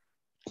God.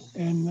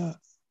 And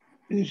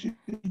this is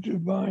a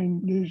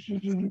divine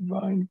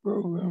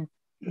program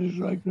that is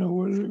like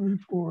no other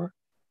before.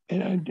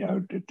 And I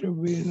doubt that there'll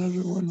be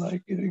another one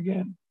like it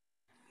again.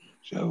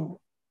 So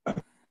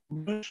I'm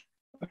blessed,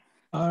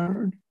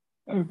 honored,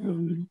 I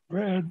feel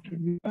proud to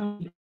be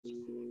founder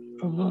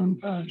of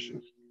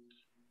Onpassive.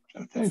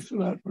 So thanks a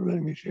lot for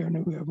letting me share. I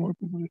know we have more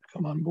people that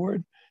come on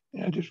board.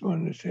 And I just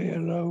wanted to say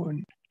hello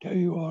and tell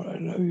you all I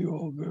love you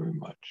all very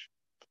much.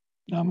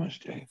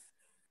 Namaste.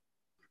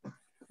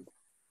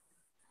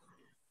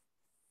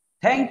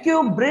 Thank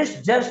you ब्रिश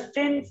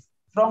Justin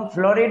from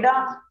Florida.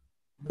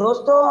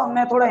 दोस्तों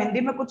मैं थोड़ा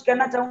हिंदी में कुछ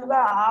कहना चाहूंगा।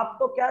 आप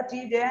तो क्या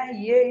चीज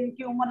है, ये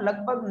इनकी उम्र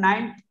लगभग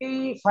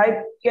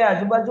 95 के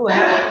आजू-बाजू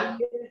है।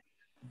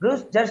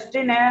 ब्रूस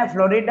जस्टिन है,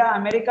 फ्लोरिडा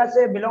अमेरिका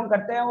से बिलोंग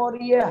करते हैं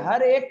और ये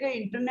हर एक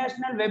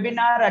इंटरनेशनल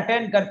वेबिनार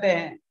अटेंड करते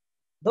हैं।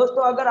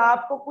 दोस्तों अगर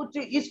आपको कुछ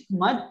इस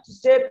मंच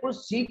से कुछ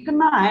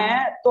सीखना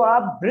है तो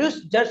आप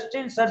ब्रूस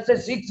जस्टिन सर से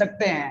सीख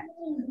सकते हैं।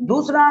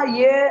 दूसरा,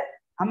 ये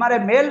हमारे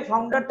मेल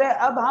फाउंडर थे।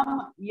 अब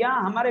हम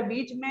यहाँ हमारे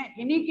बीच में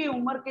इन्हीं की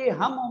उम्र की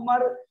हम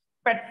उम्र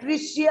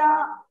पैट्रिशिया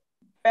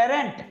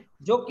पेरेंट,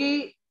 जो कि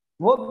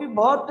वो भी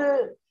बहुत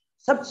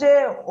सबसे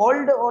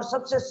ओल्ड और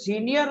सबसे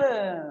सीनियर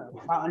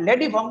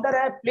लेडी फाउंडर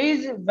है।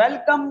 Please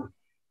welcome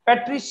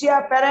Patricia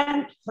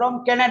parent from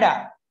Canada.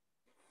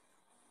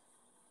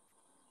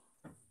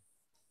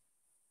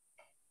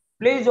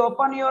 Please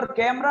open your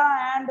camera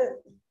and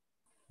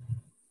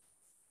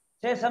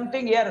say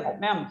something here,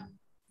 ma'am.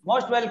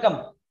 Most welcome.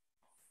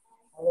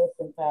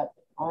 Listen, Pat,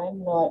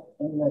 I'm not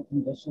in the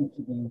condition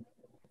to be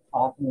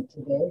talking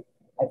today.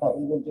 I thought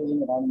we were doing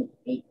it on the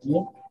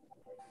 18th.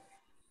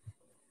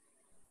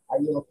 Are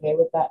you okay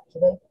with that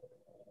today?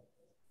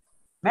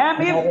 Ma'am,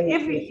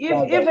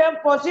 if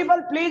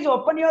possible, please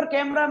open your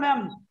camera,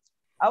 ma'am.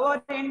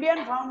 Our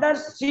Indian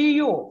founders see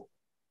you.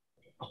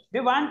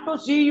 We want to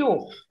see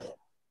you.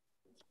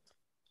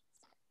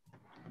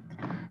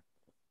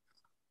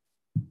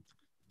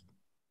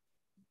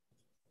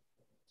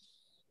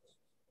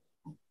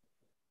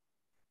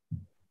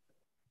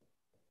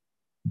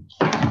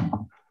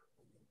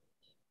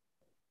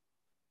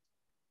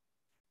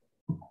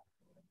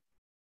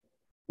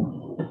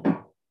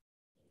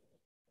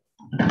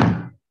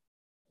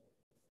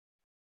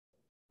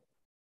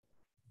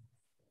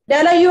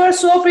 Della, you are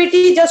so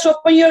pretty. Just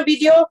open your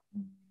video.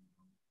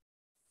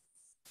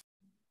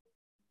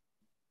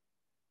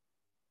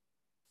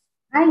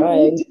 Hi.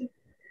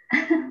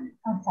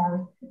 I'm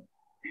sorry.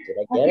 Did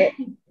I get it?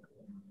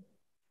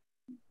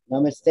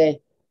 Namaste.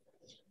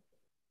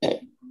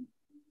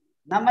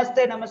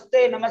 Namaste, namaste,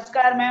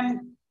 namaskar, ma'am.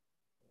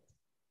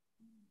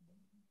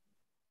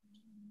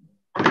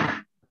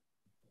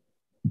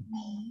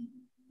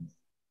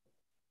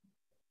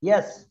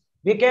 Yes,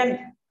 we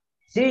can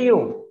see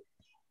you.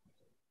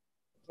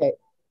 Okay.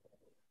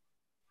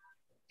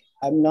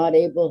 I'm not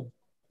able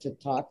to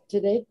talk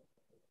today.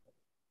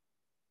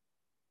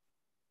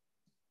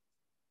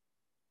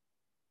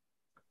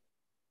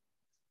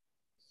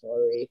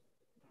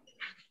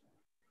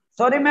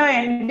 Sorry,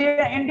 मैं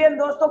Indian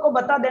दोस्तों को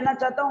बता देना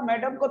चाहता हूँ,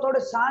 madam को थोड़े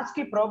सांस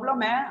की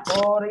प्रॉब्लम है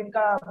और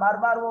इनका बार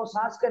बार वो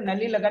सांस के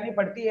नली लगानी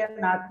पड़ती है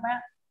नाक में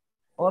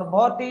और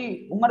बहुत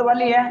ही उम्र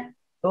वाली है।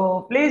 तो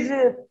प्लीज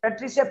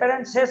पैट्रिशिया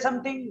पेरेंट्स से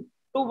something,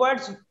 2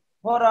 words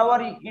for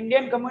our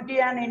Indian community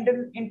and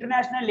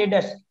international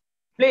leaders,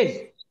 please.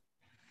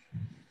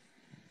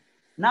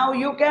 Now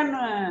you can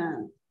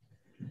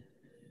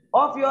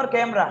of your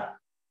camera,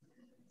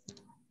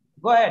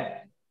 go ahead.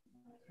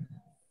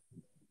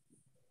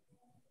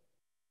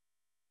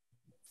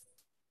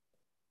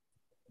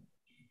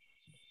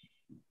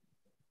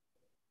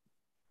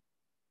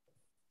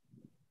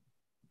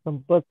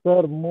 Sampath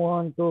sir, move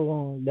on to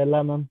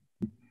Della ma'am.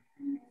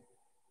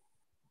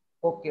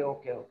 Okay,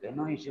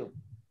 no issue.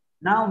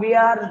 Now we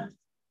are.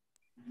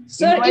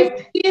 Sir,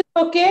 if it is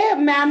okay,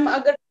 ma'am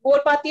अगर बोल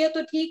पाती है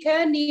तो ठीक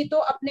है, नहीं तो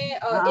अपने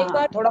एक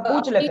बार थोड़ा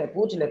पूछ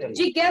लेते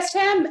जी गेस्ट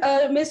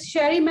हैं मिस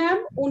शेरी मैम,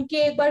 उनके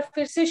एक बार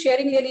फिर से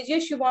शेयरिंग ले लीजिए।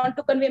 She want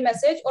to convey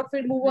message और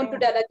फिर मूव ऑन टू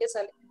डेला के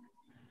साथ।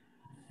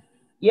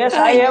 Yes, I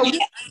have.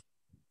 Yeah.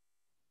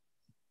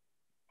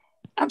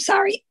 I'm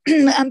sorry.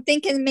 I'm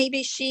thinking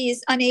maybe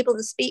she's unable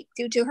to speak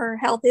due to her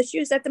health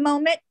issues at the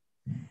moment.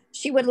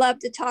 She would love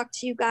to talk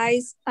to you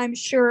guys. I'm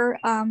sure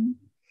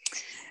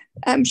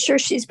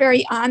she's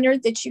very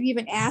honored that you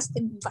even asked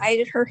and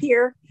invited her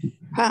here.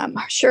 I'm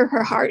sure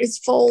her heart is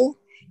full,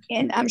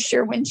 and I'm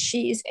sure when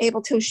she's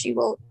able to, she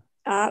will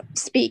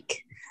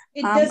speak.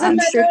 It doesn't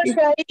matter,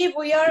 Shari,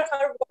 we are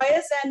her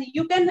voice, and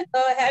you can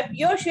have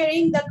your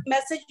sharing the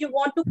message you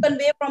want to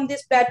convey from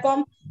this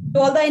platform to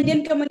all the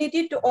Indian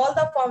community, to all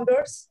the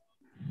founders.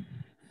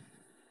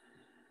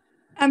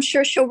 I'm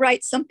sure she'll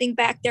write something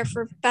back there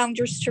for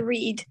founders to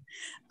read.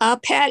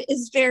 Pat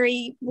is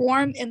very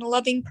warm and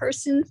loving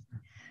person.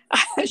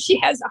 She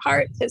has a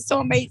heart that's so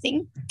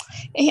amazing.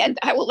 And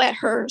I will let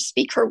her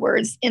speak her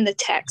words in the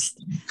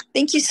text.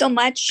 Thank you so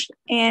much.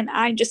 And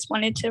I just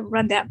wanted to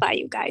run that by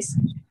you guys.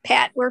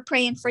 Pat, we're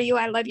praying for you.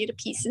 I love you to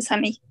pieces,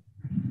 honey.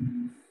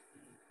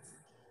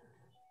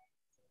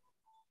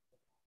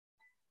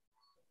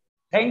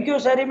 Thank you,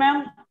 Sari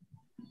ma'am.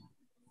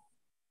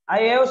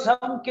 I have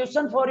some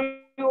question for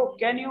you.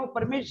 Can you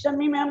permission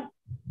me, ma'am?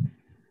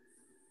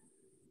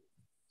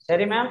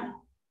 Sari ma'am?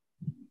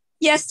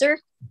 Yes, sir.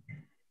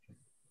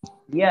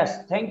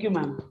 Yes, thank you,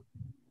 ma'am.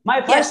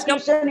 My first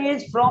question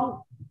is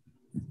for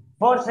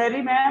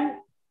Sari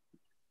ma'am.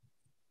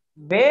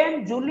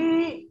 When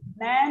Julie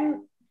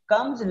Nan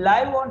comes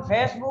live on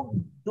Facebook,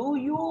 do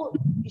you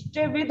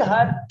stay with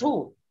her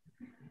too?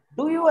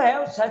 Do you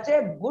have such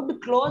a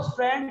good close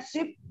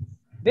friendship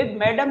with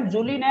Madam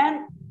Julie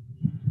Nan?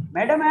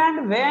 Madam,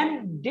 and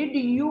when did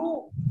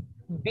you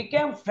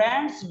become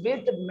friends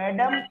with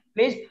Madam?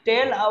 Please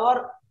tell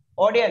our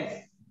audience.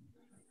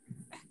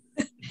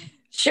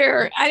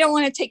 Sure. I don't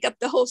want to take up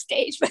the whole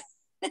stage, but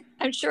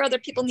I'm sure other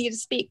people need to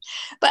speak.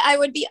 But I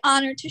would be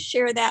honored to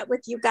share that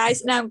with you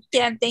guys. And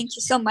again, thank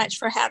you so much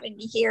for having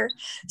me here.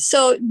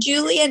 So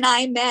Julie and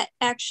I met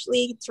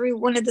actually through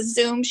one of the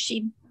Zooms.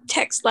 She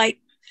texts like,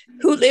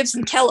 who lives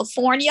in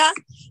California.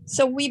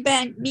 So we've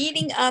been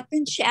meeting up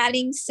and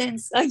chatting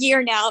since a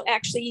year now.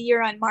 Actually, a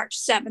year on March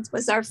 7th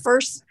was our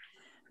first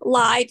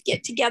live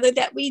get together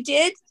that we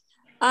did.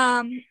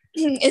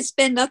 It's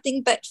been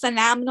nothing but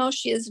phenomenal.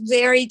 She is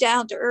very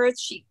down to earth.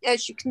 She,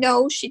 as you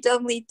know, she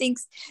definitely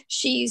thinks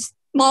she's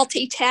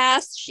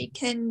multitask. She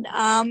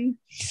can,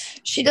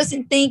 she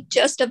doesn't think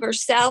just of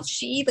herself.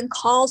 She even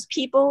calls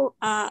people.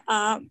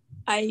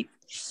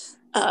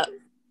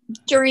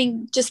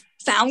 During just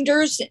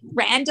founders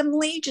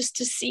randomly just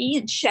to see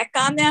and check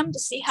on them to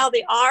see how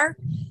they are,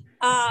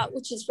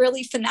 which is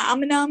really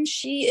phenomenal.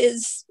 She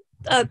is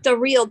the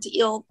real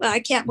deal. I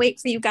can't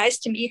wait for you guys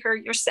to meet her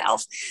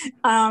yourself.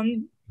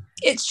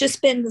 It's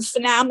just been a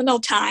phenomenal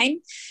time.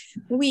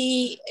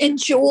 We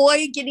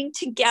enjoy getting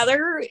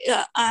together,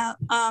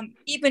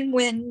 even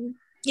when,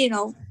 you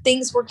know,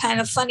 things were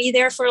kind of funny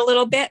there for a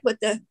little bit with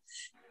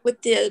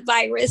the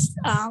virus.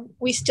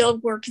 We still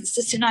were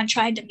consistent on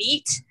trying to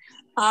meet.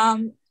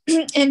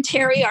 And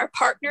Terry, our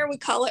partner, we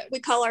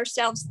call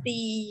ourselves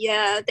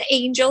the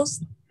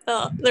Angels.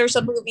 There's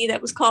a movie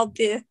that was called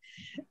the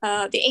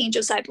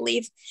Angels, I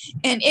believe.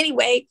 And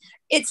anyway,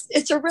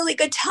 it's a really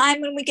good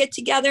time when we get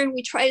together and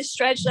we try to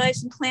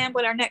strategize and plan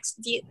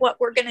what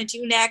we're going to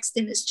do next.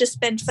 And it's just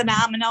been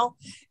phenomenal.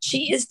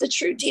 She is the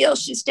true deal.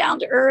 She's down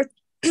to earth.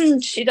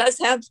 She does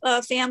have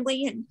a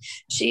family and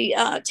she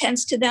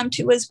tends to them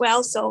too as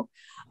well. So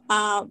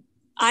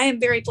I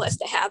am very blessed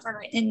to have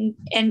her.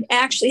 And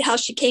actually how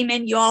she came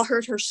in, you all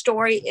heard her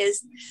story,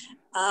 is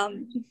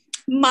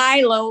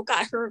Milo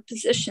got her a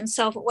position.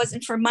 So if it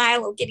wasn't for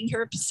Milo getting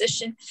her a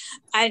position,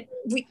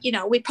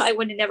 we probably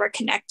would have never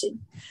connected.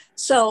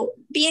 So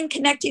being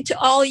connected to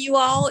all of you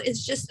all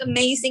is just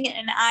amazing.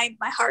 And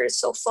my heart is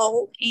so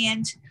full.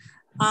 And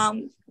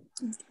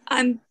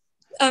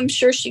I'm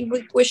sure she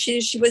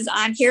wishes she was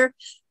on here,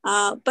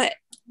 but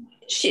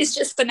she's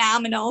just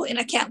phenomenal. And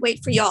I can't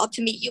wait for y'all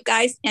to meet you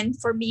guys and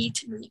for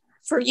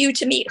you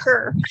to meet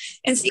her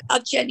and see how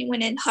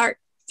genuine and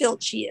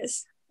heartfelt she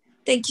is.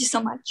 Thank you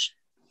so much.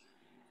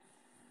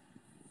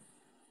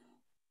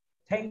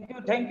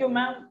 Thank you,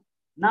 ma'am.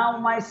 Now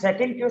my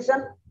second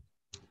question.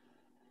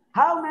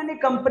 How many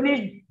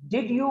companies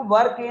did you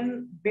work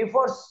in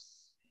before,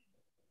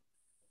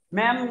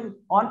 ma'am,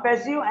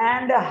 Onpassive,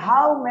 and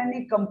how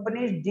many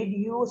companies did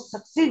you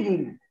succeed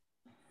in?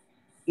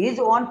 Is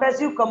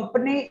Onpassive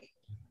company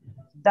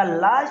the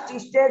last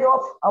stage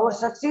of our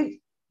success?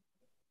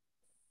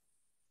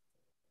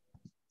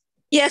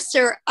 Yes,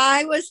 sir.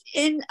 I was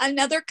in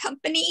another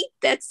company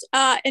that's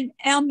an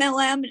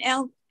MLM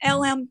and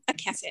LM. I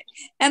can't say it.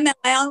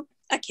 MLM.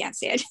 I can't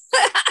say it.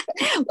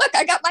 Look,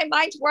 I got my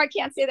mind where I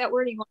can't say that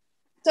word anymore.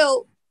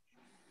 So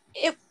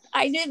if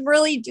I didn't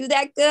really do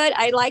that good,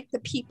 I liked the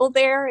people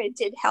there. It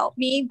did help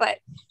me, but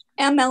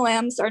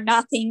MLMs are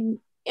nothing.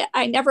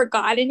 I never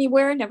got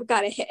anywhere, never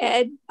got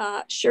ahead.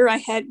 Sure, I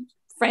had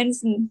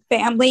friends and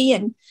family,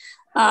 and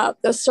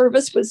the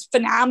service was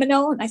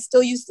phenomenal, and I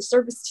still use the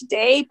service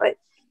today, but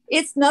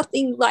it's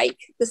nothing like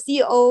the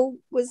CEO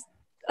was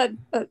a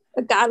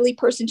godly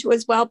person too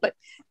as well. But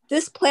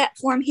this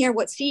platform here,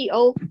 what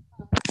CEO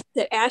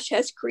that Ash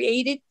has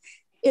created,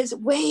 is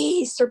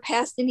way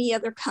surpassed any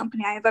other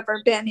company I have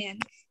ever been in.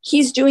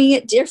 He's doing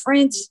it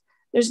different.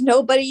 There's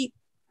nobody,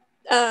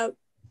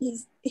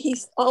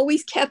 he's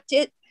always kept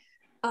it.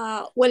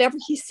 Whatever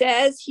he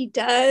says, he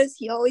does.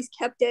 He always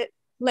kept it,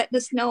 letting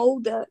us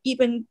know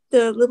even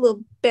the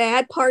little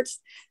bad parts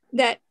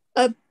that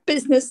a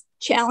business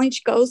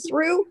challenge goes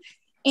through.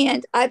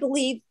 And I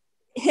believe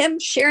him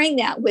sharing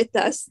that with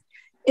us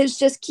is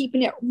just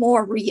keeping it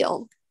more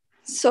real.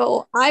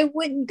 So I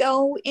wouldn't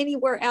go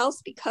anywhere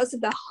else because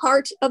of the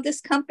heart of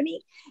this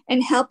company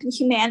and helping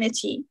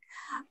humanity.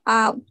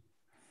 I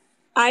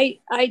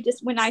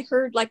just, when I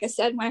heard, like I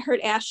said, when I heard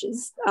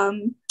Ash's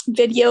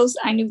videos,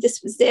 I knew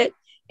this was it.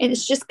 And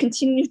it's just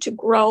continued to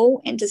grow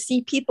and to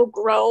see people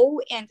grow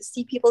and to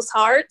see people's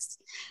hearts.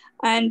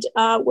 And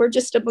we're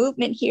just a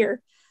movement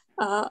here,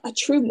 a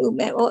true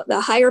movement. Well,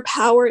 the higher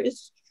power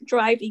is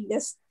driving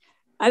this.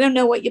 I don't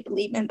know what you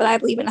believe in, but I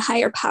believe in a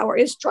higher power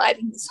is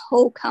driving this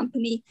whole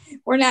company.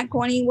 We're not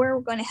going anywhere.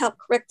 We're going to help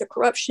correct the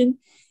corruption.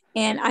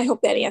 And I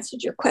hope that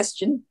answered your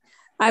question.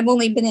 I've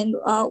only been in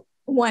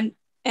one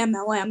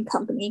MLM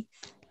company,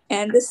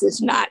 and this is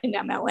not an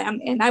MLM.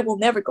 And I will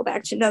never go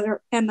back to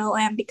another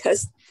MLM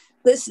because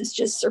this is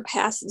just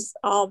surpasses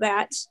all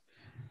that.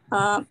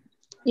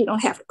 You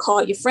don't have to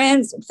call your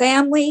friends and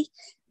family.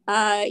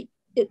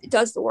 It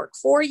does the work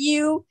for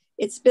you.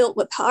 It's built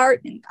with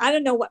heart. And I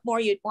don't know what more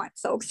you'd want,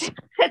 folks.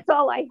 That's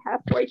all I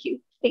have for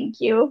you. Thank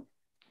you.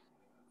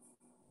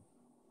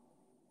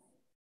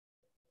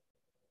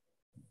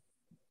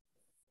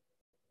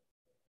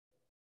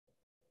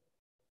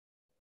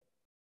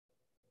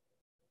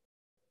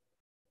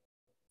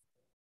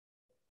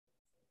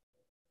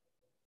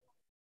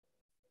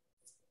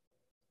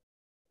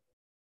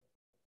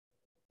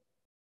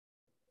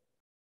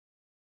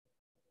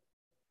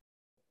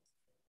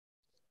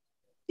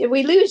 Did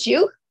we lose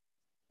you?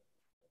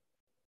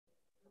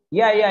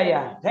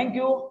 Yeah. Thank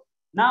you.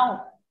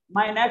 Now,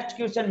 my next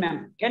question,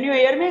 ma'am. Can you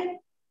hear me?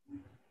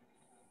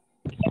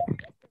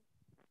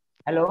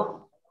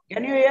 Hello?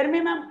 Can you hear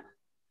me, ma'am?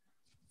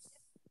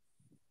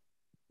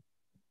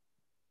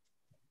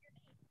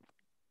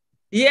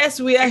 Yes,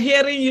 we are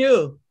hearing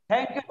you.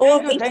 Thank you.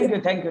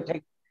 Thank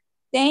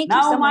you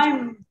Now, so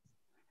much.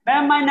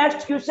 my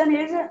next question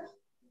is,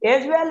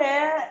 as well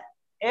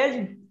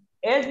as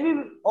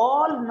we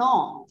all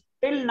know,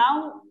 till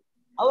now,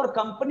 our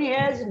company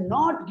has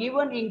not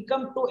given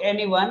income to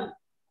anyone.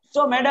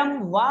 So,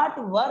 madam, what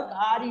work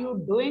are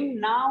you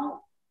doing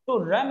now to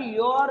run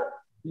your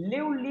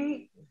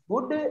livelihood,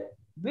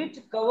 which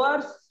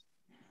covers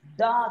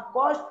the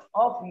cost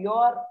of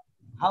your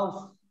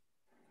house?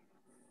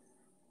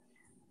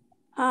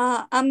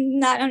 I'm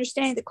not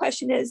understanding. The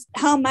question is,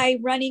 how am I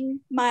running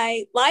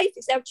my life?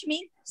 Is that what you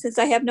mean? Since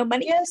I have no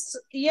money?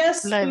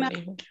 Yes,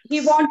 ma'am.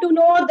 He want to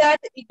know that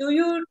do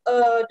you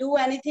do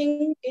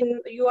anything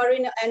you are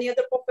in any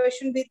other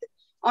profession with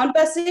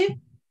Onpassive?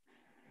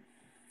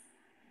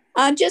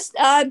 I'm just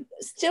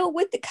still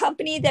with the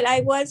company that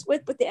I was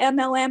with the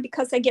MLM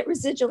because I get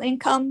residual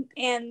income,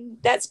 and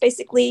that's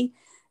basically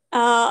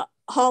all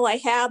I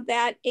have.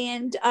 That,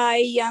 and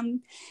I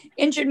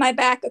injured my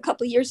back a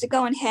couple of years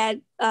ago and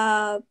had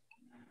I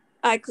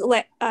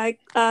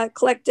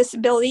collect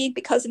disability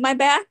because of my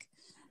back.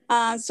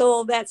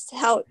 So that's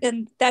how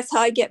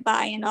I get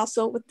by, and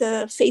also with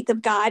the faith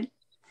of God.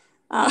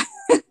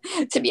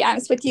 To be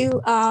honest with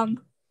you,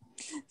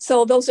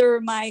 so those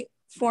are my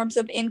forms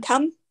of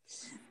income.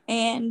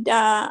 And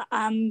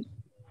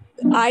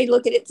I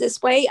look at it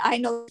this way. I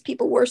know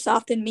people worse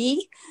off than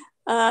me.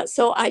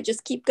 So I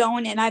just keep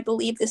going, and I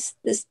believe this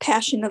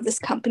passion of this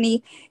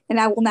company, and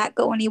I will not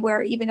go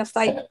anywhere, even if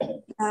I,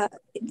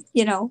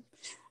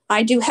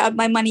 I do have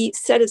my money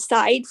set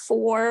aside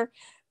for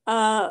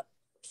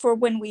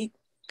when we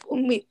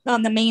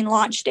on the main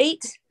launch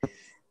date,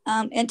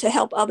 and to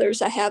help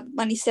others. I have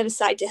money set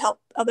aside to help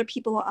other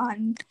people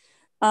on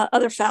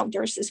other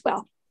founders as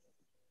well.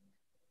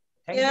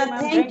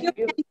 Thank you,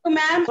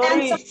 ma'am.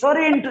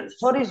 Sorry,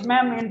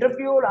 ma'am,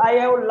 interrupted. I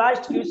have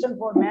last question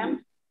for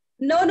ma'am.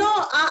 No,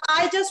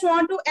 I just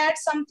want to add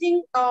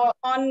something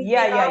on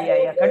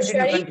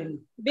Continue.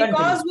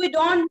 Because we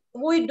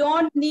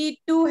don't need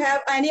to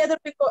have any other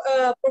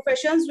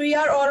professions. We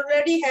are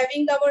already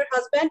having our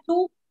husband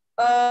to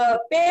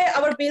pay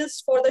our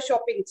bills for the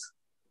shoppings.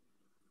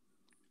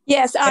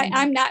 Yes,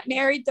 I'm not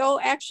married though.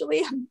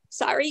 Actually, I'm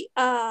sorry.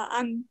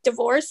 I'm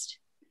divorced,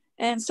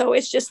 and so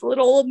it's just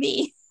little old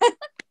me.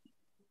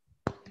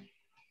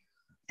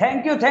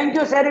 Thank you,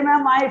 Sari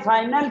ma'am. My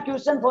final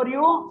question for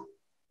you,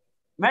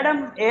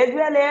 madam.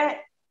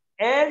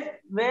 As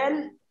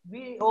well,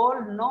 we all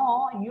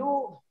know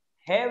you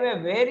have a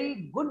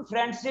very good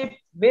friendship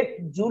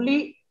with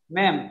Julie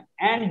ma'am,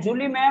 and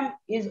Julie ma'am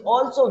is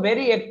also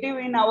very active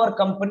in our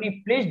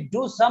company. Please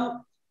do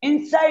some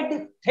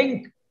inside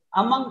think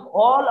among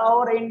all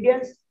our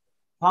Indian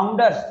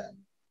founders.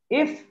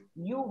 If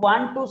you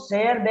want to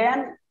share,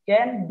 then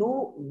can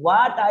do.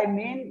 What I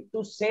mean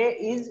to say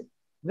is,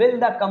 will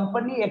the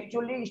company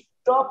actually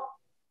stop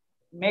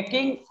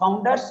making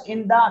founders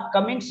in the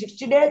coming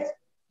 60 days?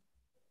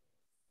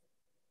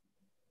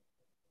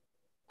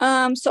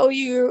 So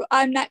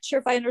I'm not sure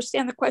if I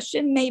understand the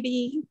question.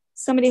 Maybe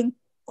somebody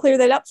clear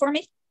that up for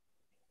me.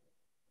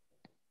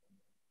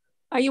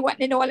 Are you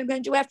wanting to know what I'm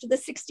going to do after the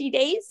 60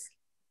 days?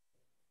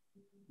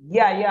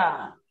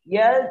 Yeah.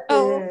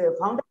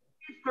 Founder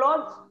is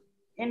closed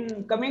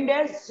in coming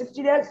days,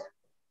 60 days.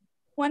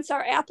 Once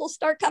our apples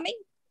start coming?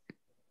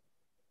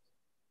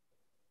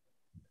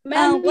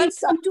 Ma'am, we want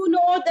to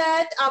know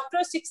that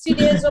after 60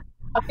 days of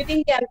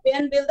marketing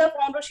campaign, will the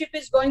foundership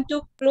is going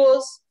to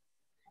close?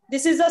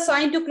 This is a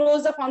sign to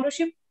close the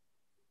foundership?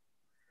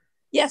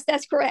 Yes,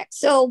 that's correct.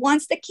 So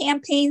once the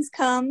campaigns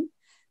come,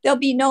 there'll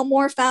be no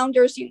more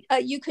founders.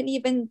 You can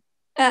even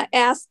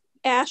ask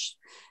Ash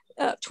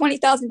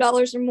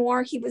 $20,000 or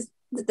more.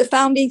 The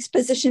founding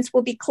positions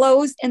will be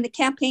closed and the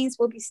campaigns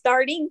will be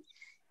starting.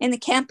 And the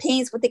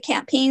campaigns, what the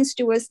campaigns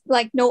do is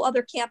like no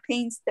other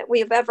campaigns that we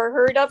have ever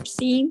heard of,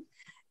 seen.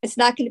 It's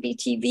not going to be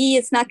TV.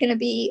 It's not going to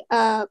be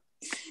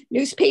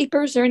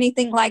newspapers or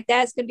anything like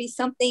that. It's going to be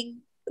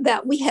something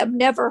that we have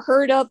never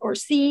heard of or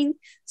seen.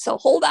 So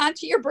hold on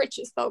to your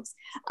britches, folks.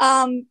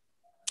 I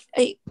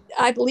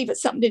believe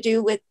it's something to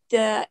do with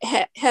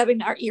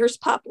having our ears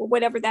pop or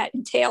whatever that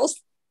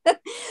entails.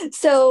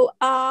 So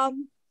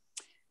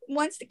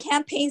once the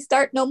campaigns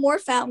start, no more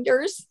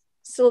founders.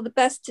 So the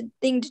best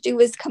thing to do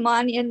is come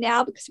on in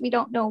now because we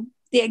don't know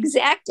the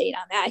exact date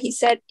on that. He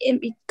said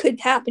it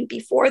could happen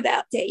before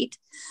that date.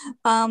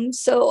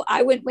 So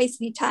I wouldn't waste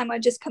any time.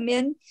 I'd just come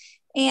in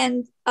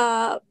and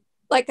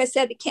like I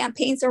said, the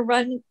campaigns are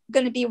going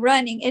to be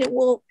running and it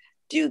will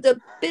do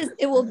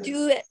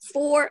it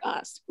for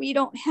us. We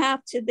don't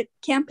have to. The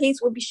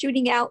campaigns will be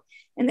shooting out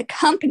and the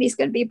company's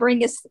going to be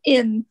bringing us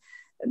in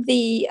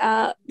the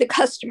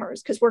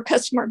customers because we're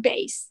customer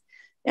based.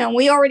 And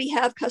we already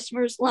have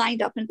customers lined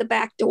up at the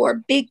back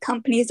door. Big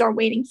companies are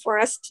waiting for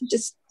us to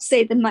just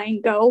say the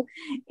mind go.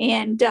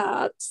 And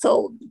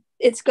so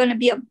it's going to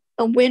be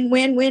a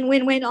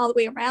win-win all the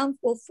way around,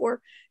 both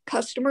for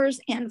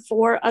customers and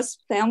for us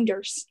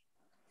founders.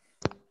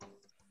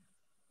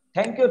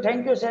 Thank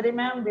you, Sherry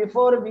ma'am.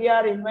 Before we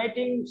are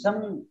inviting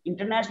some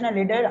international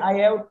leader, I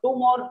have two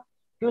more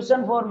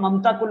questions for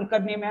Mamta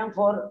Kulkarni ma'am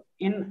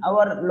in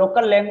our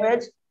local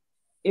language.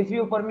 If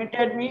you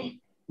permitted me,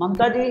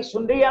 Mamta ji,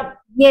 सुन रही आप?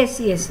 Yes,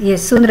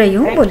 सुन रही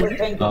हूँ. बोलिए.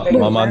 Thank you.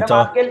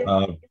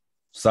 Mamanta,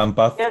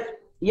 Sampath.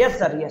 Yes,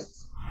 sir.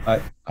 Yes.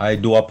 I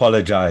do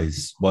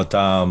apologize, but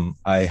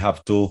I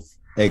have to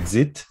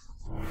exit.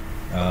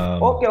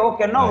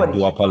 Okay, no worries. I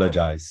do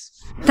apologize.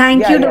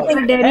 Thank you,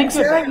 Dr. Derek,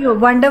 sir. Your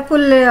wonderful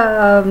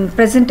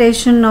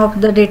presentation of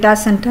the data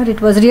center.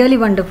 It was really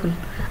wonderful.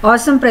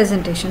 Awesome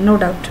presentation, no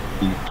doubt.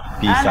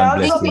 Peace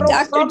and blessings.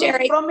 Dr.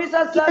 Derek. Promise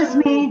us, sir. Excuse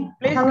me.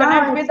 Please Hello,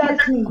 connect with us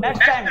next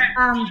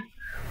time.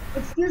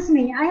 Excuse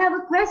me. I have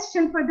a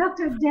question for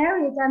Dr.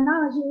 Derek. And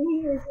now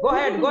he is. Go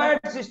ahead,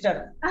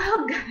 sister.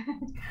 Oh,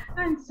 God.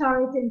 I'm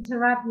sorry to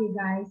interrupt you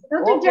guys.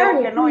 Dr. Okay,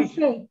 Derek, no please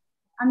issue. stay.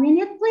 A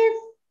minute, please.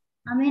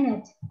 A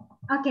minute.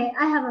 Okay,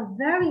 I have a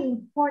very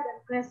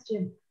important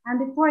question.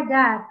 And before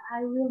that,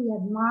 I really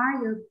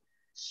admire your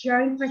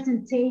sharing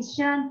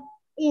presentation.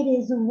 It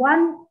is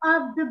one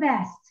of the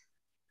best.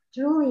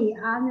 Truly,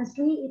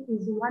 honestly, it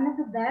is one of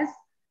the best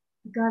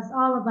because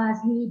all of us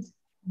need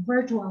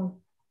virtual.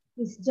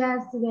 It's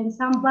just when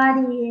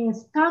somebody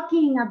is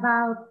talking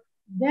about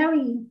very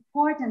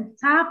important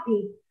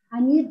topic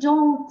and you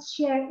don't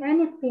share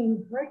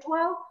anything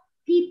virtual,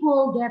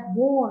 people get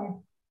bored.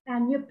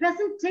 And your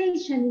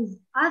presentation is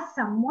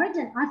awesome, more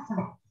than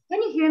awesome.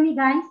 Can you hear me,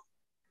 guys?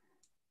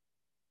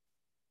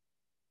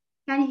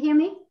 Can you hear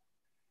me?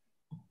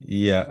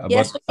 Yeah,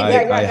 yes, but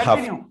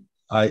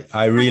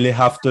I really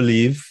have to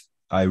leave.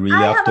 I really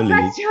have to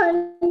leave.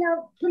 Question,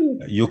 please.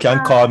 You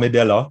can call me,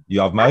 Della.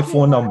 You have my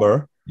phone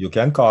number. You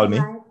can call me.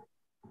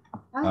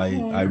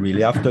 Okay. I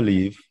really have to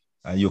leave.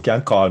 And you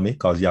can call me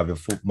because you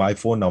have my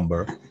phone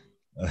number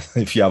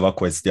if you have a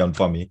question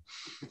for me.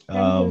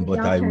 But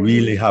I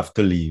really have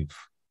to leave.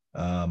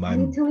 I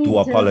do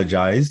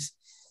apologize.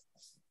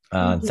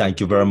 And thank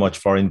you very much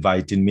for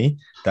inviting me.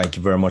 Thank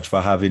you very much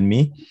for having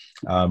me.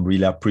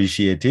 Really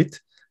appreciate it.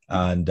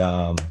 And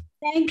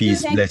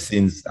peace,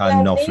 blessings,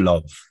 and enough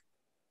love.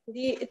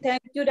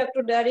 Thank you,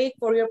 Dr. Derek,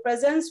 for your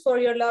presence, for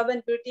your love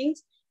and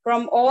greetings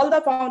from all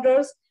the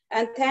founders.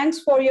 And thanks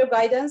for your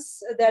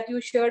guidance that you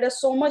shared us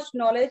so much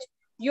knowledge.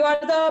 You are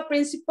the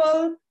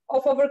principal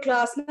of our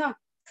class now.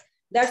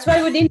 That's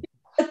why we didn't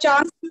have a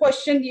chance to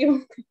question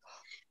you.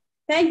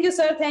 Thank you,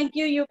 sir. Thank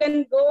you. You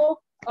can go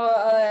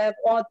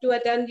to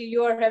attend.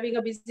 You are having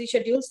a busy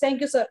schedule. Thank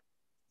you, sir.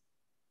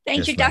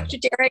 Thank you, Dr.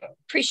 Derek.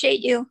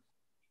 Appreciate you.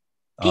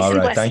 Peace all and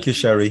right. blessings. Thank you,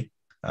 Sherry.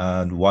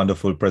 And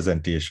wonderful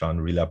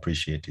presentation. Really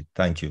appreciate it.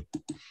 Thank you.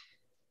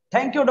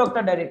 Thank you,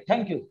 Dr. Derek.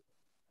 Thank you.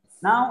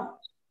 Now,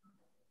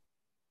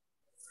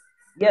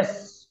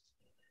 yes.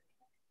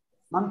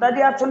 ममता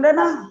जी आप सुन रहे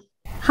ना?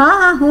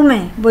 हाँ हूँ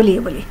मैं. बोलिए.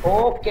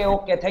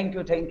 Okay.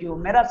 Thank you.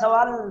 मेरा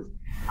सवाल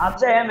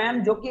आपसे है मैम,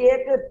 जो कि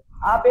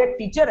आप एक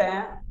टीचर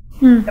हैं,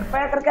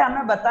 कृपया करके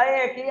हमें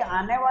बताइए कि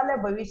आने वाले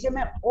भविष्य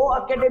में ओ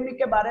एकेडमी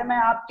के बारे में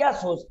आप क्या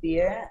सोचती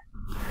है?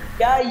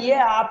 क्या ये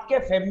आपके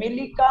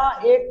फैमिली का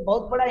एक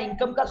बहुत बड़ा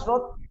इनकम का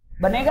स्रोत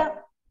बनेगा?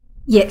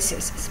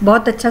 यस.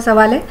 बहुत अच्छा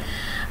सवाल है.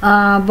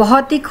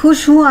 बहुत ही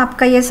खुश हूँ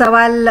आपका ये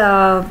सवाल,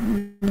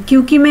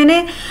 क्योंकि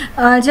मैंने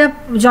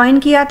जब ज्वाइन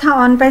किया था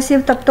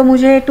ऑनपैसिव तब तो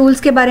मुझे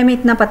टूल्स के बारे में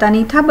इतना पता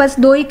नहीं था. बस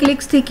 2 ही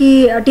क्लिक्स थी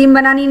कि टीम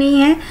बनानी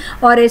नहीं है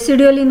और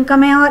रेसिडुअल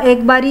इनकम है और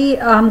एक बारी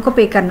हमको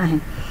पे करना है.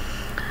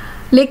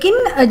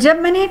 लेकिन जब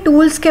मैंने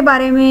टूल्स के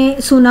बारे में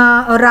सुना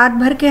और रात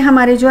भर के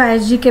हमारे जो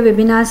एसजी के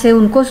वेबिनार्स है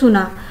उनको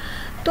सुना,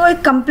 तो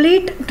एक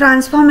कंप्लीट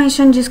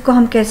ट्रांसफॉर्मेशन जिसको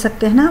हम कह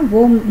सकते हैं ना,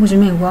 वो मुझ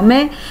में हुआ।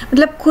 मैं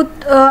मतलब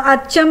खुद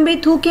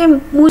अचंभित हूँ कि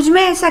मुझ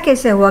में ऐसा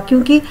कैसे हुआ,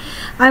 क्योंकि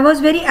आई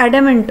वॉज वेरी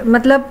एडमेंट।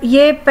 मतलब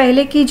ये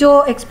पहले की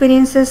जो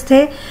एक्सपीरियंसेस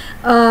थे,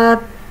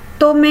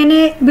 तो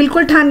मैंने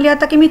बिल्कुल ठान लिया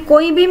था कि मैं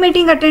कोई भी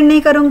मीटिंग अटेंड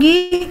नहीं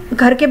करूँगी,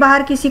 घर के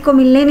बाहर किसी को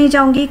मिलने नहीं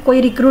जाऊँगी,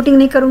 कोई रिक्रूटिंग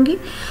नहीं करूँगी,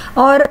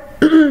 और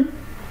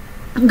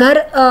घर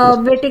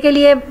बेटे के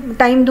लिए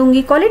टाइम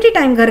दूंगी, क्वालिटी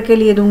टाइम घर के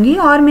लिए दूंगी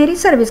और मेरी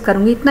सर्विस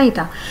करूंगी, इतना ही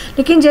था।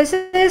 लेकिन जैसे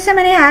जैसे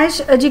मैंने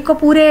ऐश जी को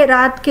पूरे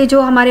रात के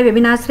जो हमारे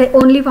वेबिनार्स थे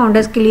ओनली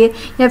फाउंडर्स के लिए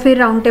या फिर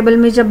राउंड टेबल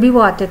में जब भी वो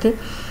आते थे,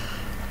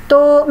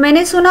 तो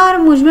मैंने सुना और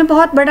मुझ में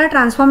बहुत बड़ा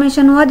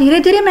ट्रांसफॉर्मेशन हुआ। धीरे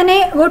धीरे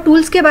मैंने वो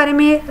टूल्स के बारे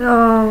में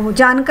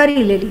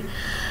जानकारी ले ली।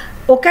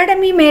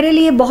 ओकेडमी मेरे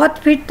लिए बहुत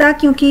फिट था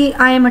क्योंकि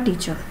I am a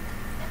teacher.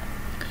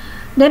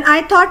 Then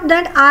I thought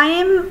that I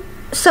am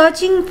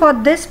searching for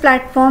this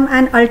platform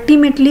and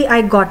ultimately I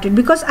got it,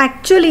 because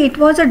actually it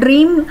was a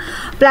dream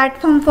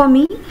platform for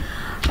me,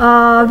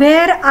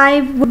 where I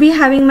would be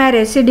having my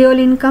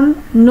residual income,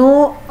 no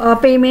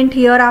payment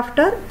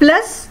hereafter,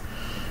 plus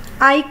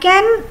I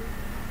can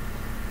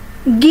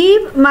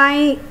give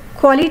my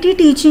quality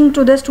teaching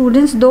to the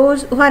students,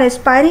 those who are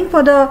aspiring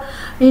for the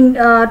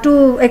to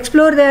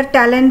explore their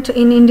talent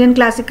in Indian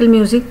classical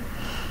music.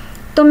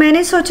 तो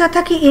मैंने सोचा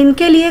था कि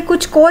इनके लिए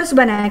कुछ course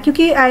बनाया,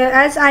 क्योंकि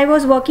as I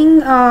was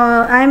working,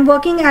 I am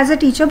working as a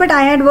teacher, but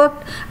I had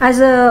worked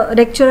as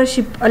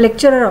a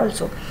lecturer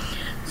also.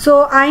 So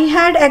I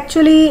had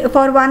actually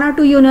for 1 or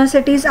 2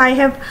 universities I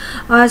have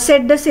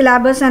set the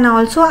syllabus, and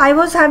also I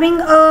was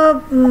having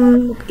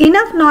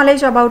enough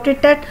knowledge about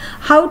it that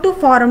how to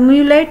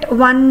formulate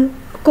one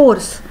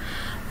course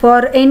for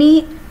any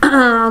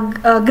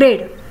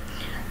grade.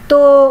 तो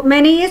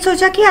मैंने ये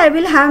सोचा कि I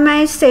will have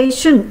my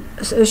session,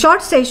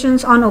 short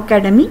sessions on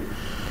Academy,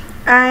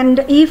 and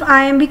if I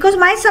am, because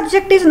my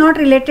subject is not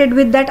related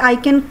with that, I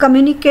can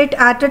communicate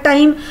at a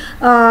time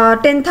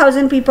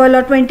 10,000 people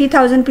or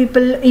 20,000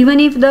 people,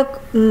 even if the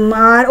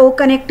our O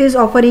Connect is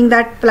offering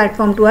that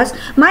platform to us.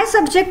 My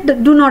subject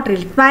do not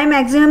relate. My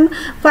maximum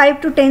 5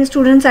 to 10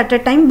 students at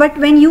a time,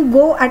 but when you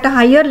go at a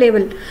higher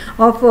level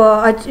of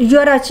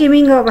you are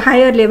achieving a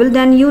higher level,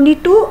 then you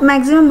need to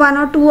maximum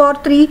 1 or 2 or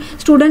 3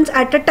 students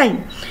at a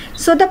time.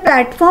 So the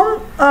platform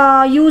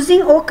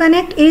using O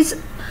Connect is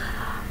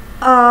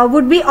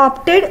would be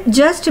opted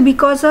just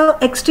because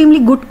of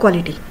extremely good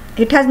quality.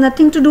 It has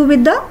nothing to do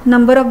with the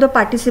number of the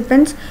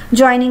participants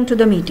joining to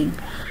the meeting.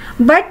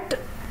 But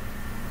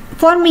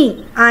for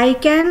me, I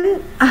can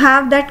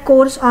have that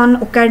course on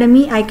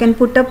Academy. I can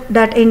put up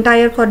that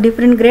entire for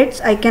different grades.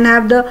 I can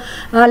have the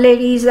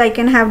ladies, I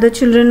can have the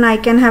children, I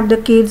can have the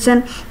kids,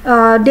 and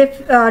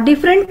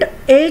different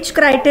age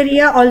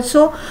criteria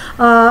also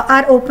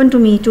are open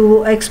to me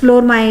to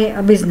explore my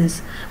business.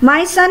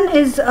 My son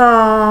is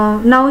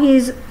now he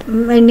is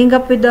ending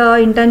up with the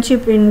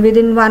internship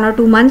within 1 or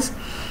 2 months.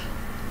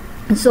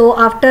 So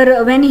after,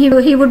 when he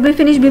would be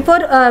finished, before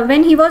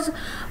when he was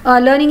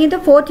learning in the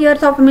 4th year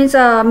of means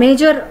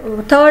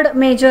third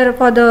major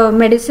for the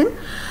medicine,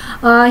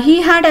 he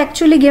had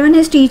actually given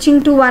his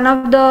teaching to one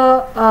of the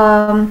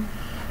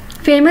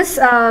famous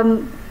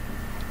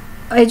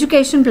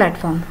education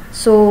platform.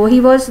 So he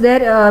was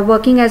there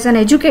working as an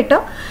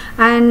educator,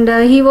 and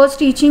he was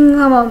teaching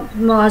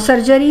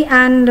surgery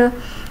and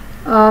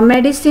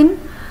medicine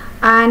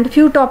and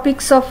few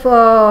topics of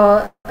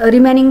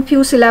remaining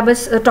few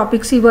syllabus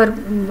topics he were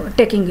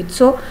taking it.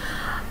 So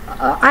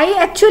I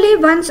actually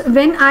once,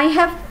 when I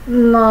have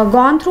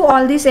gone through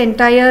all this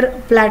entire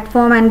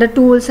platform and the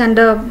tools and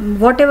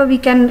whatever we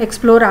can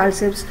explore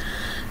ourselves,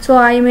 so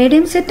I made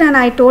him sit and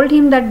I told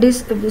him that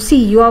this,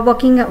 see, you are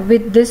working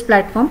with this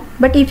platform,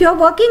 but if you are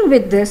working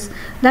with this,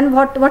 then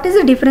what is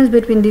the difference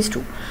between these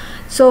two?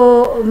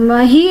 So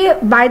he,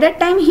 by that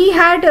time, he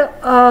had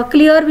a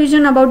clear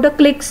vision about the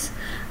clicks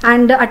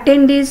and the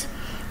attendees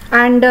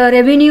and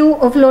revenue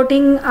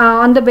floating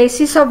on the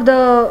basis of the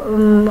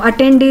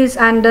attendees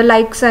and the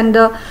likes and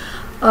the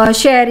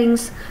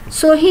sharings.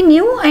 So he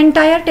knew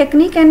entire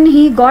technique, and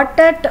he got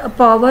that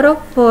power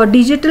of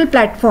digital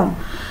platform.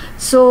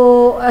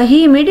 So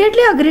he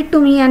immediately agreed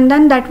to me, and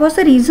then that was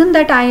the reason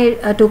that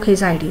I took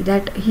his idea,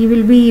 that he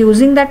will be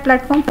using that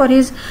platform for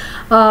his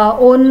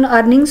own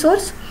earning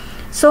source.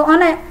 So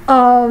on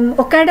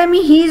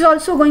Academy, he is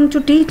also going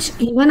to teach,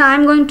 even I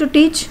am going to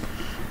teach.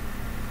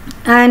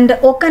 And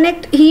O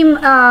Connect him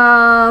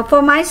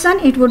for my son,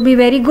 it would be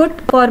very good,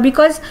 for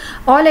because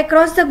all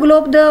across the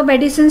globe the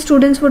medicine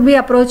students would be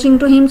approaching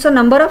to him. So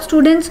number of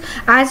students,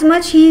 as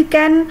much he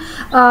can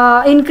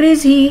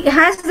increase, he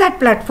has that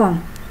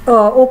platform,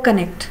 O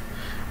Connect.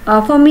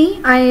 For me,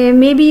 I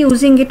may be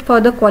using it for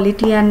the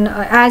quality, and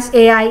as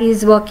AI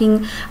is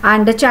working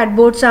and the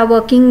chatbots are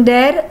working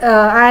there,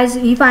 as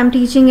if I am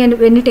teaching and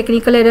any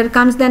technical error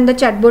comes, then the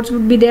chatbots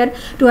would be there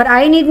to her.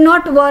 I need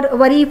not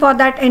worry for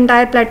that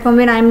entire platform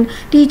when I am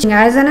teaching.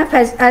 As a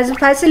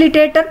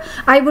facilitator,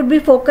 I would be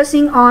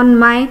focusing on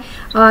my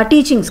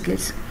teaching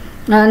skills.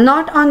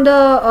 not on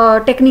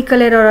the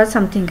technical error or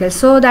something else.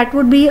 So that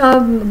would be a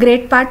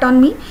great part on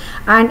me,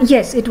 and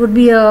yes, it would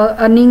be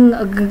a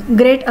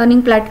great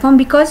earning platform,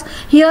 because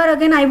here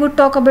again I would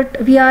talk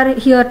about, we are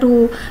here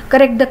to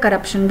correct the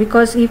corruption,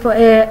 because if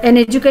an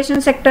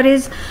education sector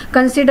is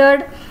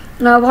considered,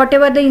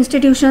 whatever the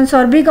institutions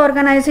or big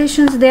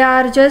organizations, they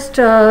are just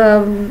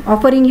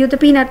offering you the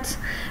peanuts,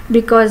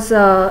 because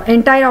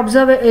entire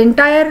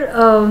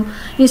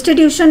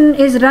institution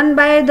is run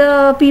by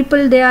the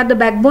people, they are the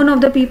backbone of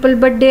the people,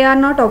 but they are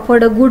not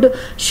offered a good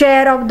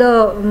share of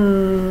the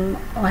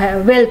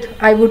wealth,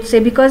 I would say,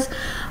 because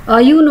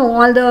all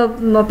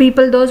the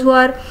people, those who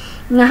are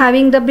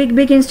having the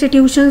big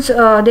institutions,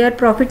 their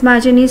profit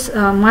margin is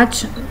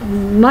much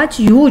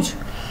huge,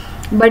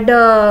 but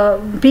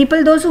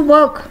people, those who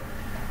work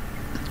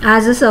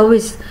as a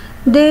service,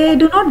 they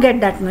do not get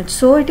that much.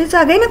 So it is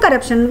again a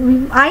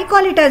corruption. I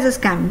call it as a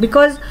scam,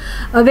 because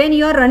when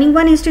you are running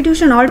one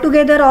institution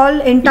altogether,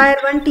 all entire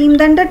one team,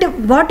 then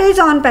what is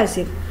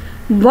Onpassive?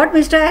 What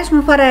Mr.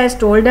 Ashmufara has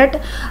told,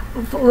 that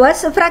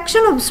was a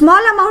fraction of small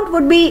amount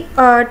would be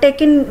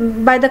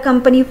taken by the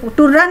company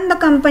to run the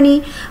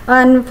company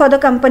and for the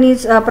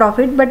company's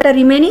profit, but the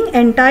remaining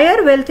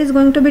entire wealth is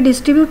going to be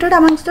distributed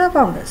amongst the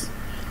founders.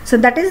 So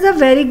that is a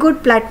very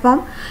good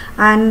platform,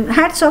 and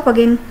hats off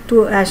again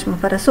to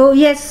Ashmufara. So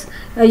yes,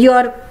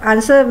 your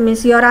answer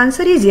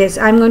is yes,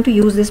 I'm going to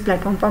use this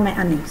platform for my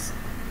earnings.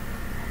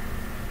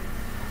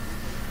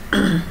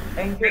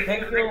 Thank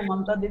you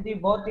ममता दीदी,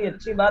 बहुत ही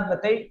अच्छी बात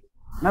बताई।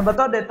 मैं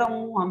बता देता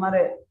हूँ हमारे,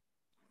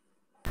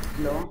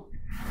 हेलो,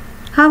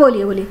 हाँ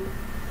बोलिए।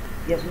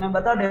 यस, मैं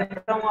बता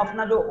देता हूँ,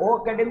 अपना जो ओ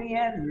एकेडमी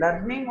है,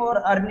 लर्निंग और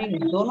अर्निंग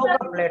दोनों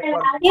का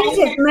प्लेटफॉर्म।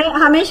 yes, मैं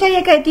हमेशा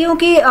ये कहती हूँ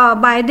कि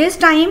by this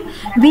time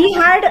we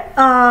had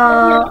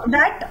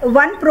that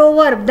one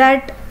proverb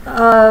that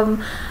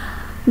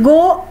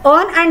go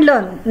earn and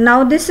learn.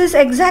 Now this is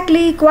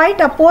exactly quite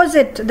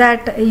opposite,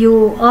 that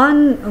you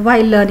earn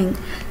while learning.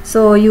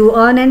 So you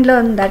earn and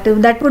learn, that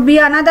would be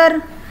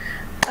another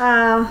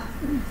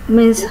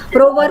means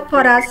proverb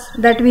for us,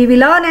 that we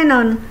will earn and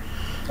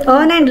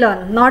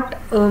learn, not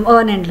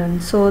earn and learn.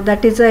 So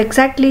that is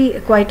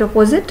exactly quite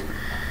opposite.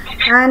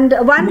 And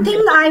one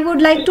thing I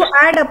would like to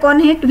add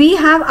upon it, we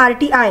have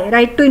RTI,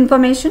 right to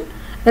information,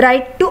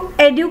 right to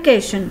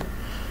education.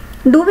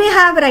 Do we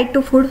have right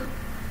to food?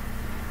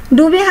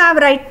 Do we have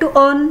right to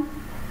earn?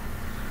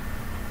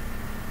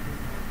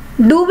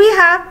 Do we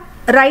have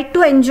right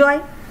to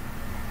enjoy?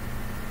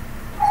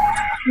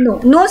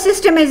 No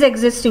system is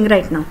existing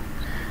right now.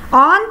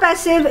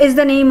 Onpassive is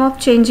the name of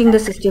changing the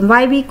system.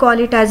 Why we call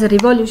it as a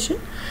revolution?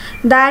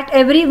 That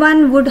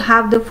everyone would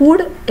have the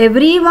food,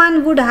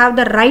 everyone would have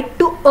the right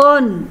to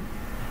earn.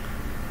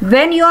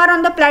 When you are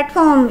on the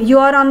platform, you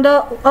are on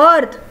the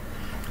earth,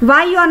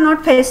 why you are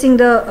not facing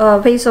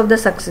the face of the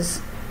success?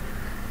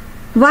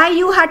 Why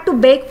you had to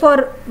beg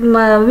for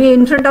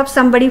in front of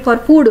somebody for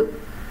food?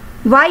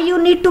 Why you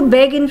need to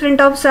beg in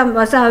front of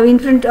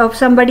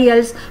somebody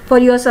else for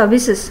your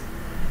services?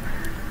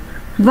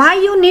 Why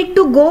you need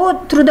to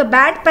go through the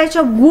bad patch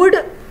of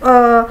good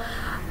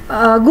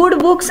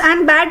books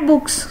and bad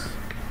books?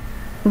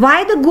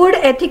 Why the good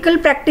ethical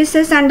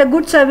practices and the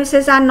good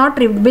services are not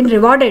been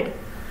rewarded?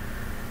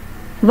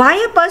 Why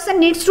a person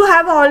needs to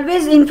have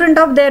always in front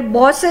of their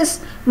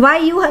bosses? Why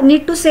you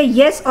need to say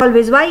yes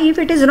always? Why, if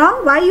it is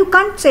wrong, why you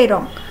can't say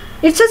wrong?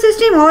 It's a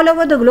system all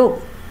over the globe.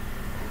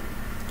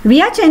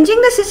 We are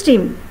changing the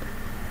system.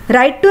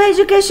 Right to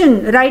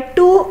education, right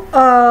to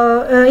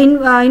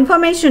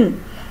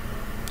information,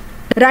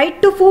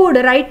 right to food,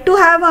 right to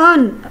have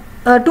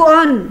to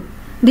earn.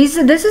 This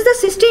is the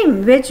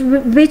system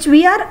which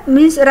we are,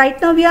 means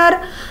right now we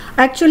are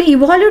actually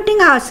evaluating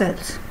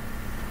ourselves.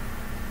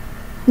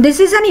 This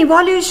is an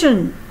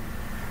evolution.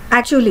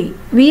 Actually,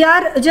 we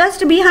are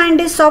just behind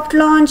this soft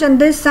launch and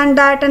this and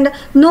that, and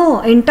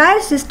no, entire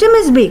system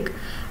is big.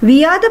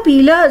 We are the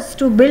pillars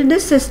to build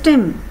this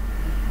system.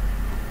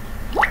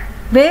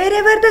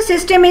 Wherever the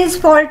system is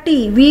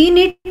faulty, we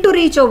need to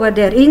reach over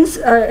there,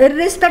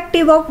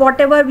 irrespective of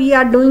whatever we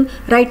are doing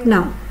right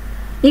now.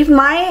 If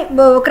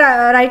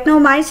right now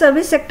my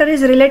service sector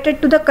is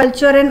related to the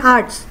culture and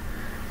arts,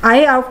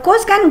 I of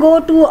course can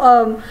go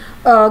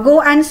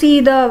and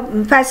see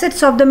the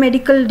facets of the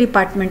medical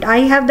department. I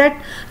have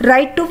that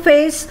right to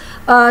face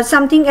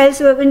something else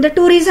in the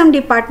tourism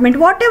department.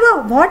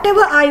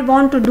 Whatever I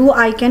want to do,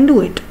 I can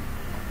do it.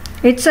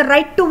 It's a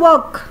right to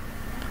work.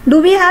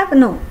 Do we have?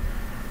 No.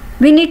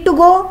 We need to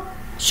go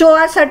show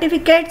our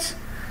certificates.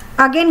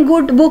 Again,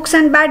 good books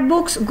and bad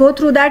books, go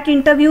through that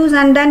interviews,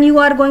 and then you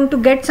are going to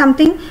get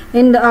something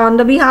on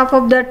the behalf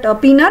of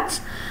that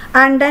peanuts,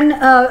 and then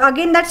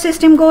again that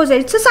system goes.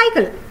 It's a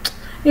cycle.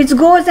 It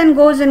goes and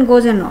goes and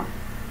goes and on.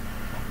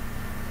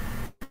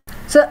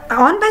 So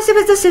Onpassive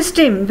is the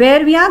system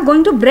where we are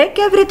going to break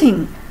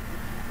everything.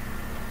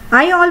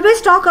 I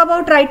always talk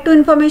about right to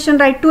information,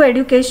 right to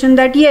education,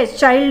 that yes,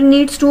 child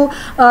needs to,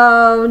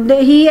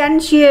 he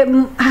and she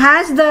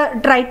has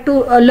the right to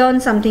learn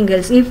something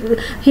else. If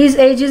his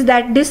age is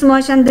that this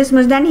much and this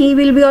much, then he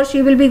will be or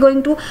she will be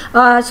going to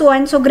so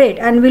and so grade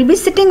and will be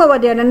sitting over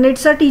there, and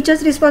it's a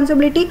teacher's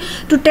responsibility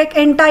to take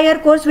entire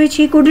course which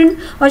he couldn't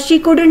or she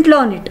couldn't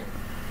learn it.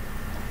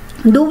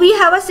 Do we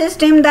have a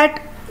system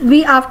that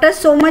we, after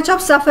so much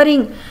of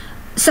suffering,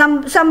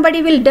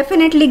 somebody will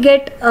definitely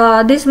get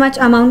this much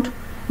amount?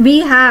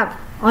 We have,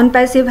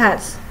 Onpassive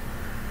has.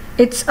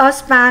 It's a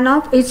span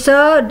of, it's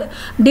a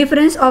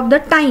difference of the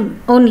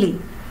time only.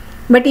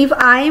 But if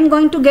I am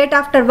going to get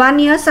after 1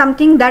 year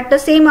something, that the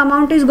same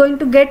amount is going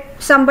to get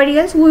somebody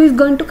else who is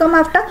going to come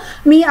after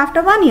me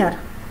after 1 year.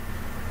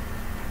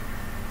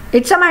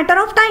 It's a matter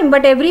of time,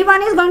 but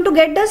everyone is going to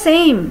get the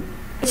same.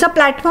 It's a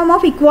platform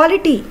of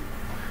equality.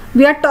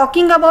 We are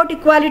talking about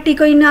equality.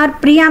 In our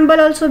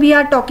preamble also we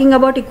are talking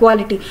about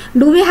equality.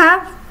 Do we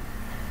have?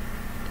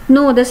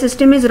 No, the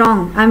system is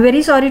wrong. I am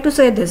very sorry to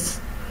say this.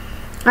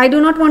 I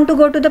do not want to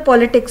go to the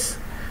politics,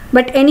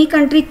 but any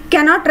country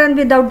cannot run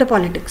without the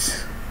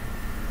politics.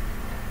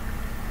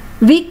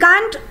 We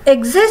can't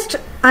exist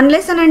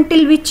unless and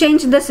until we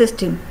change the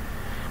system.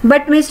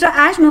 But Mr.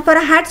 Ash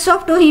Mufareh, hats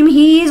off to him,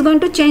 he is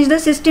going to change the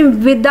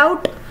system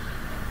without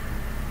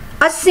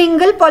a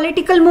single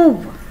political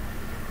move.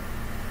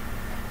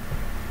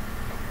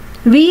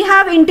 We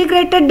have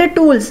integrated the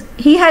tools.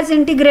 He has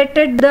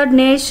integrated the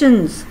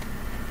nations.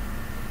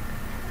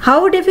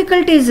 How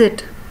difficult is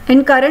it?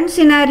 In current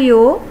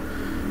scenario,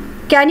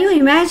 can you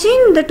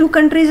imagine the two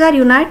countries are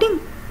uniting?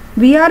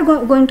 We are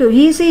going to,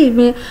 he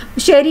see,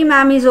 Sherry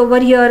ma'am is over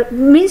here,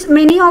 means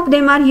many of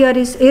them are here,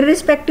 is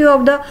irrespective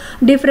of the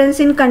difference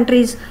in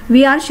countries.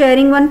 We are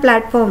sharing one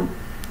platform.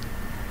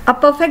 A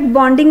perfect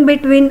bonding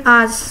between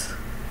us.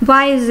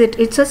 Why is it?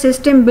 It's a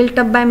system built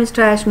up by Mr.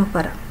 Ash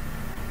Mufareh.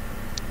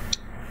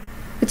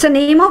 It's a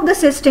name of the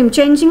system,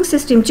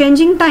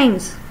 changing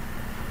times.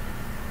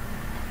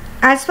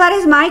 As far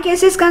as my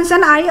case is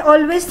concerned, I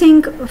always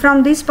think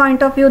from this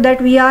point of view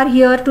that we are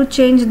here to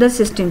change the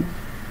system,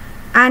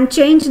 and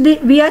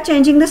we are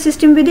changing the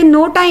system within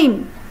no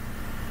time,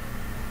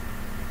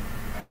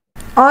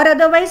 or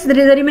otherwise the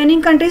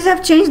remaining countries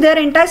have changed their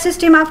entire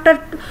system after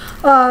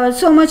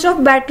so much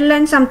of battle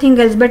and something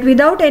else, but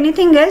without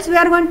anything else we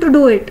are going to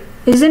do it.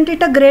 Isn't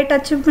it a great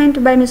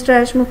achievement by Mr.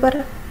 Ash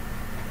Mufareh?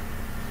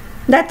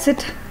 That's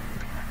it.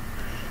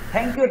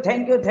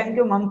 Thank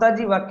you ममता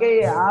जी, वाकई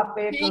आप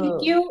एक thank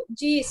you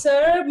ji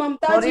sir.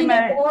 ममता जी ने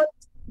बहुत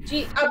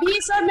जी, अभी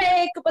sir मैं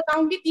एक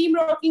बताऊंगी, team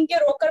rocking के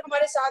रोकर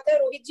हमारे साथ है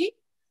रोहित जी।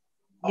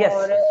 yes.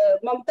 और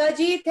ममता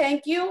जी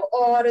थैंक यू,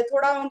 और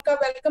थोड़ा उनका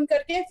वेलकम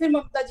करके फिर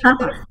ममता जी की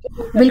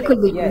तरफ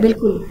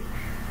बिल्कुल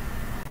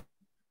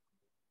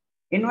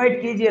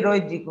इनवाइट कीजिए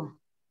रोहित जी को।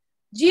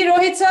 जी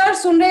रोहित सर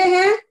सुन रहे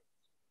हैं?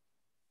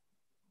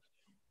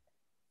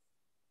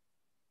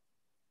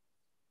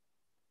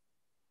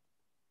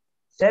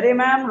 Sherry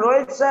ma'am,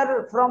 Rohit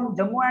sir from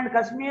Jammu and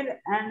Kashmir,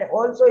 and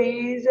also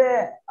he is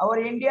our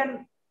Indian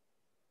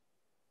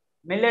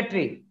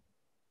military.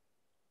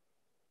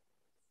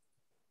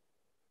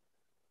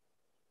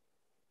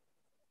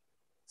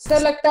 Sir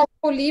लगता है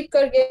आपको लीव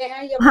कर गए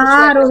हैं या?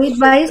 हाँ रोहित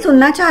भाई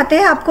सुनना चाहते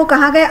हैं आपको।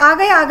 कहाँ गए? आ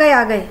गए yes,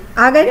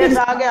 आ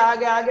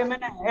गए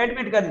मैंने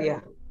एडमिट कर दिया।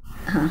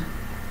 हाँ,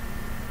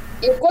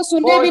 इनको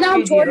सुने बिना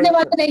हम छोड़ने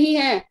वाले नहीं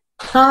हैं।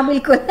 हाँ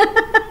बिल्कुल।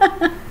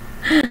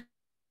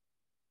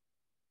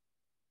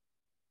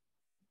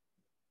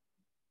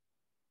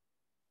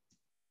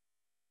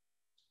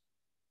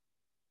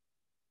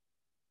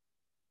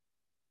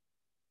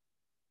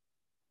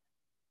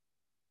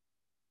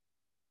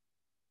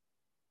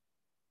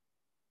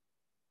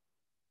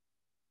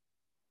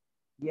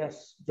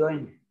 Yes, join.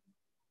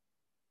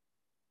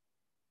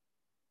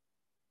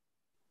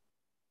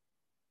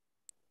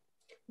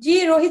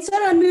 जी रोहित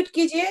सर अनम्यूट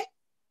कीजिए।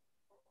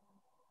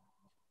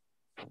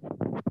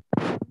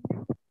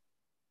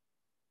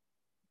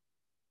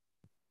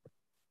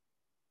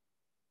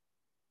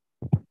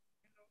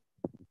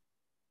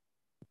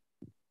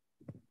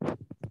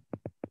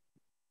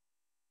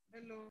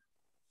 हेलो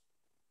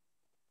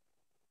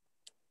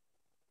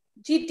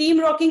जी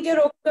टीम रॉकिंग के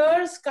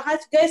रोकर्स कहाँ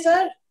गए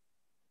सर?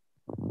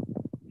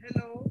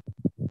 हेलो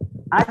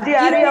हाँ जी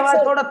आ रही आवाज।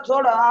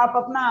 थोड़ा आप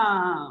अपना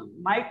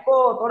माइक को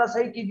थोड़ा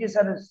सही कीजिए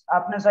सर,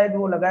 आपने शायद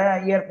वो लगाया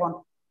ईयरफोन।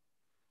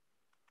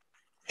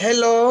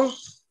 हेलो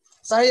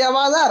सही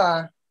आवाज आ रहा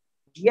है?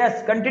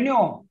 Yes continue.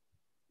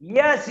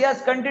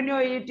 Yes continue.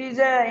 It is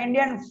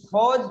Indian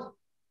फौज।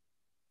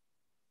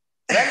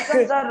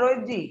 वेलकम सर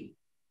रोहित जी।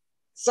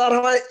 सर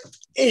हमारे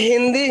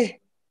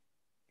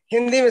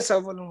हिंदी में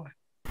सब बोलूंगा।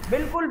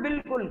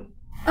 बिल्कुल।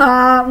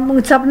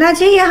 सपना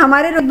जी ये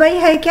हमारे रोहित भाई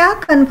है क्या?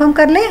 कंफर्म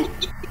कर ले।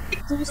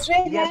 दूसरे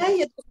हैं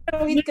या दूसरे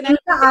रोहित के नाम?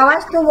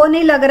 आवाज तो वो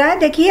नहीं लग रहा है।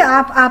 देखिए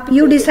आप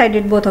you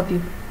decided both of you.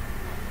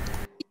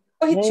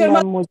 Rohit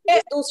Sharma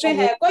दूसरे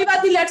हैं, कोई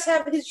बात नहीं, लेट्स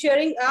हैव हिज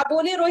शेयरिंग। आप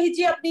बोलिए रोहित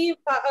जी अपनी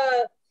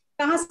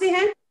कहाँ से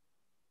हैं?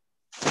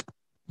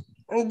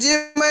 जी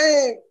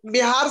मैं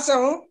बिहार से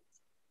हूँ।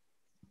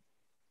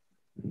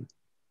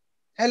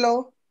 हेलो।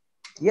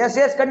 यस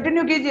यस,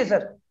 कंटिन्यू कीजिए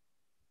सर।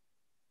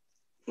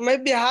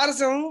 मैं बिहार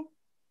से हूँ।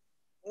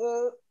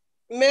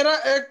 मेरा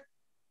एक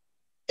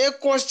एक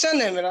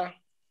क्वेश्चन है मेरा।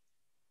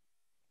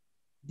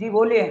 जी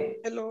बोलिए।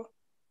 हेलो।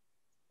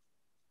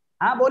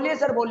 हाँ बोलिए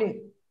सर,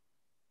 बोलिए।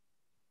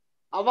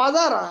 आवाज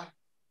आ रहा है?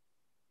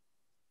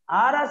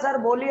 आ रहा सर,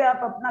 बोलिए।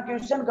 आप अपना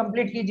क्वेश्चन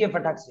कंप्लीट कीजिए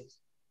फटाक से।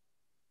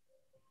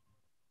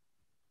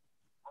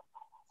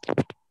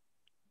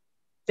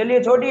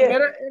 चलिए छोड़िए।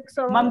 मेरा एक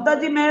सवाल ममता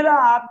जी, मेरा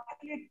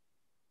आपके लिए।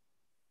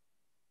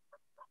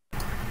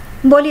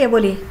 बोलिए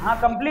बोलिए। हाँ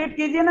कंप्लीट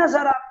कीजिए ना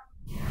सर आप।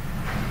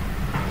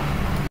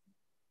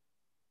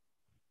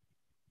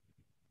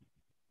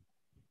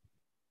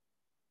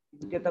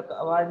 इनके तक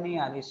आवाज नहीं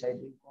आ रही शायद।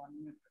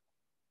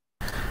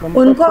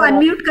 उनको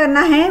अनम्यूट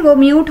करना है, वो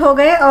म्यूट हो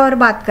गए और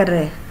बात कर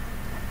रहे हैं।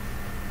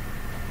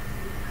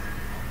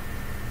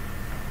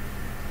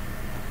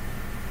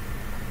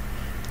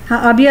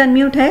 हाँ अभी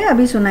अनम्यूट है,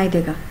 अभी सुनाई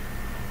देगा।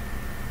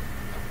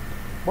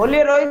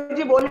 बोलिए रोहित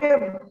जी, बोलिए।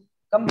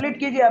 कंप्लीट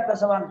कीजिए आपका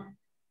सवाल।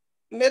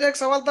 मेरा एक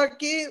सवाल था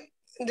कि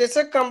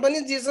जैसे कंपनी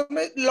जिस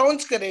समय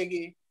लॉन्च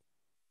करेगी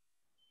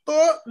तो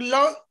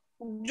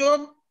जो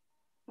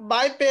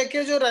बाय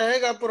पैकेज जो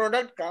रहेगा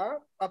प्रोडक्ट का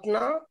अपना,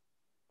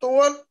 तो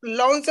वो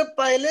लॉन्च से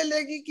पहले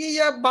लेगी कि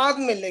या बाद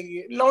में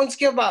लेगी, लॉन्च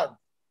के बाद?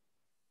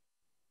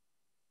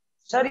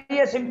 सर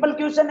ये सिंपल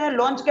क्वेश्चन है,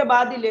 लॉन्च के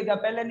बाद ही लेगा,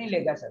 पहले नहीं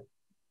लेगा सर।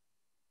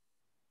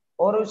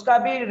 और उसका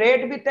भी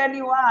रेट भी तय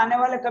नहीं हुआ, आने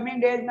वाले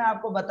कमिंग डेज में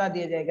आपको बता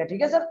दिया जाएगा।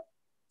 ठीक है सर।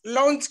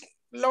 लॉन्च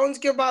लॉन्च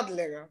के बाद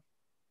लेगा?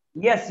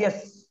 Yes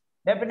yes,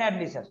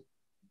 definitely sir.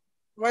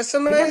 वैसे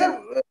ठीक है सर।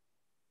 मैं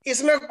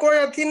इसमें कोई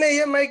अथी नहीं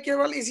है, मैं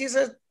केवल इसी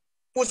से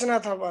पूछना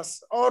था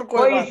बस, और कोई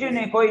कोई बात इश्यू नहीं।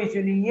 नहीं, कोई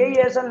इश्यू नहीं। यही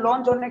है सर,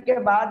 लॉन्च होने के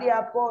बाद ही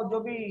आपको जो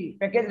भी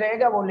पैकेज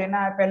रहेगा वो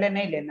लेना है, पहले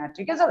नहीं लेना है।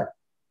 ठीक है सर।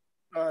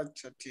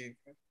 अच्छा ठीक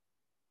है।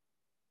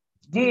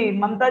 जी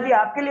ममता जी,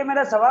 आपके लिए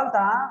मेरा सवाल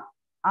था।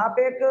 आप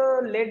एक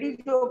लेडी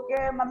जो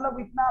के मतलब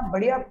इतना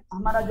बढ़िया,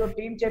 हमारा जो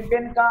टीम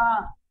चैंपियन का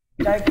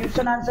चाहे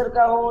क्वेश्चन आंसर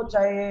का हो,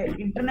 चाहे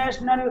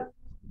इंटरनेशनल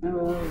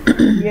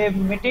ये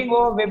मीटिंग हो,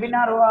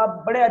 वेबिनार हो,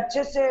 आप बड़े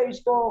अच्छे से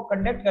इसको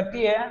कंडक्ट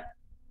करती है।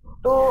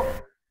 तो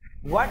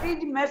what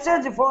is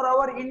message for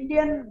our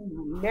Indian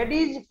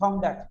ladies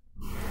founder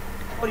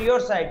for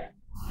your side?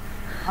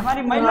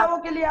 हमारी महिलाओं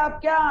के लिए आप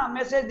क्या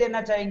मैसेज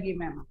देना चाहेंगी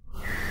मैम?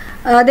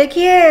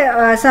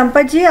 देखिए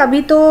संपत जी,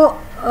 अभी तो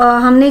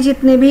हमने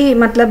जितने भी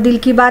मतलब दिल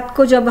की बात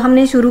को जब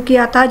हमने शुरू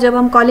किया था, जब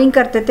हम कॉलिंग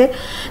करते थे,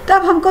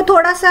 तब हमको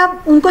थोड़ा सा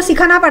उनको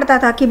सिखाना पड़ता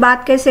था कि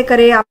बात कैसे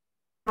करें,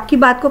 आपकी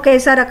बात को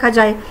कैसा रखा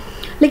जाए।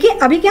 लेकिन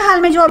अभी के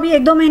हाल में जो अभी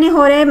 1-2 महीने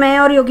हो रहे हैं, मैं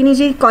और योगिनी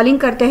जी कॉलिंग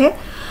करते हैं,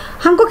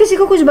 हमको किसी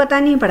को कुछ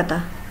बताना नहीं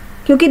पड़ता,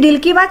 क्योंकि दिल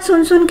की बात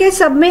सुन सुन के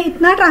सब में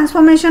इतना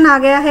ट्रांसफॉर्मेशन आ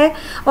गया है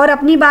और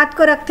अपनी बात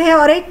को रखते हैं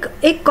और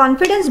एक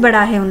कॉन्फिडेंस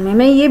बढ़ा है उनमें।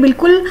 मैं ये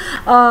बिल्कुल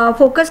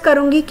फोकस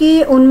करूँगी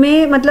कि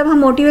उनमें मतलब हम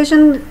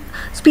मोटिवेशन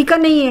स्पीकर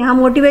नहीं है, हम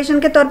मोटिवेशन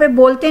के तौर पे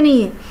बोलते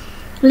नहीं है,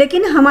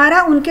 लेकिन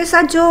हमारा उनके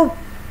साथ जो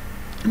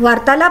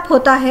वार्तालाप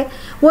होता है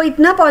वो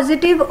इतना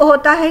पॉजिटिव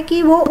होता है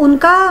कि वो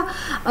उनका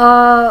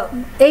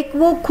एक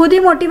वो खुद ही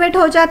मोटिवेट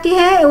हो जाती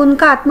है,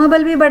 उनका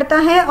आत्मबल भी बढ़ता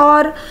है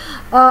और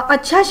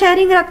अच्छा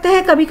शेयरिंग रखते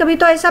हैं। कभी कभी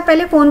तो ऐसा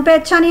पहले फ़ोन पे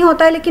अच्छा नहीं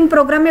होता है, लेकिन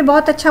प्रोग्राम में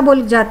बहुत अच्छा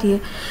बोल जाती है।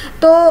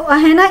 तो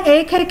है ना,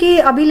 एक है कि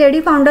अभी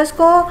लेडी फाउंडर्स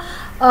को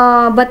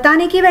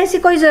बताने की वैसी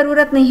कोई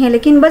ज़रूरत नहीं है,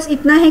 लेकिन बस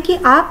इतना है कि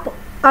आप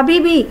अभी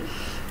भी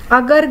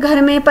अगर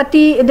घर में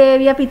पति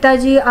देव या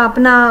पिताजी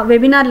अपना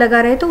वेबिनार लगा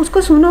रहे तो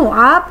उसको सुनो,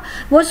 आप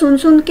वो सुन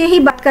सुन के ही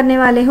बात करने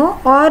वाले हो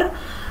और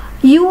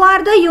you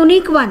are the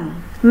unique one.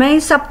 मैं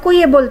सबको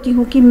ये बोलती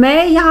हूँ कि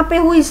मैं यहाँ पे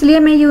हूँ इसलिए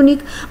मैं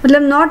यूनिक,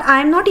 मतलब not,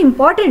 I am not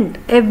important,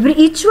 every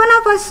each one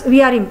of us we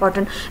are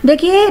important.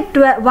 देखिए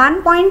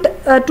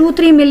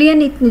 1.23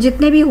 मिलियन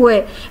जितने भी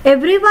हुए,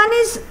 every one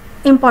is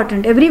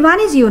important, every one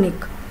is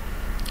unique,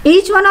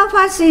 each one of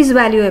us is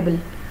valuable.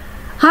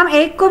 हम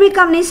एक को भी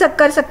कम नहीं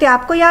कर सकते।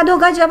 आपको याद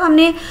होगा जब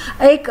हमने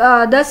एक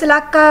 10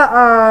 लाख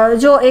का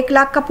जो 1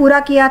 लाख का पूरा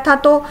किया था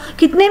तो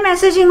कितने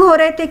मैसेजिंग हो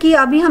रहे थे कि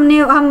अभी हम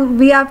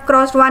we have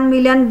crossed 1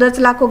 million, 10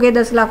 lakh हो गए,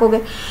 10 लाख हो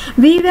गए।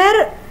 We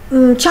were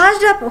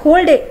charged up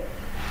whole day,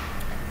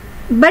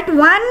 but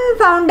one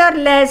founder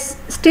less,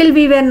 still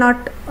we were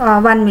not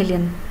 1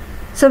 million.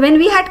 So when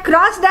we had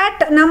crossed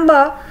that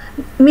number,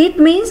 it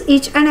means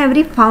each and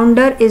every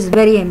founder is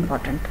very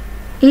important.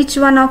 Each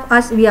one of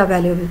us we are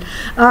valuable.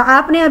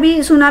 आपने अभी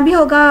सुना भी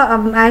होगा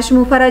ऐश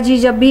मुफरा जी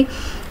जब भी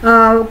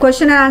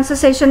question and answer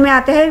session में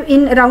आते हैं,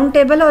 इन राउंड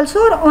टेबल ऑल्सो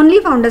और ओनली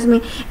फाउंडर्स में,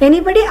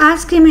 anybody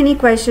ask him any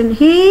question,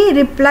 he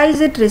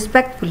replies it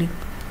respectfully.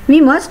 We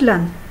must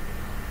learn,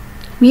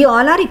 we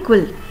all are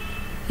equal.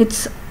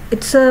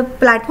 It's a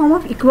platform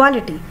of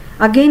equality.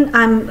 Again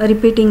I'm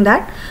repeating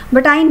that,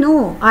 but I know,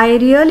 I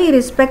really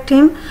respect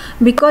him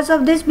because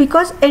of this,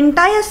 because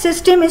entire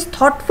system is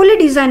thoughtfully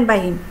designed by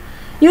him.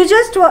 You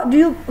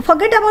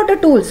forget about the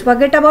tools,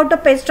 forget about the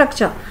pay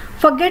structure,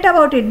 forget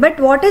about it, but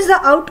what is the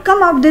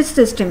outcome of this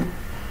system?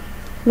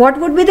 What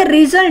would be the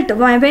result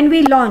when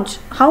we launch?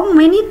 How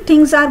many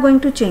things are going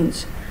to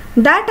change?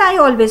 That I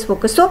always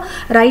focus. So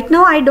right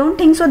now I don't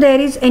think so there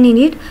is any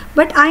need,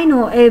 but I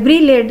know every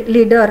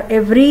leader,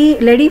 every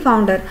lady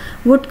founder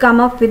would come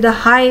up with a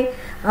high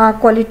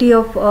quality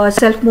of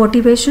self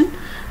motivation.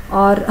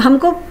 और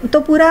हमको तो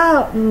पूरा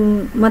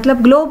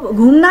मतलब globe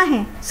घूमना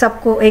है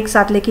सबको एक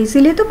साथ लेके,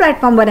 इसीलिए तो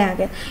प्लेटफॉर्म बनाया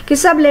गया कि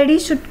सब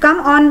ladies should come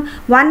on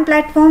one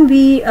platform.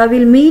 We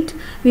will meet,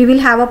 we will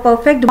have a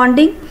perfect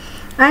bonding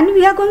and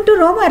we are going to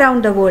roam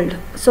around the world.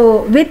 So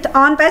with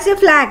Onpassive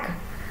flag,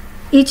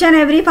 each and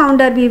every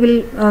founder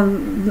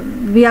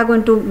we are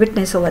going to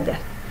witness over there.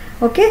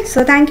 Okay,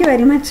 so thank you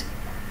very much.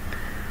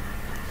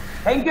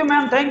 Thank you,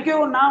 ma'am. Thank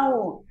you.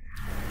 Now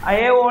I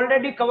have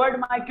already covered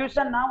my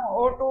question. Now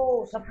over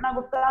to Sapna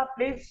Gupta,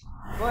 please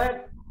go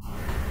ahead.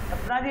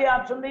 सपना जी,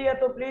 आप सुन रही है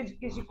तो please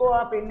किसी को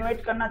आप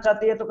invite करना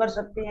चाहती है तो कर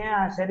सकती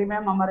हैं. शेरी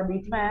मैम हमारे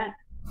बीच में है,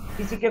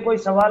 किसी के कोई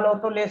सवाल हो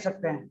तो ले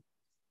सकते हैं.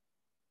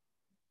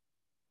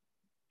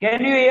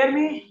 Can you hear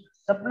me?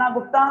 सपना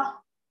गुप्ता,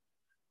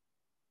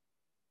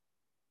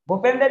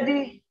 भूपेंद्र जी,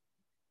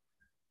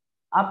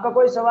 आपका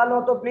कोई सवाल हो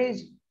तो प्लीज.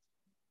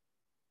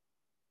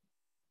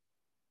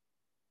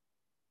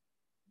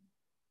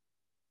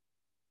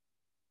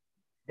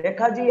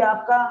 रेखा जी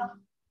आपका.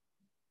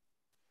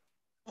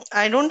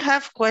 I don't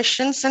have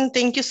questions, and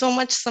thank you so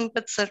much,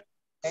 Sampat sir.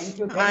 Thank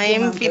you. I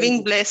am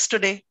feeling blessed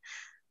today.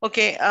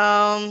 Okay,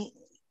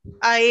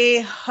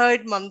 I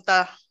heard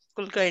Mamta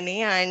Kulkarni,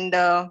 and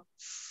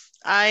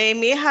I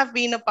may have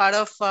been a part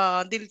of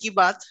Dil Ki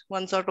Baat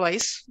once or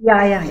twice.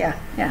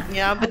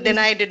 Yeah. But then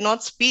I did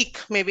not speak.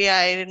 Maybe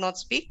I did not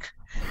speak.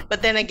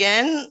 But then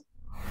again,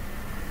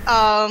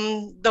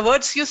 the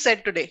words you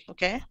said today,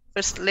 okay,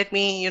 first let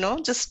me,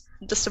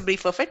 just a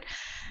brief of it.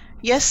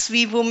 Yes,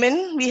 we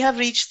women, we have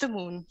reached the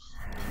moon.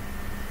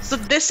 So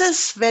this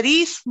is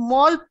very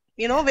small,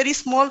 very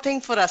small thing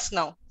for us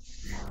now,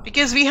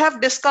 because we have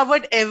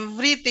discovered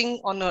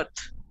everything on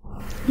earth.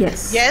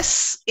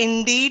 Yes,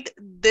 indeed,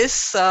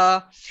 this,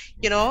 across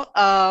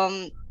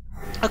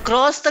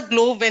the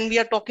globe, when we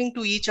are talking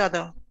to each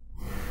other,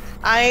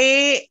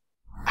 I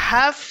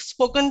have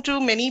spoken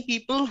to many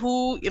people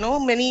who,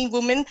 many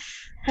women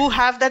who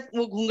have that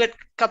ghungat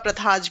ka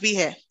pratha aaj bhi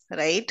hai,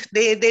 right?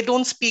 They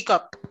don't speak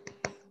up.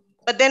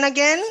 But then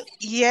again,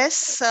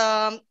 yes,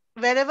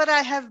 wherever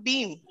I have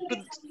been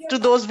to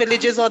those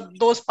villages or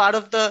those part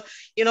of the,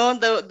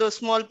 the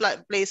small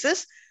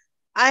places,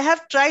 I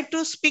have tried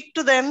to speak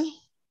to them.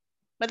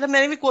 मतलब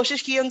मैंने भी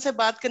कोशिश की उनसे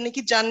बात करने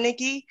की, जानने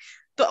की.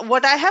 तो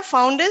what I have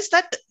found is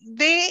that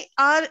they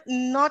are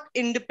not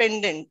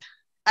independent,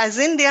 as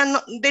in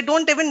they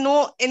don't even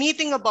know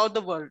anything about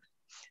the world,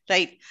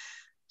 right?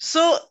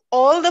 So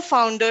all the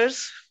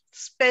founders,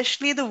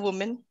 especially the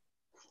women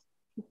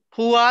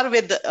who are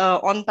with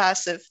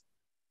Onpassive,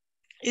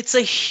 it's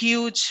a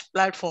huge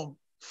platform,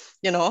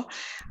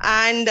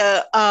 and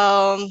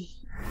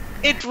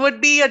it would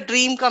be a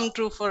dream come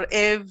true for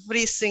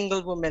every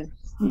single woman.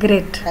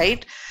 Great.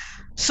 Right?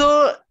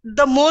 So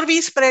the more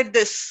we spread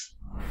this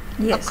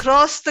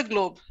across the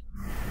globe,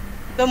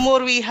 the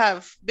more we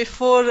have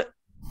before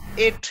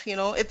it,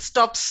 it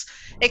stops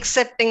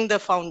accepting the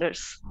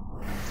founders.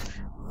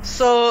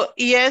 So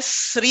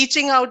yes,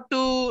 reaching out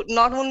to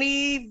not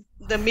only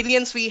the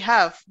millions we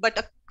have, but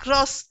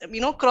across,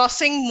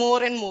 crossing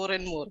more and more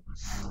and more,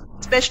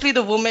 especially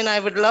the women. I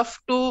would love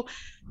to,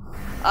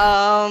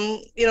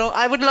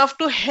 I would love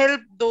to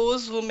help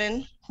those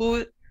women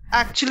who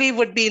actually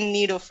would be in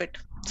need of it,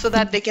 so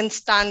that they can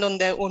stand on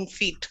their own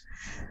feet.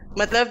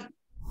 मतलब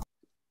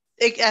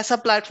एक ऐसा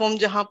platform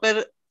जहां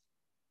पर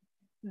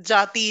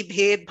जाति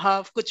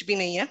भेदभाव कुछ भी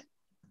नहीं है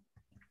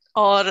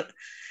और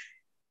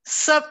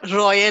सब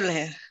रॉयल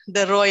है,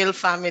 the royal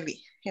family.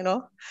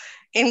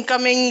 In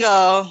coming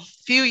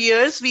few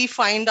years, we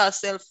find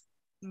ourselves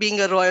being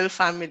a royal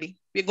family.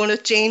 We're going to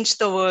change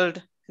the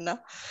world.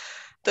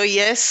 So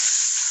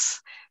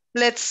yes,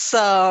 let's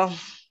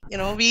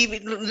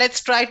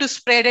let's try to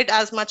spread it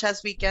as much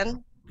as we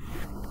can.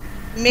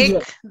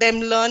 Make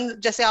them learn.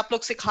 जैसे आप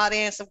लोग सिखा रहे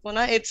हैं सबको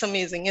ना, it's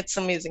amazing. It's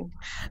amazing.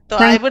 So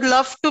I would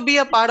love to be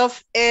a part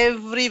of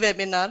every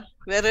webinar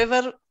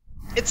wherever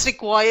it's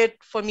required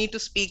for me to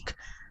speak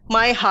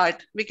my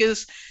heart,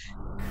 because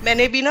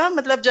मैंने भी ना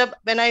मतलब जब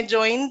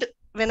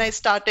when I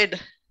started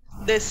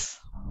this,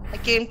 I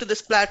came to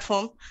this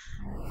platform,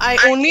 I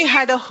only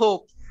had a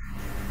hope.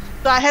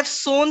 So I have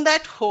sown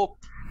that hope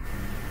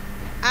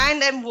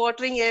and I'm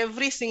watering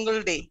every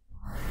single day.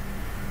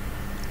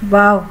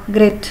 Wow,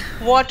 great.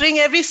 Watering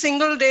every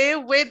single day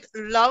with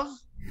love,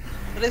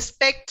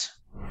 respect,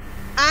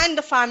 and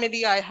the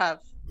family I have,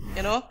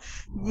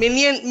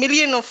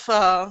 million of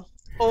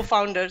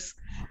co-founders.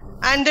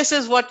 And this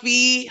is what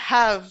we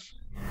have,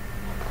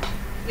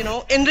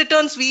 in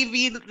returns,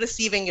 we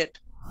receiving it.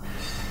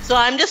 So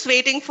I'm just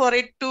waiting for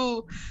it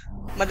to,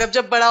 मतलब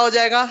जब बड़ा हो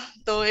जाएगा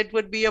तो it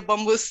would be a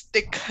bamboo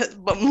stick,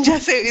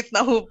 जैसे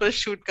इतना ऊपर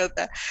shoot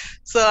करता है.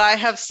 So I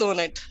have sown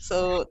it.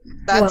 So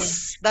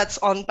that's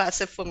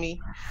Onpassive for me.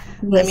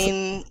 I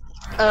mean,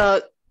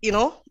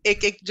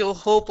 एक जो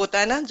hope होता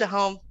है ना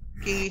जहाँ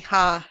कि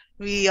हाँ,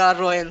 we are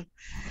royal.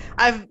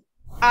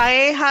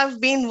 I have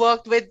been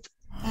worked with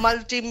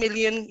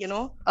multi-million,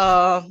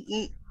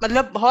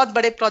 मतलब बहुत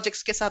बड़े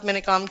projects के साथ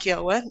मैंने काम किया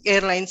हुआ है,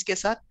 airlines के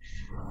साथ,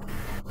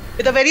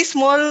 with a very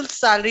small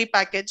salary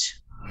package.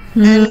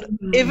 And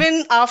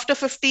even after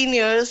 15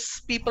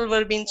 years, people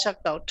were being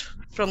chucked out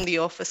from the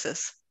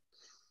offices.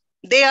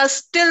 They are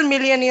still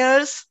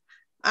millionaires,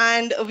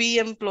 and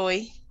we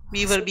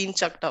were being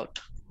chucked out.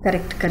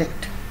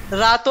 Correct.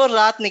 रातों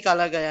रात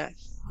निकाला गया है.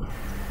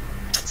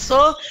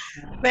 So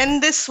when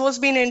this was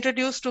being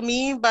introduced to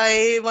me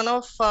by one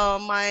of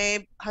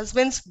my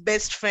husband's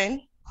best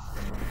friend,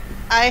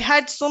 I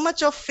had so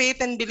much of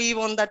faith and belief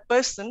on that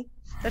person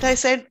that I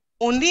said,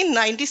 only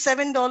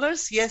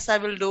 $97? Yes, I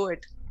will do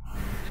it.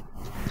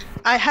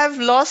 I have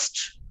lost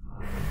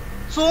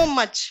so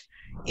much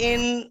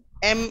in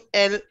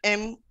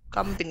MLM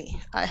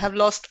company. I have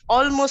lost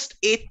almost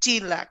 80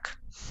 lakh,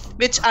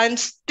 which I'm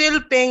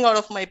still paying out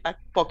of my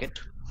pocket.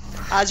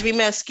 आज भी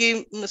मैं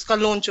इसका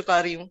loan चुका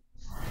रही हूँ.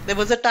 There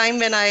was a time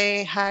when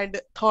I had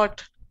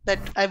thought that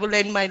I will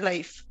end my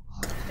life,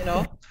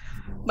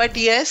 But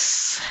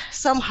yes,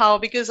 somehow,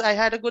 because I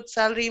had a good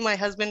salary, my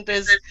husband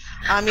is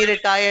army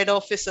retired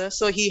officer,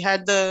 so he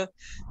had the,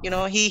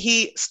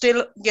 he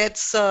still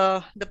gets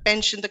the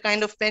pension, the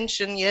kind of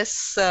pension.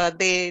 Yes,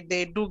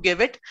 they do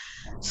give it.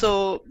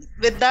 So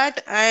with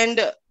that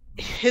and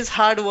his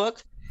hard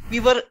work, we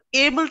were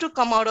able to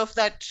come out of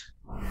that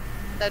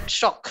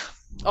shock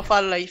of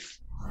our life.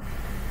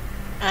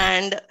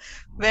 And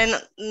when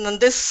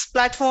this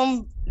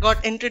platform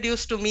got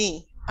introduced to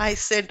me, I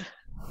said,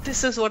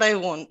 this is what I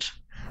want.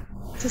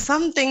 So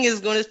something is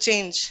going to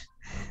change.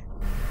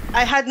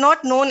 I had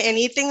not known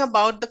anything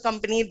about the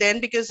company then,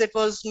 because it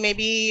was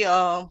maybe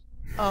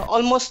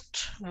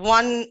almost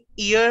 1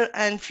 year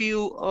and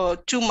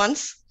 2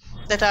 months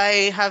that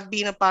I have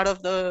been a part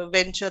of the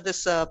venture,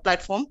 this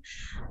platform,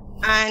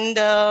 and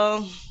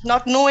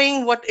not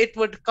knowing what it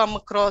would come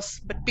across.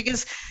 But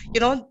because,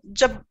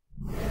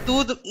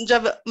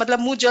 जब मतलब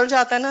मुंह जल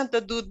जाता है ना, तो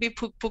दूध भी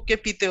फूक फूक के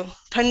पीते हो,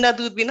 ठंडा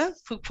दूध भी ना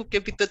फूक फूक के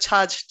पीते हो,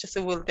 छाछ जैसे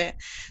बोलते हैं,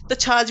 तो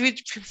छाछ भी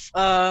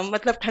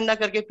मतलब ठंडा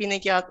करके पीने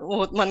की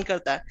वो मन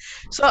करता है.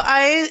 So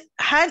I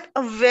had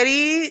a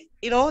very,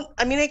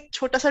 एक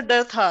छोटा सा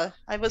डर था.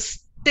 I was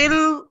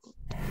still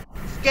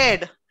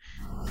scared.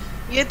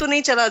 ये तो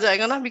नहीं चला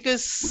जाएगा ना,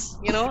 because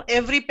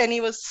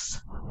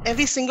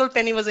every single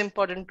penny was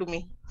important to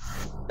me.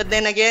 But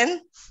then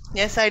again,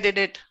 yes, I did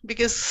it,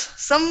 because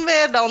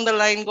somewhere down the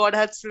line, God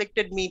had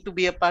selected me to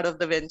be a part of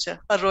the venture,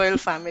 a royal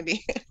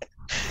family.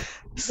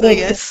 So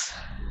yes.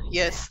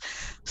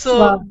 So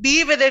wow.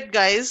 Be with it,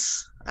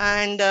 guys,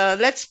 and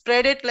let's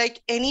spread it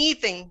like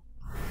anything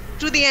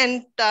to the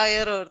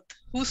entire earth.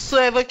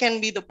 Whosoever can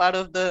be the part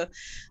of the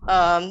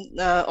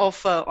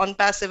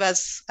Onpassive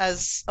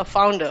as a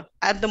founder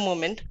at the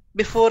moment,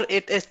 before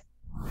it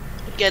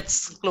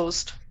gets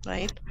closed,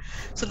 right?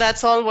 So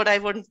that's all what I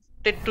wanted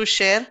to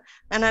share.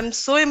 And I'm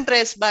so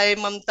impressed by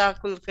Mamta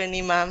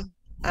Kulkarni, ma'am.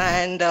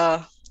 And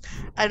I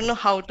don't know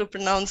how to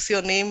pronounce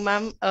your name,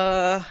 ma'am.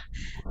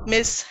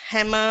 Miss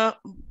Hema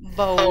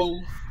Bau.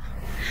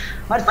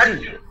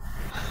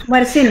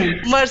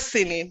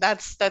 Marcini.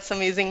 That's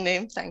amazing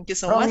name. Thank you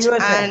so From much.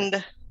 USA.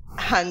 And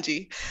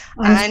Hanji.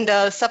 And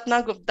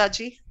Sapna Gupta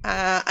ji.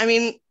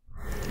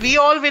 We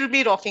all will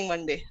be rocking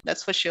one day.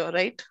 That's for sure,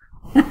 right?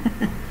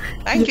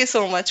 Thank you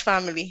so much,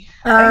 family.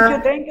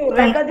 Thank you.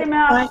 Rekha ji, मैं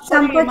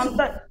आपको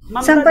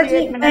ममता जी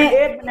एक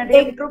minute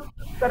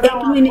interrupt कर रहा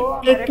हूँ आपको.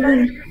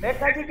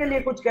 रेखा जी के लिए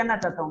कुछ कहना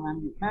चाहता हूँ.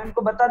 मैं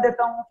उनको बता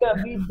देता हूँ कि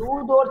अभी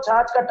दूध और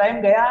छाछ का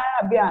टाइम गया है.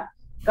 अभी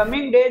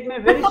कमिंग डेज में,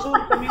 वेरी सून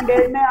कमिंग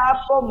डेज में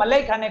आपको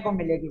मलाई खाने को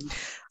मिलेगी.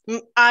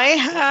 I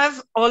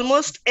have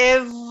almost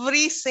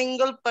every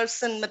single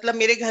person, मतलब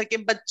मेरे घर के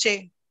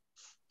बच्चे,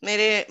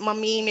 मेरे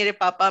मम्मी, मेरे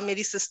पापा,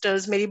 मेरी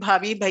सिस्टर्स, मेरी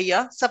भाभी,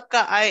 भैया,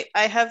 सबका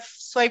I have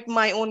swiped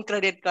my own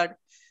credit card.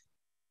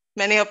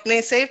 मैंने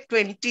अपने से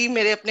 20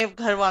 मेरे अपने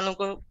घर वालों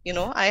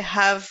को, I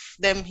have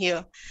them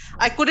here.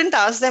 I couldn't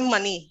ask them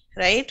money,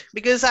 right?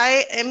 Because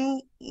I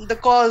am the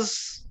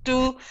cause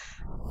to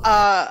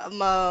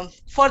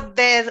for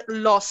their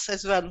loss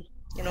as well.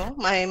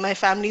 My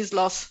family's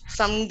loss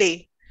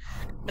someday.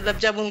 मतलब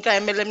जब उनका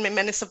MLM में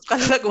मैंने सबका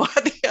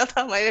लगवा दिया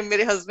था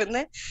मेरे हस्बैंड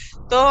ने,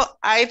 तो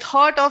I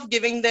thought of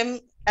giving them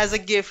as a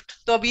gift.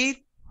 तो अभी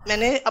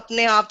मैंने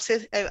अपने आप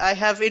से I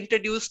have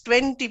introduced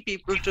 20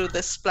 people to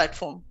this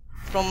platform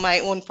from my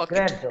own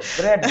pocket.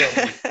 Great job.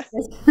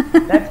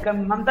 That's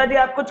ममता जी,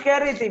 आप कुछ कह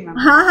रही थी मैम?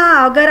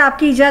 हाँ, अगर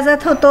आपकी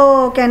इजाजत हो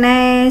तो can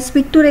I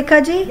speak to Rekha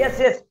ji?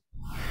 Yes.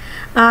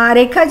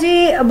 Rekha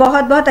ji,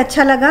 बहुत बहुत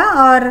अच्छा लगा.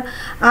 और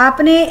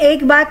आपने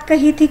एक बात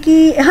कही थी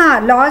कि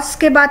हाँ, लॉस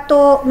के बाद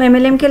तो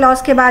MLM के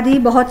लॉस के बाद ही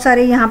बहुत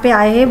सारे यहाँ पे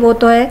आए हैं, वो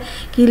तो है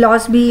कि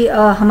लॉस भी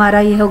हमारा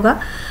ये होगा.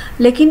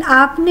 लेकिन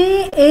आपने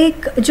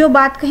एक जो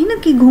बात कही ना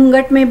कि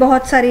घूंघट में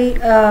बहुत सारे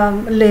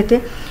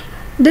लेते,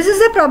 this is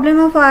the problem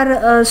of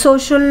our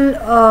social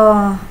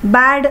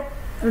bad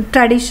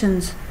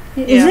traditions,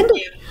 isn't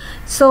it?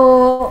 So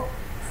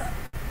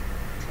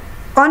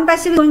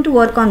Onpassive is going to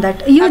work on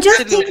that. You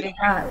Absolutely.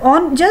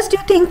 just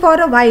think for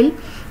a while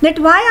that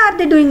why are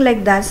they doing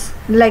like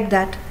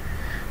that?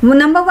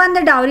 Number one,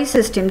 the dowry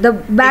system, the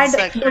bad,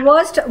 Exactly.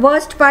 the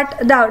worst part,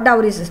 the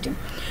dowry system.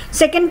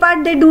 Second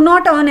part, they do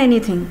not earn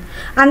anything.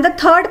 And the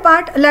third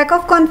part, lack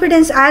of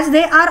confidence, as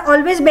they are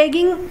always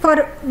begging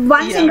for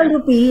one Yeah. single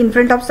rupee in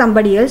front of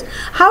somebody else.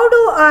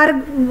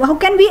 How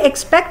can we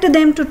expect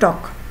them to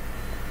talk?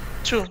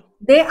 True.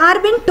 They are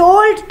being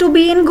told to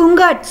be in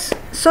gungats,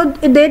 so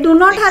they do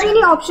not have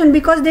any option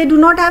because they do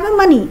not have a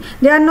money.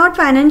 They are not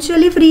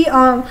financially free.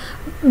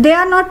 They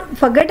are not,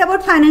 forget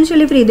about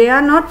financially free, they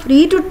are not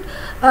free to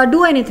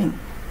do anything.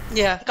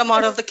 Yeah, come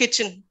out of the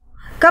kitchen.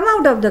 Come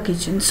out of the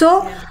kitchen.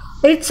 So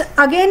it's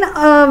again,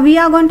 we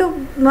are going to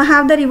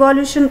have the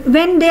revolution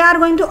when they are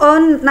going to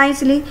earn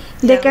nicely.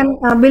 They can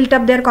build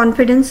up their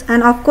confidence,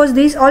 and of course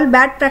these all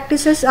bad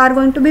practices are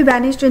going to be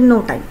vanished in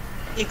no time.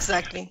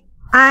 Exactly.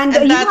 And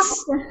you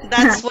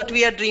that's what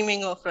we are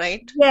dreaming of,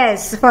 right?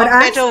 Yes, for A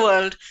us, better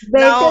world.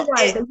 better Now, world,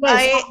 yes.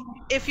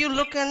 if you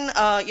look in,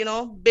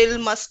 Bill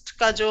Musk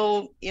ka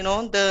jo,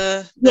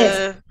 the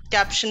Yes.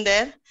 caption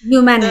there,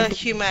 Humanity. the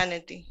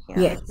humanity.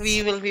 Yeah. Yes.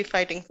 We will be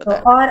fighting for तो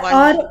that.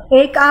 और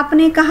एक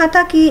आपने कहा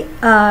था कि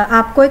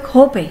आपको एक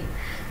hope है.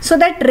 So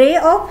that ray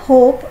of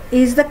hope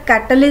is the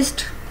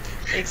catalyst.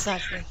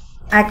 Exactly.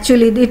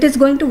 Actually, it is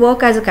going to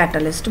work as a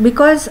catalyst,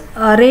 because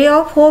a ray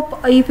of hope,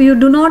 if you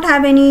do not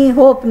have any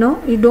hope,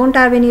 you don't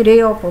have any ray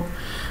of hope,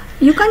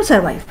 you can't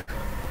survive.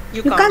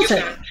 You can't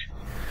survive.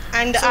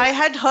 And I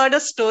had heard a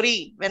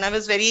story when I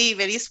was very,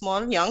 very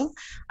small, young.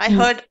 I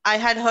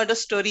had heard a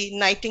story,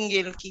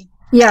 Nightingale ki.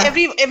 Yeah.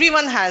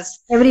 Everyone has.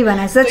 Everyone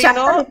has. The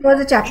chapter, it was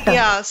a chapter.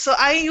 Yeah. So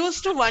I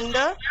used to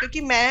wonder,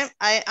 because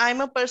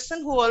I'm a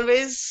person who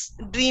always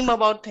dream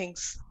about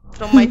things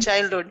from my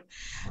childhood.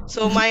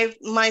 So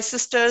my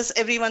sisters,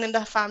 everyone in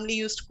the family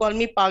used to call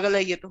me pagal hai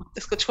ye to,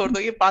 isko chhod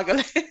do, ye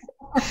pagal hai.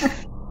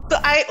 So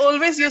I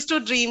always used to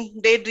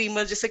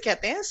daydreamer jise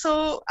kehte hain.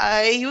 So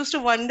I used to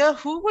wonder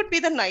who would be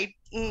the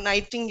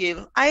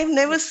nightingale. I've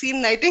never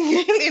seen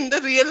nightingale in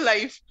the real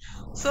life.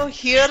 So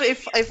here,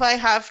 if I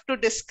have to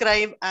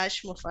describe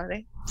Ash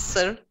Mufare,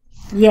 sir,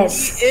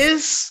 yes, he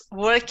is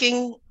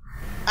working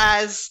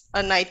as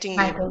a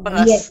nightingale for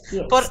us,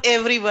 yes. for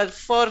everyone,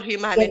 for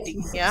humanity.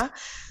 Yes. Yeah.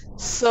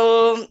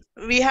 So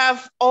we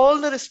have all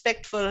the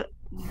respect for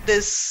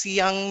this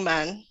young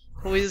man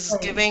who is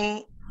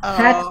giving,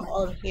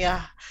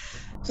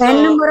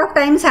 N number of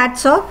times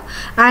hats off.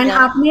 And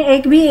आपने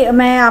एक भी,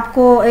 मैं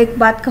आपको एक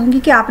बात कहूँगी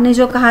कि आपने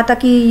जो कहा था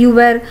कि you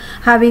were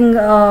having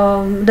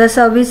the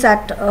service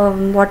at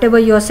whatever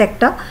your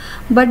sector,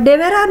 but they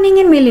were earning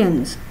in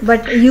millions,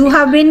 but you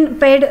have been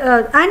paid,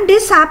 and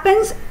this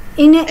happens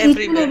in each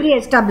and every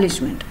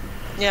establishment.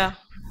 Yeah.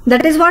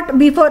 That is what,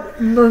 before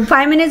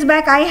 5 minutes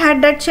back I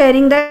had that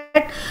sharing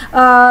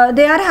that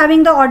they are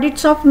having the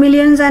audits of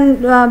millions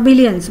and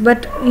billions,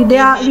 but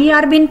we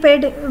are being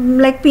paid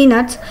like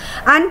peanuts.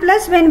 And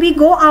plus, when we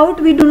go out,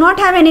 we do not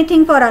have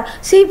anything for us.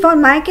 See, for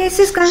my case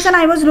is concerned,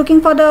 I was looking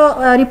for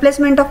the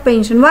replacement of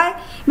pension.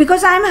 Why?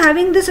 Because I am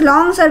having this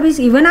long service.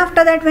 Even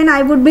after that, when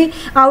I would be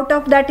out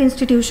of that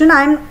institution,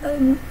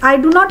 I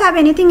do not have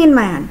anything in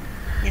my hand.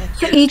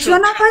 So each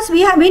one of us,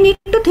 we need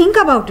to think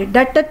about it.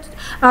 That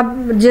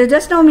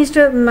just now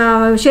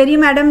Mr. Sherry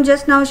Madam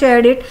just now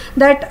shared it,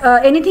 that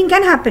anything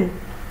can happen.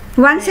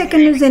 1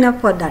 second is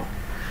enough for that.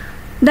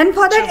 Then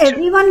for that,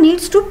 everyone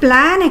needs to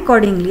plan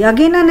accordingly.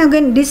 Again and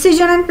again,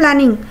 decision and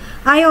planning.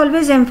 I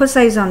always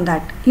emphasize on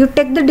that. You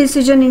take the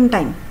decision in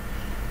time.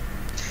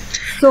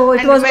 So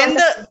it was.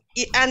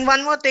 And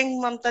one more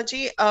thing, Mamta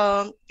ji,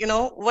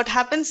 what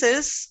happens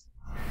is,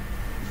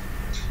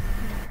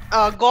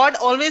 God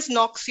always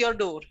knocks your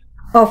door.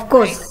 Of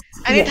course. Right?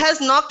 And it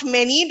has knocked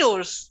many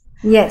doors.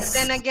 Yes. But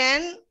then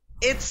again,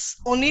 it's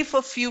only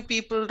for few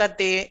people that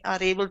they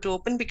are able to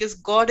open, because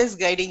God is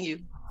guiding you.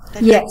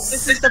 Yes.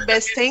 This is the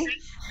best thing.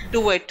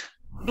 Do it.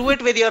 Do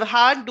it with your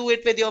heart. Do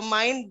it with your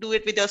mind. Do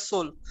it with your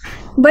soul.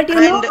 But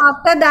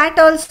after that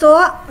also,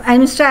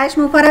 Mr. Ash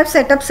Mufar have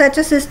set up such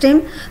a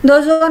system.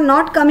 Those who are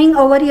not coming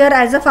over here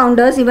as a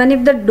founders, even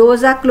if the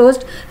doors are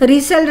closed,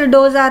 resale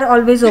doors are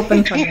always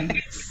open for them.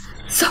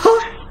 So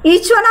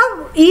each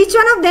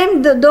one of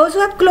them, those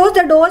who have closed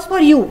the doors for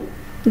you,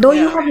 though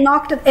you have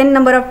knocked n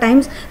number of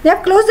times, they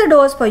have closed the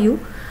doors for you.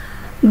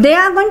 They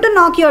are going to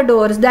knock your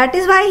doors. That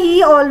is why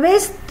he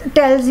always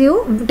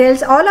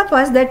tells all of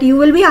us that you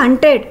will be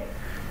hunted.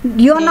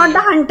 You are not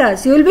the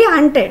hunters. You will be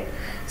hunted.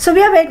 So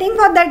we are waiting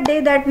for that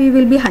day that we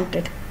will be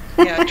hunted.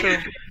 Yeah, true.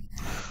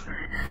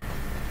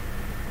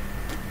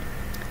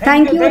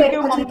 Thank you,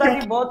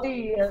 Mamta ji, बहुत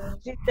ही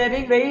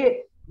sharing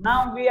रही.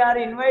 Now we are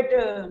invite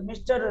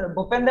Mr.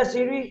 Bhupender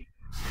Siri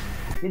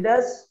with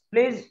us,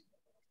 please.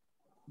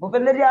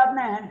 Bhupendra जी,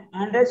 आपने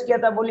hand raise किया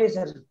था, बोलिए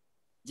sir.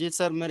 जी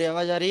sir, मेरी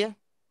आवाज आ रही है?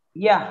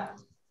 या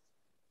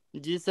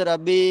जी सर,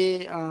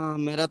 अभी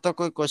मेरा तो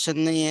कोई क्वेश्चन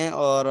नहीं है,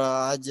 और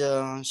आज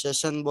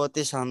सेशन बहुत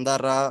ही शानदार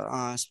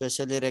रहा,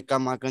 स्पेशली रेखा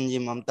माकन जी,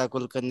 ममता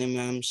कुलकर्णी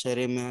मैम,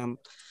 शेरी मैम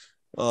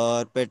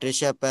और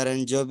पेट्रिशिया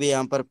पेरेंट, जो भी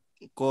यहाँ पर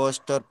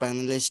कोस्ट और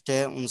पैनलिस्ट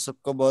है, उन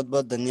सबको बहुत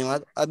बहुत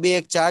धन्यवाद। अभी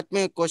एक चैट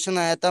में क्वेश्चन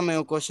आया था, मैं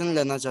वो क्वेश्चन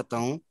लेना चाहता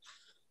हूँ।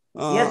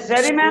 ये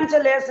शेरी मैम से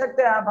ले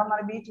सकते हैं आप,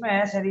 हमारे बीच में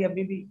है शेरी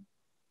अभी भी।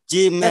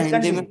 जी मैं Yes,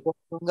 हिंदी में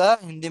continue.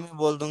 हिंदी में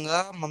बोल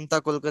दूंगा, ममता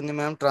कुलकर्णी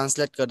मैम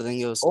ट्रांसलेट कर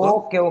देंगे उसको।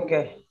 Okay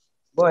okay,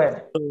 go ahead.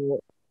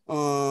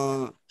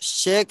 तो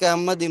शेख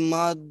अहमद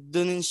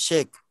इमादुद्दीन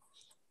शेख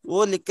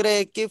वो लिख रहे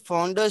हैं कि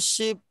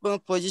फाउंडरशिप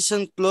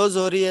पोजीशन क्लोज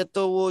हो रही है,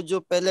 तो वो जो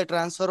पहले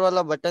ट्रांसफर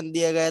वाला बटन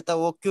दिया गया था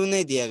वो क्यों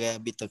नहीं दिया गया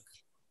अभी तक?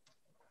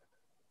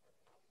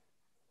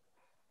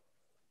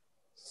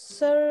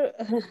 सर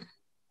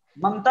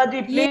ममता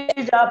जी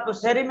प्लीज आप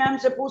शेरी मैम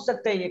से पूछ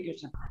सकते हैं ये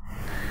क्वेश्चन।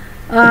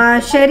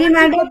 शेरी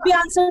मैडम खुद भी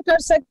आंसर कर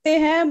सकते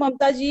हैं,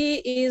 ममता जी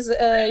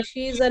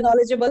शी इज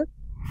नॉलेजेबल,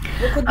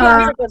 वो खुद भी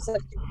आंसर कर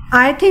सकते हैं।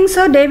 I think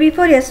so. Day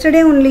before yesterday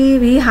only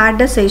we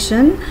had a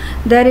session.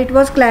 There it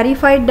was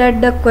clarified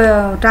that the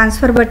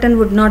transfer button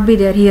would not be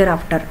there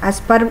hereafter, as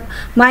per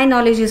my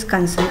knowledge is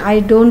concerned. I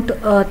don't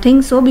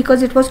think so,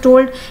 because it was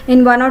told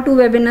in 1 or 2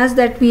 webinars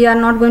that we are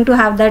not going to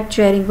have that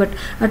sharing, but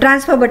a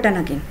transfer button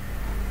again.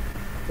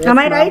 Yes,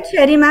 am I right,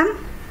 Sherry ma'am?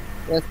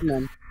 Yes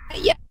ma'am.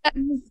 Yeah,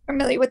 I'm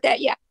familiar with that.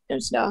 Yeah,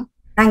 there's no.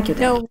 Thank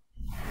you. No.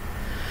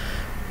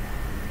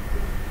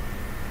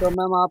 तो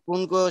ma'am आप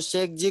उनको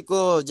शेख जी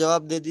को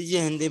जवाब दे दीजिए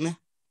हिंदी में।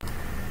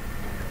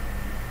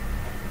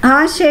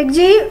 हाँ शेख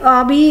जी,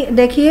 अभी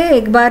देखिए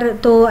एक बार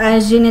तो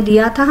एस जी ने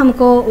दिया था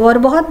हमको और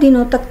बहुत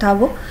दिनों तक था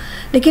वो,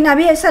 लेकिन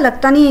अभी ऐसा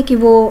लगता नहीं है कि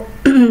वो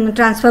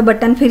ट्रांसफ़र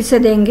बटन फिर से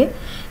देंगे,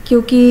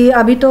 क्योंकि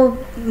अभी तो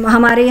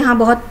हमारे यहाँ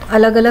बहुत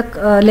अलग अलग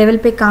लेवल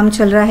पे काम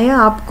चल रहा है,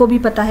 आपको भी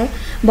पता है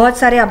बहुत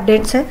सारे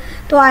अपडेट्स हैं।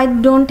 तो आई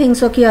डोंट थिंक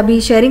सो कि अभी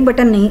शेयरिंग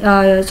बटन नहीं,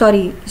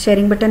 सॉरी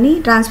शेयरिंग बटन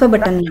नहीं, ट्रांसफ़र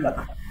बटन नहीं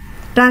होगा,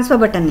 ट्रांसफ़र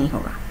बटन नहीं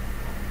होगा।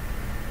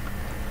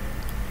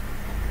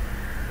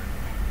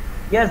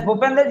 यस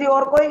भूपेंद्र जी,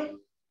 और कोई?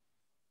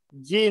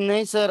 जी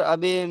नहीं सर,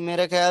 अभी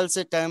मेरे ख्याल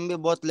से टाइम भी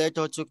बहुत लेट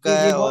हो चुका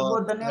जी है बहुत और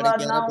बहुत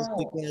धन्यवाद ना। 11:30 बज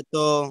चुके हैं,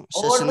 तो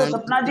और सेशन तो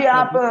सपना जी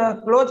आप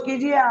क्लोज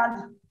कीजिए आज।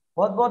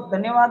 बहुत बहुत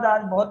धन्यवाद,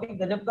 आज बहुत ही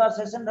गजब का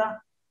सेशन रहा।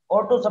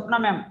 और तो सपना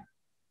मैम।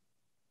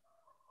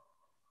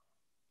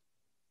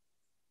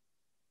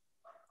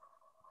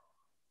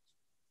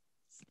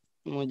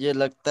 मुझे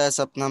लगता है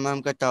सपना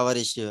मैम का टावर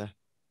इश्यू है।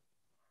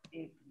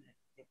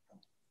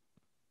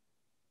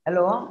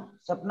 हेलो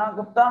सपना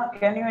Gupta,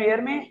 can you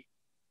hear me?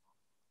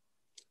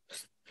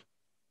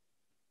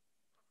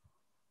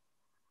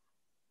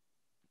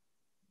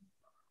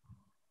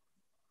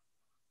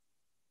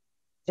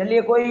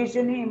 चलिए कोई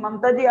इश्यू नहीं,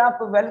 ममता जी आप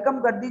वेलकम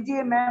कर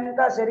दीजिए मैम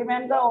का, शेरी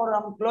मैम का, और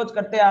हम क्लोज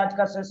करते हैं आज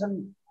का सेशन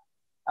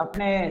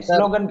अपने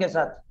स्लोगन के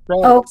साथ।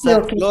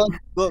 सर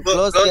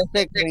क्लोज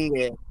कैसे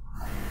करेंगे?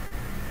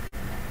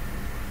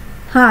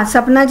 हाँ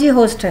सपना जी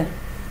होस्ट है।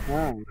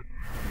 हाँ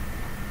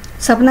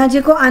सपना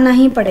जी को आना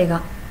ही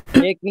पड़ेगा।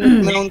 1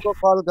 मिनट में उनको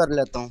कॉल कर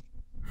लेता हूँ।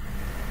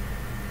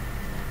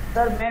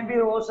 सर मैं भी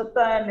हो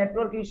सकता है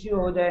नेटवर्क इश्यू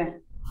हो जाए।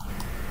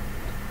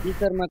 जी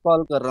सर मैं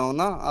कॉल कर रहा हूँ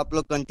ना, आप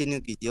लोग कंटिन्यू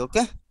कीजिए। Okay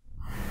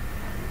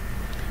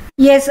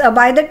Yes,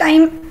 by the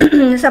time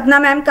Sapna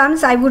ma'am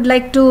comes, I would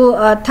like to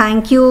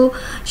thank you,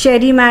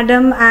 Sherry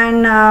madam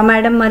and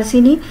Madam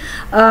Marsini.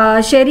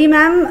 Sherry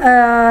ma'am,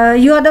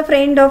 you are the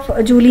friend of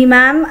Julie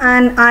ma'am,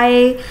 and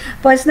I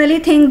personally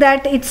think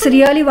that it's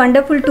really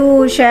wonderful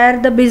to share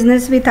the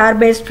business with our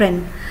best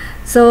friend.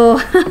 So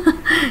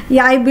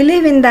yeah, I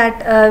believe in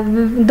that.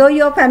 Though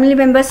your family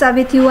members are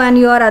with you and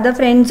your other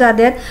friends are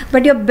there,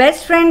 but your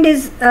best friend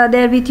is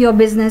there with your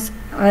business,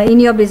 in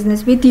your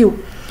business with you.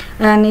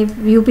 And if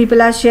you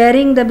people are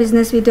sharing the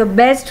business with your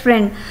best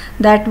friend,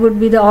 that would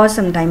be the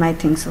awesome time, I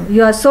think so.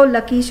 You are so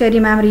lucky,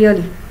 Sherry ma'am,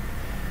 really.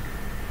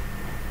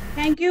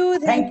 Thank you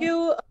thank you.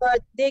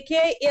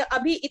 देखिए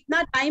अभी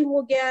इतना time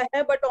हो गया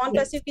है, but on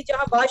passive की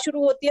जहाँ बात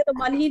शुरू होती है तो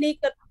मन ही नहीं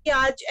करता कि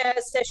आज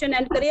सेशन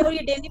एंड करें, और ये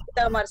डेली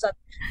होता है हमारे साथ,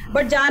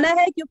 बट जाना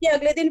है क्योंकि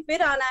अगले दिन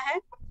फिर आना है।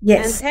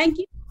 एंड थैंक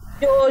यू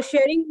जो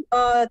sharing,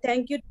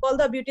 thank you all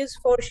the beauties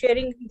for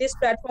sharing this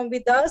platform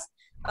with us,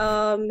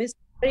 miss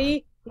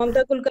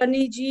ममता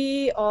कुलकर्णी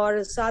जी,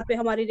 और साथ में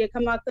हमारी रेखा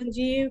माकन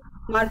जी,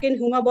 मार्किन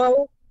हुमा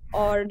बाऊ,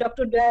 और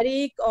डॉक्टर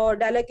डेरिक और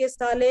डायला के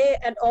साले,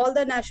 and all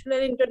the national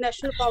and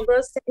international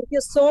founders. Thank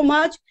you so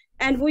much,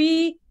 and we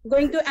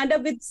going to end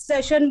up with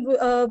session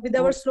with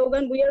our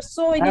slogan. We are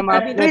so in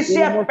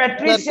Patricia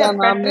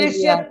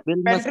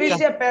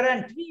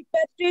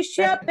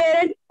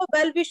parent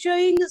well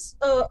wishing,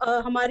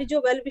 हमारी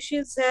जो well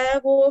wishes है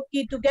वो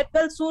कि to get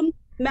well soon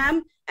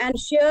ma'am, and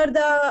share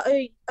the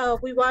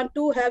we want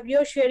to have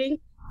your sharing,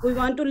 we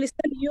want to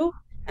listen to you,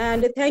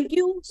 and thank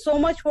you so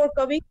much for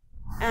coming,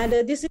 and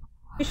this is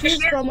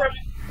wishes from our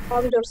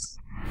founders.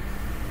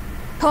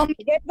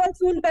 Get well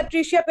soon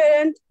Patricia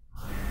parent.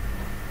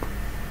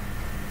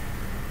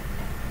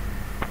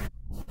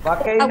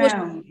 वाकई में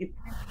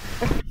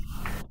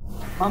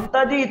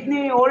ममता जी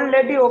इतनी old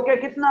lady होके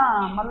कितना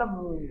मतलब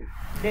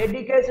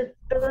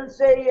dedication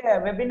से ये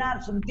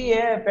webinar सुनती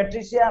है।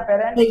 पेट्रिशिया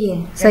पेरेंट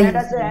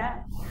कनाडा से है।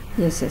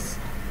 यस यस,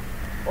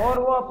 और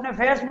वो अपने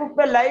फेसबुक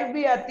पे लाइव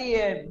भी आती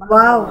है।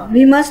 Wow,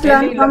 we must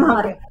learn from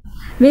her,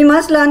 we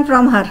must learn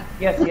from her.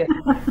 Yes yes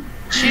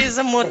She's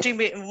a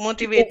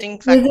motivating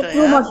She's a factor,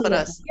 true yeah, for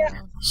motivator. us. Yeah.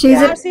 She's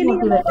a Yeah, true Sini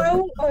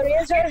motivator.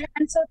 raise her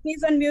hand, so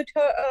please unmute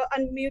her.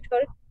 Unmute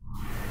her.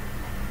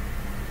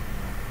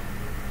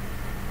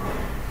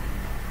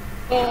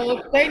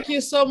 Thank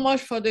you so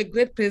much for the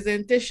great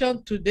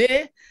presentation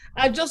today.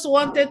 I just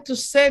wanted to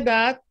say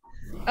that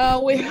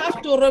we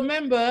have to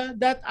remember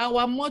that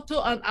our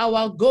motto and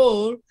our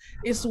goal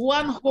is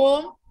one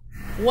home,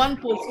 one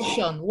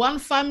position, one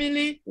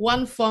family,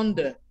 one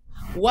funder.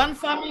 One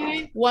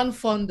family, one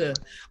funder.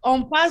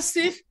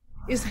 Onpassive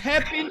is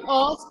helping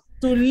us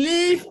to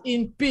live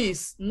in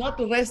peace, not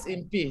rest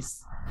in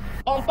peace.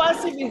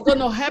 Onpassive is going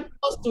to help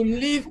us to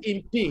live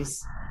in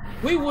peace.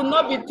 We will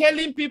not be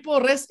telling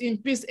people rest in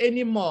peace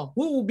anymore.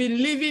 We will be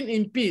living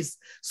in peace.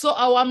 So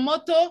our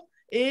motto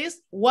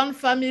is one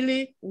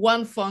family,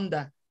 one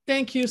funder.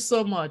 Thank you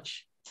so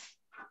much.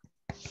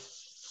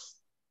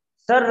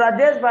 Sir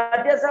Rajesh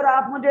Bhatia sir,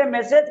 आप मुझे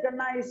message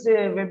करना, इस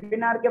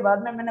webinar के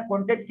बाद में मैंने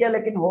contact किया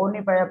लेकिन हो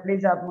नहीं पाया,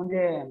 प्लीज आप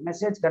मुझे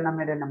मैसेज करना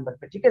मेरे नंबर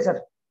पे, ठीक है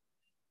sir?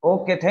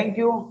 Okay, thank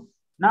you.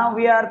 Now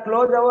we are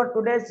close our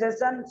today's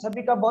session.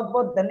 सभी का बहुत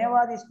बहुत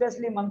धन्यवाद,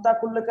 स्पेशली ममता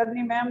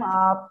कुलकर्णी मैम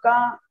आपका,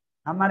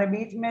 हमारे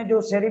बीच में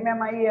जो शेरी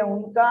मैम आई है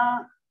उनका,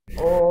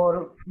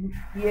 और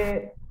ये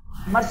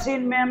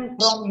मर्सिन मैम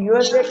फ्रॉम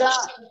यूएसए का,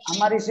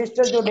 हमारी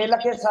सिस्टर जो डेला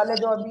के साले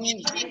जो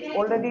अभी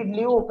ऑलरेडी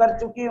लीव कर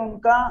चुकी है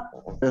उनका,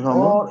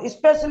 और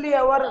specially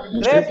our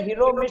great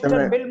hero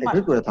mister bill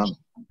Mersin.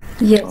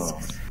 Yes.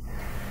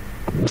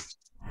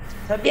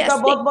 सभी का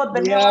बहुत बहुत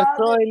धन्यवाद। Now we are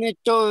so in it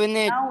to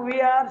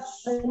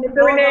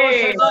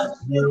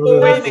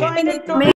win it.